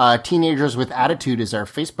 Teenagers with Attitude is our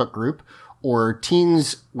Facebook group. Or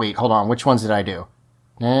wait, hold on. Which ones did I do?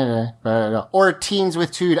 Or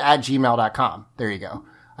teenswithtoot@gmail.com. There you go.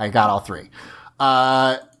 I got all 3.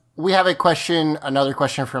 We have another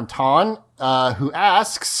question from Ton, who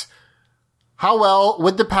asks, how well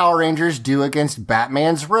would the Power Rangers do against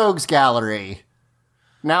Batman's Rogues Gallery?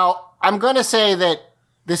 Now, I'm going to say that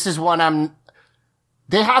this is one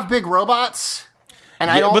they have big robots, and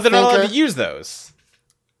I don't But they're not think allowed to use those.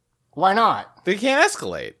 Why not? They can't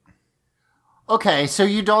escalate. Okay, so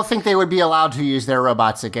you don't think they would be allowed to use their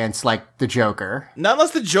robots against, the Joker? Not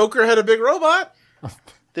unless the Joker had a big robot.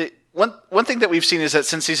 One thing that we've seen is that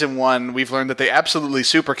since season 1, we've learned that they absolutely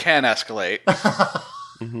super can escalate.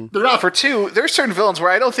 They're not. For 2, there's certain villains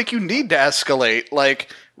where I don't think you need to escalate. Like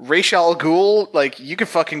Ra's al Ghul, you can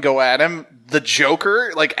fucking go at him. The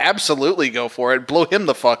Joker, absolutely go for it. Blow him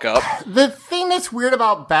the fuck up. The thing that's weird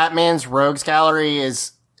about Batman's Rogues Gallery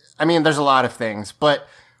is, there's a lot of things, but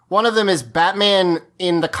one of them is Batman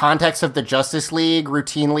in the context of the Justice League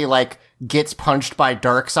routinely, gets punched by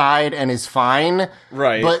Darkseid and is fine.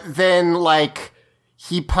 Right. But then,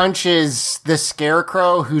 he punches the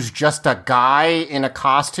Scarecrow, who's just a guy in a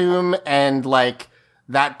costume, and,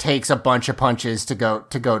 that takes a bunch of punches to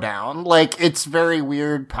go down. It's very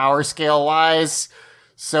weird power scale-wise.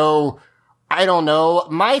 So I don't know.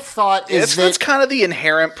 My thought is That's kind of the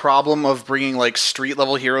inherent problem of bringing like street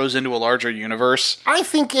level heroes into a larger universe. I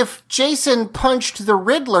think if Jason punched the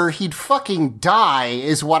Riddler, he'd fucking die,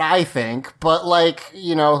 is what I think. But, like,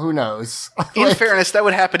 you know, who knows? In fairness, that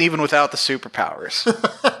would happen even without the superpowers.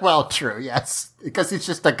 Well, true, yes. Because he's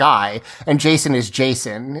just a guy, and Jason is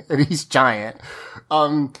Jason, and he's giant.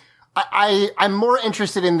 I'm more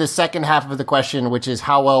interested in the second half of the question, which is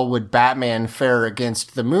how well would Batman fare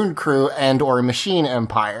against the Moon Crew and or Machine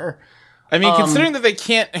Empire? I mean, considering that they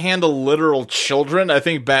can't handle literal children, I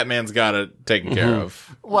think Batman's got it taken care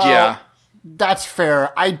of. Well, Yeah. that's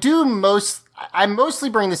fair. I mostly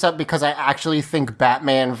bring this up because I actually think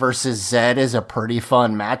Batman versus Zed is a pretty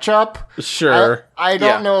fun matchup. Sure. I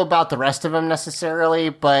don't Yeah. know about the rest of them necessarily,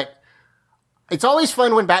 but it's always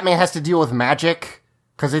fun when Batman has to deal with magic,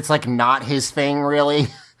 because it's, like, not his thing, really.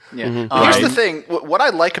 Yeah. Here's the thing. What I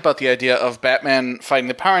like about the idea of Batman fighting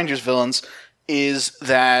the Power Rangers villains is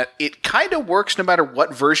that it kind of works no matter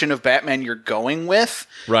what version of Batman you're going with.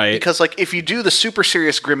 Right. Because, like, if you do the super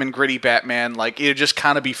serious, grim and gritty Batman, like, it'd just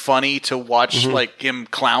kind of be funny to watch, like, him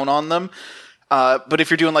clown on them. But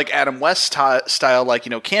if you're doing, like, Adam West style, like, you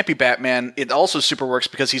know, campy Batman, it also super works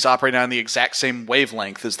because he's operating on the exact same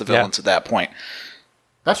wavelength as the villains at that point.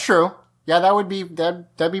 That's true. Yeah, that'd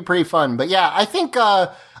be pretty fun. But yeah, I think, I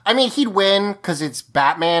mean, he'd win because it's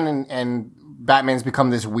Batman and Batman's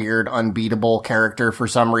become this weird, unbeatable character for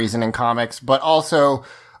some reason in comics. But also,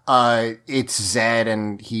 it's Zed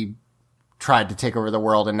and he tried to take over the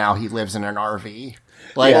world and now he lives in an RV.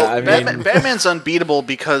 Like, Yeah, I mean- Batman's unbeatable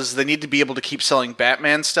because they need to be able to keep selling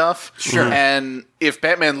Batman stuff. Sure. And if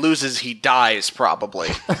Batman loses, he dies, probably.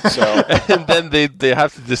 So And then they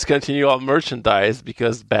have to discontinue all merchandise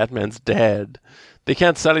because Batman's dead. They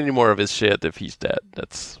can't sell any more of his shit if he's dead.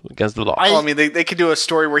 That's against the law. well, I mean, they could do a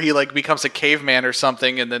story where he like becomes a caveman or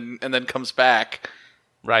something, and then comes back.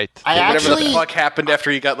 Right. Whatever the fuck happened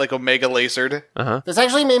after he got like Omega lasered. This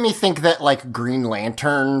actually made me think that, like, Green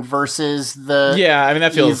Lantern versus the Yeah, I mean,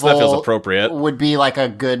 that feels evil appropriate. would be, like, a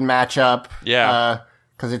good matchup. Yeah.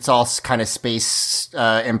 Because it's all kind of space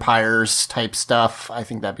empires type stuff. I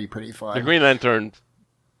think that'd be pretty fun. The Green Lantern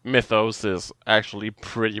mythos is actually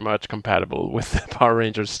pretty much compatible with the Power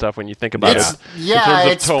Rangers stuff when you think about it. Yeah, in terms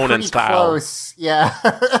of it's tone pretty and style. close. Yeah.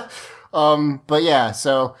 But yeah,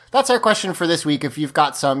 so that's our question for this week. If you've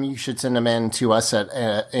got some, you should send them in to us at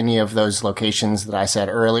any of those locations that I said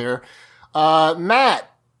earlier. Matt,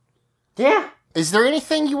 Yeah. is there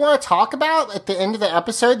anything you want to talk about at the end of the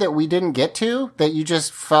episode that we didn't get to that you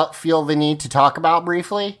just feel the need to talk about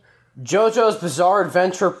briefly? JoJo's Bizarre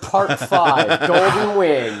Adventure Part 5, Golden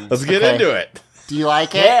Wind. Let's get Okay. into it. Do you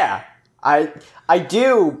like it? Yeah, I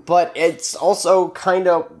do, but it's also kind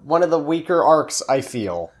of one of the weaker arcs, I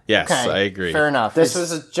feel. Yes, Okay, I agree. Fair enough. This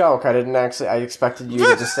was a joke. I expected you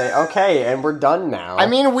to just say, okay, and we're done now. I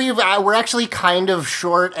mean, we're actually kind of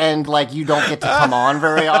short, and like you don't get to come on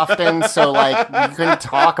very often, so like you can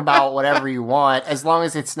talk about whatever you want as long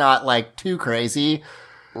as it's not like too crazy.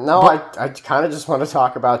 No, I kind of just want to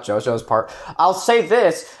talk about JoJo's part. I'll say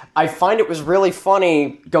this. I find it was really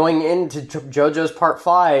funny going into JoJo's Part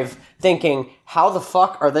 5 thinking, how the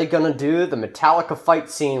fuck are they going to do the Metallica fight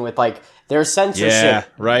scene with, like, their censorship Yeah,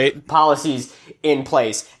 right? policies in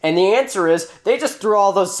place? And the answer is, they just threw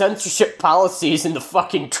all those censorship policies in the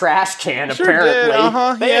fucking trash can, Sure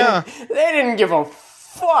apparently. did, yeah. They didn't give a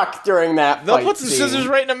fuck during that They'll fight put some scene. scissors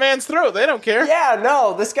right in a man's throat. They don't care. Yeah,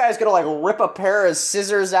 no, this guy's gonna like rip a pair of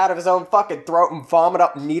scissors out of his own fucking throat and vomit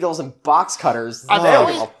up needles and box cutters.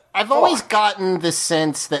 I've always gotten the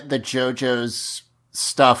sense that the JoJo's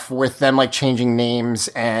stuff with them like changing names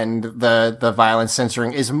and the violence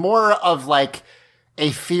censoring is more of like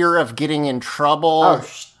a fear of getting in trouble. Well,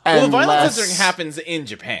 the and violence less... censoring happens in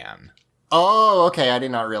Japan. Oh, okay. I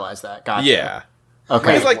did not realize that. Gotcha. Yeah.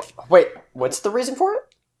 Okay. It's like, Wait, what's the reason for it?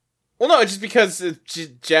 well, no, it's just because it's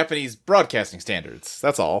Japanese broadcasting standards.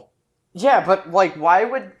 That's all. Yeah, but like, why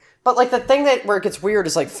would? But like, the thing where it gets weird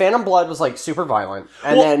is like, Phantom Blood was like super violent,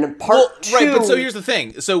 and then part 2. Right, but so here's the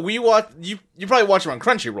thing. So we watch you probably watch them on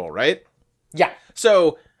Crunchyroll, right? Yeah.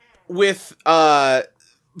 So with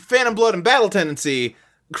Phantom Blood and Battle Tendency,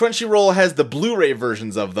 Crunchyroll has the Blu-ray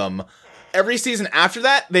versions of them. Every season after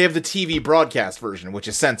that, they have the TV broadcast version, which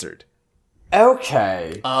is censored.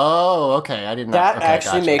 Okay. Oh, okay. I didn't. That Okay,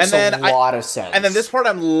 actually gotcha. makes And a then lot of sense. And then this part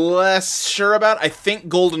I'm less sure about. I think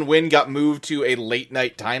Golden Wind got moved to a late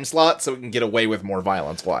night time slot so it can get away with more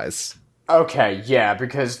violence-wise. Okay, yeah,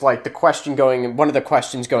 because like one of the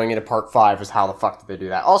questions going into Part 5 was how the fuck did they do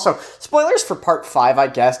that? Also, spoilers for Part 5, I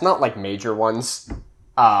guess, not like major ones.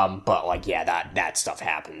 But like, yeah, that stuff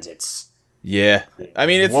happens. Yeah. I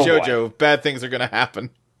mean, it's Whoa. JoJo. Bad things are gonna happen.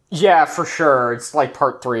 Yeah, for sure. It's like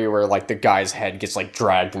part 3 where like the guy's head gets like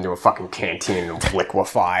dragged into a fucking canteen and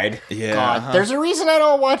liquefied. Yeah. God, there's a reason I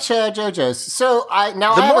don't watch JoJo's. So I have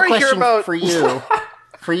more a I hear question about-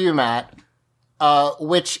 for you, Matt,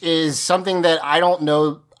 which is something that I don't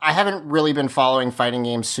know. I haven't really been following fighting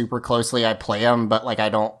games super closely. I play them, but like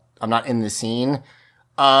I'm not in the scene.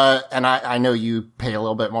 And I know you pay a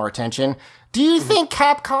little bit more attention. Do you think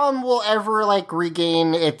Capcom will ever like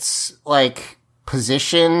regain its like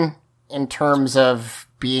position in terms of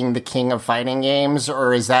being the king of fighting games,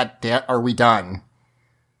 or is that are we done?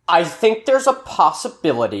 I think there's a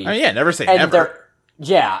possibility. I mean, yeah, never say And never.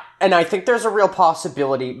 Yeah, and I think there's a real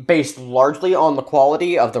possibility based largely on the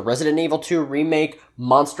quality of the Resident Evil 2 remake,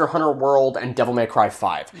 Monster Hunter World, and Devil May Cry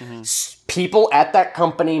 5. People at that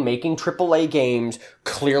company making AAA games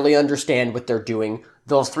clearly understand what they're doing.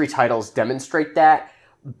 Those 3 titles demonstrate that,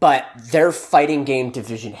 but their fighting game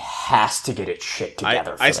division has to get its shit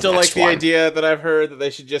together. I still like the idea that I've heard that they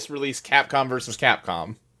should just release Capcom versus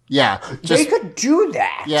Capcom. Yeah, They could do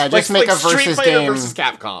that. Yeah, just make a Street versus Fighter game. versus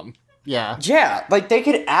Capcom. Yeah. Yeah, like they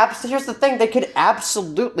could here's the thing, they could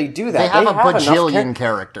absolutely do that. They have a enough bajillion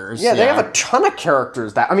characters. Yeah, they have a ton of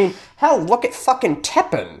characters that, I mean, hell, look at fucking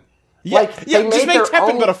Tekken. Yeah, Like, yeah, they just made make their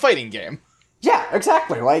Tekken own- but a fighting game. Yeah,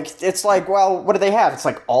 exactly. Like, it's like, well, what do they have? It's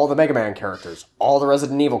like all the Mega Man characters, all the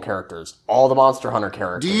Resident Evil characters, all the Monster Hunter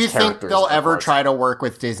characters. Do you think they'll of ever course. try to work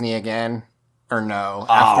with Disney again? Or no?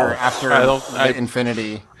 After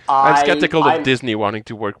Infinity? I'm skeptical I'm- of Disney wanting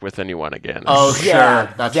to work with anyone again. Oh, Yeah,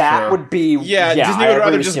 sure. That's that true. would be... Yeah, Disney I would agree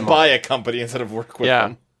rather with just Simone. buy a company instead of work with Yeah.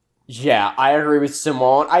 them. Yeah, I agree with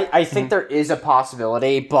Simone. I think there is a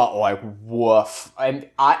possibility, but like, woof. I,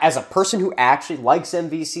 as a person who actually likes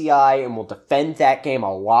MVCI and will defend that game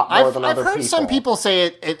a lot more than I've other heard people. some people say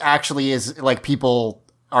it actually is, like, people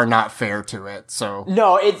are not fair to it, so...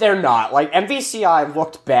 No, they're not. Like, MVCI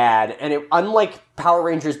looked bad, and unlike Power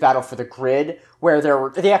Rangers Battle for the Grid, where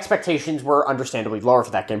the expectations were understandably lower for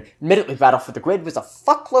that game. Admittedly, Battle for the Grid was a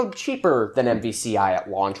fuckload cheaper than MVCI at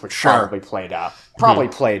launch, which probably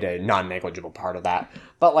played a non-negligible part of that.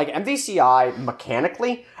 But like MVCI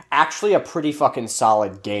mechanically, actually a pretty fucking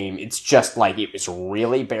solid game. It's just like it was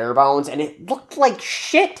really bare bones, and it looked like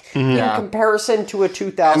shit in comparison to a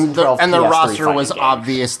 2012 And the PS3 roster fighting was game.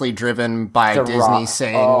 obviously driven by The Disney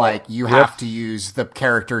saying, like, you have to use the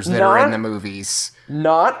characters that are in the movies.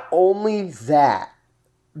 Not only that,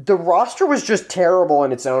 the roster was just terrible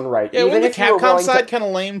in its own right. Yeah, Even wasn't the if you were Capcom willing side to, kind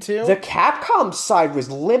of lame too? the Capcom side was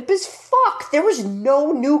limp as fuck. There was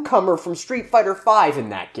no newcomer from Street Fighter V in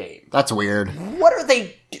that game. That's weird. What are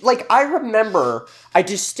they like? I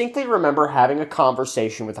distinctly remember having a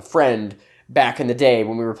conversation with a friend back in the day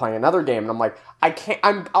when we were playing another game, and I'm like,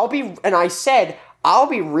 I said, I'll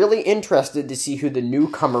be really interested to see who the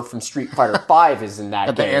newcomer from Street Fighter V is in that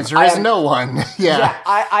But game. the answer is no one. Yeah,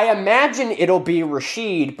 I imagine it'll be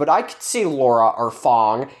Rashid, but I could see Laura or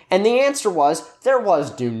Fong, and the answer was there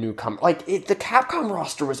was no newcomer. Like the Capcom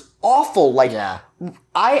roster was awful. Like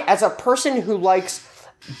I, as a person who likes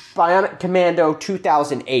Bionic Commando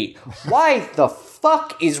 2008, why the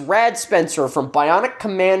fuck is Rad Spencer from Bionic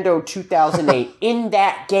Commando 2008 in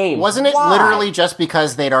that game? Wasn't it Why? literally just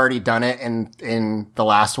because they'd already done it in the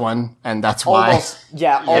last one, and that's why?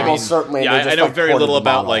 Almost certainly. Yeah, They just, I know like, very ported little the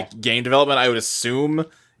about model. like game development. I would assume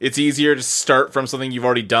it's easier to start from something you've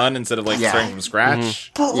already done instead of like starting from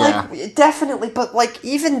scratch. But like, definitely, but like,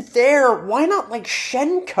 even there, why not like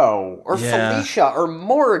Shenko or Yeah. Felicia or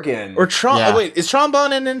Morrigan Or oh, wait, is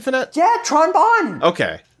Trombone in Infinite? Yeah, Trombone.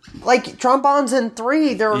 Okay. Like Trombone's in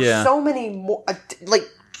 3. There are so many more. Like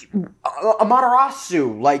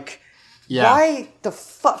Amaterasu. Like, why the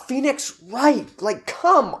fuck Phoenix Wright? Like,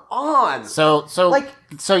 come on. So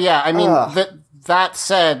yeah. I mean, Ugh. that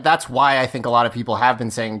said, that's why I think a lot of people have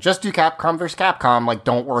been saying just do Capcom versus Capcom. Like,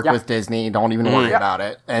 don't work with Disney. Don't even worry about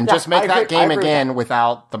it, and just make that game again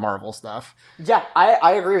without the Marvel stuff. Yeah,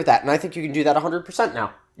 I agree with that, and I think you can do that 100%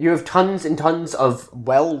 now. You have tons and tons of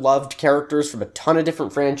well-loved characters from a ton of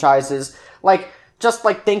different franchises. Like, just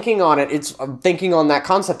like thinking on it, thinking on that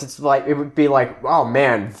concept, it's like, it would be like, oh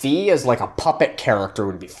man, V as like a puppet character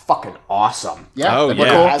would be fucking awesome. Yeah. Oh, that'd be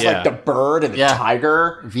yeah. cool. It has like the bird and the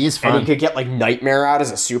tiger. V is And fun. you could get like Nightmare out as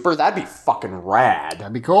a super. That'd be fucking rad.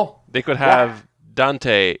 That'd be cool. They could have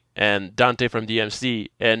Dante and Dante from DMC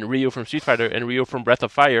and Ryu from Street Fighter and Ryu from Breath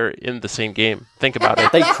of Fire in the same game. Think about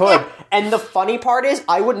it. They could. And the funny part is,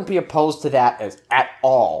 I wouldn't be opposed to that at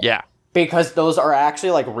all. Yeah. Because those are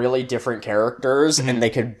actually like really different characters, and they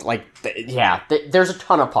could like, there's a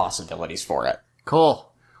ton of possibilities for it.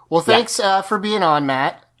 Cool. Well, thanks for being on,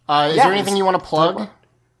 Matt. Is there anything you want to plug?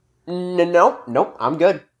 Nope, I'm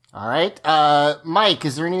good. All right. Mike,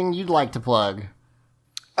 is there anything you'd like to plug?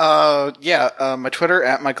 My Twitter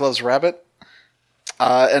at MikeLovesRabbit.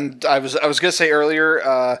 And I was gonna say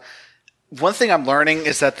earlier, one thing I'm learning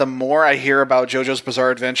is that the more I hear about JoJo's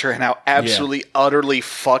Bizarre Adventure and how absolutely, utterly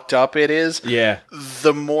fucked up it is,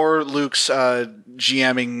 the more Luke's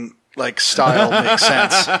GMing style makes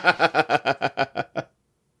sense.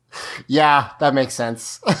 Yeah, that makes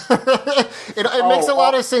sense. It makes a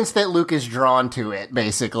lot of sense that Luke is drawn to it,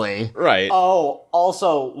 basically. Right. Oh,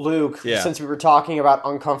 also, Luke, since we were talking about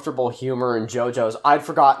uncomfortable humor in JoJo's, I'd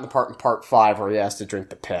forgotten the part in Part 5 where he has to drink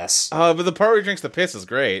the piss. But the part where he drinks the piss is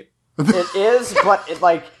great. It is, but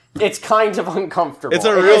it's kind of uncomfortable. It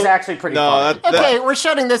is actually pretty funny. Okay, we're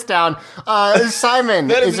shutting this down. Simon,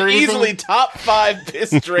 that is there easily anything... top 5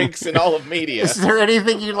 piss drinks in all of media. Is there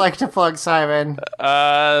anything you'd like to plug, Simon?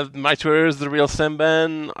 My Twitter is The Real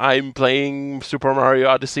Simban. I'm playing Super Mario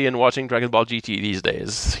Odyssey and watching Dragon Ball GT these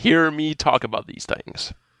days. Hear me talk about these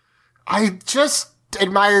things. I just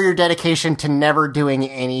admire your dedication to never doing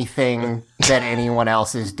anything that anyone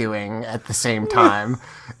else is doing at the same time.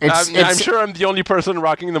 I'm sure I'm the only person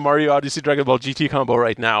rocking the Mario Odyssey Dragon Ball GT combo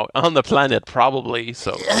right now on the planet, probably.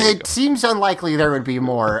 So it seems unlikely there would be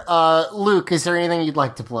more. Luke, is there anything you'd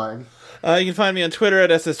like to plug? You can find me on Twitter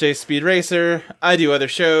at SSJ Speed Racer. I do other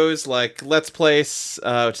shows like Let's Place,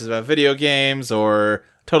 which is about video games, or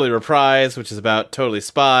Totally Reprise, which is about Totally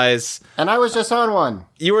Spies. And I was just on one.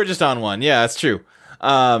 You were just on one. Yeah, that's true.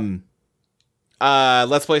 Let's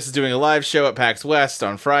Place is doing a live show at PAX West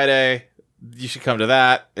on Friday. You should come to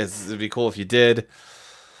that. It'd be cool if you did.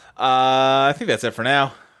 I think that's it for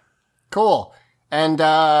now. Cool. And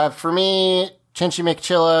for me, Chinchy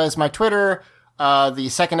McChilla is my Twitter. The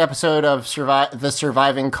second episode of The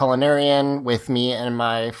Surviving Culinarian with me and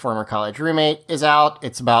my former college roommate is out.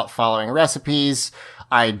 It's about following recipes.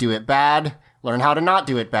 I do it bad. Learn how to not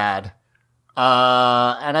do it bad.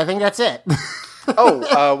 And I think that's it.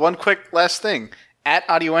 One quick last thing. At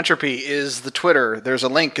Audio Entropy is the Twitter. There's a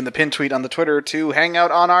link in the pin tweet on the Twitter to hang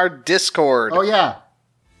out on our Discord. Oh, yeah.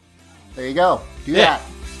 There you go. Do that.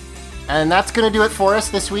 And that's going to do it for us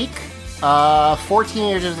this week. 14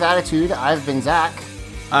 Years of Attitude. I've been Zach.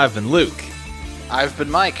 I've been Luke. I've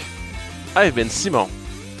been Mike. I've been Simon.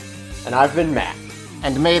 And I've been Matt.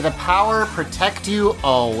 And may the power protect you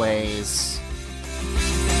always.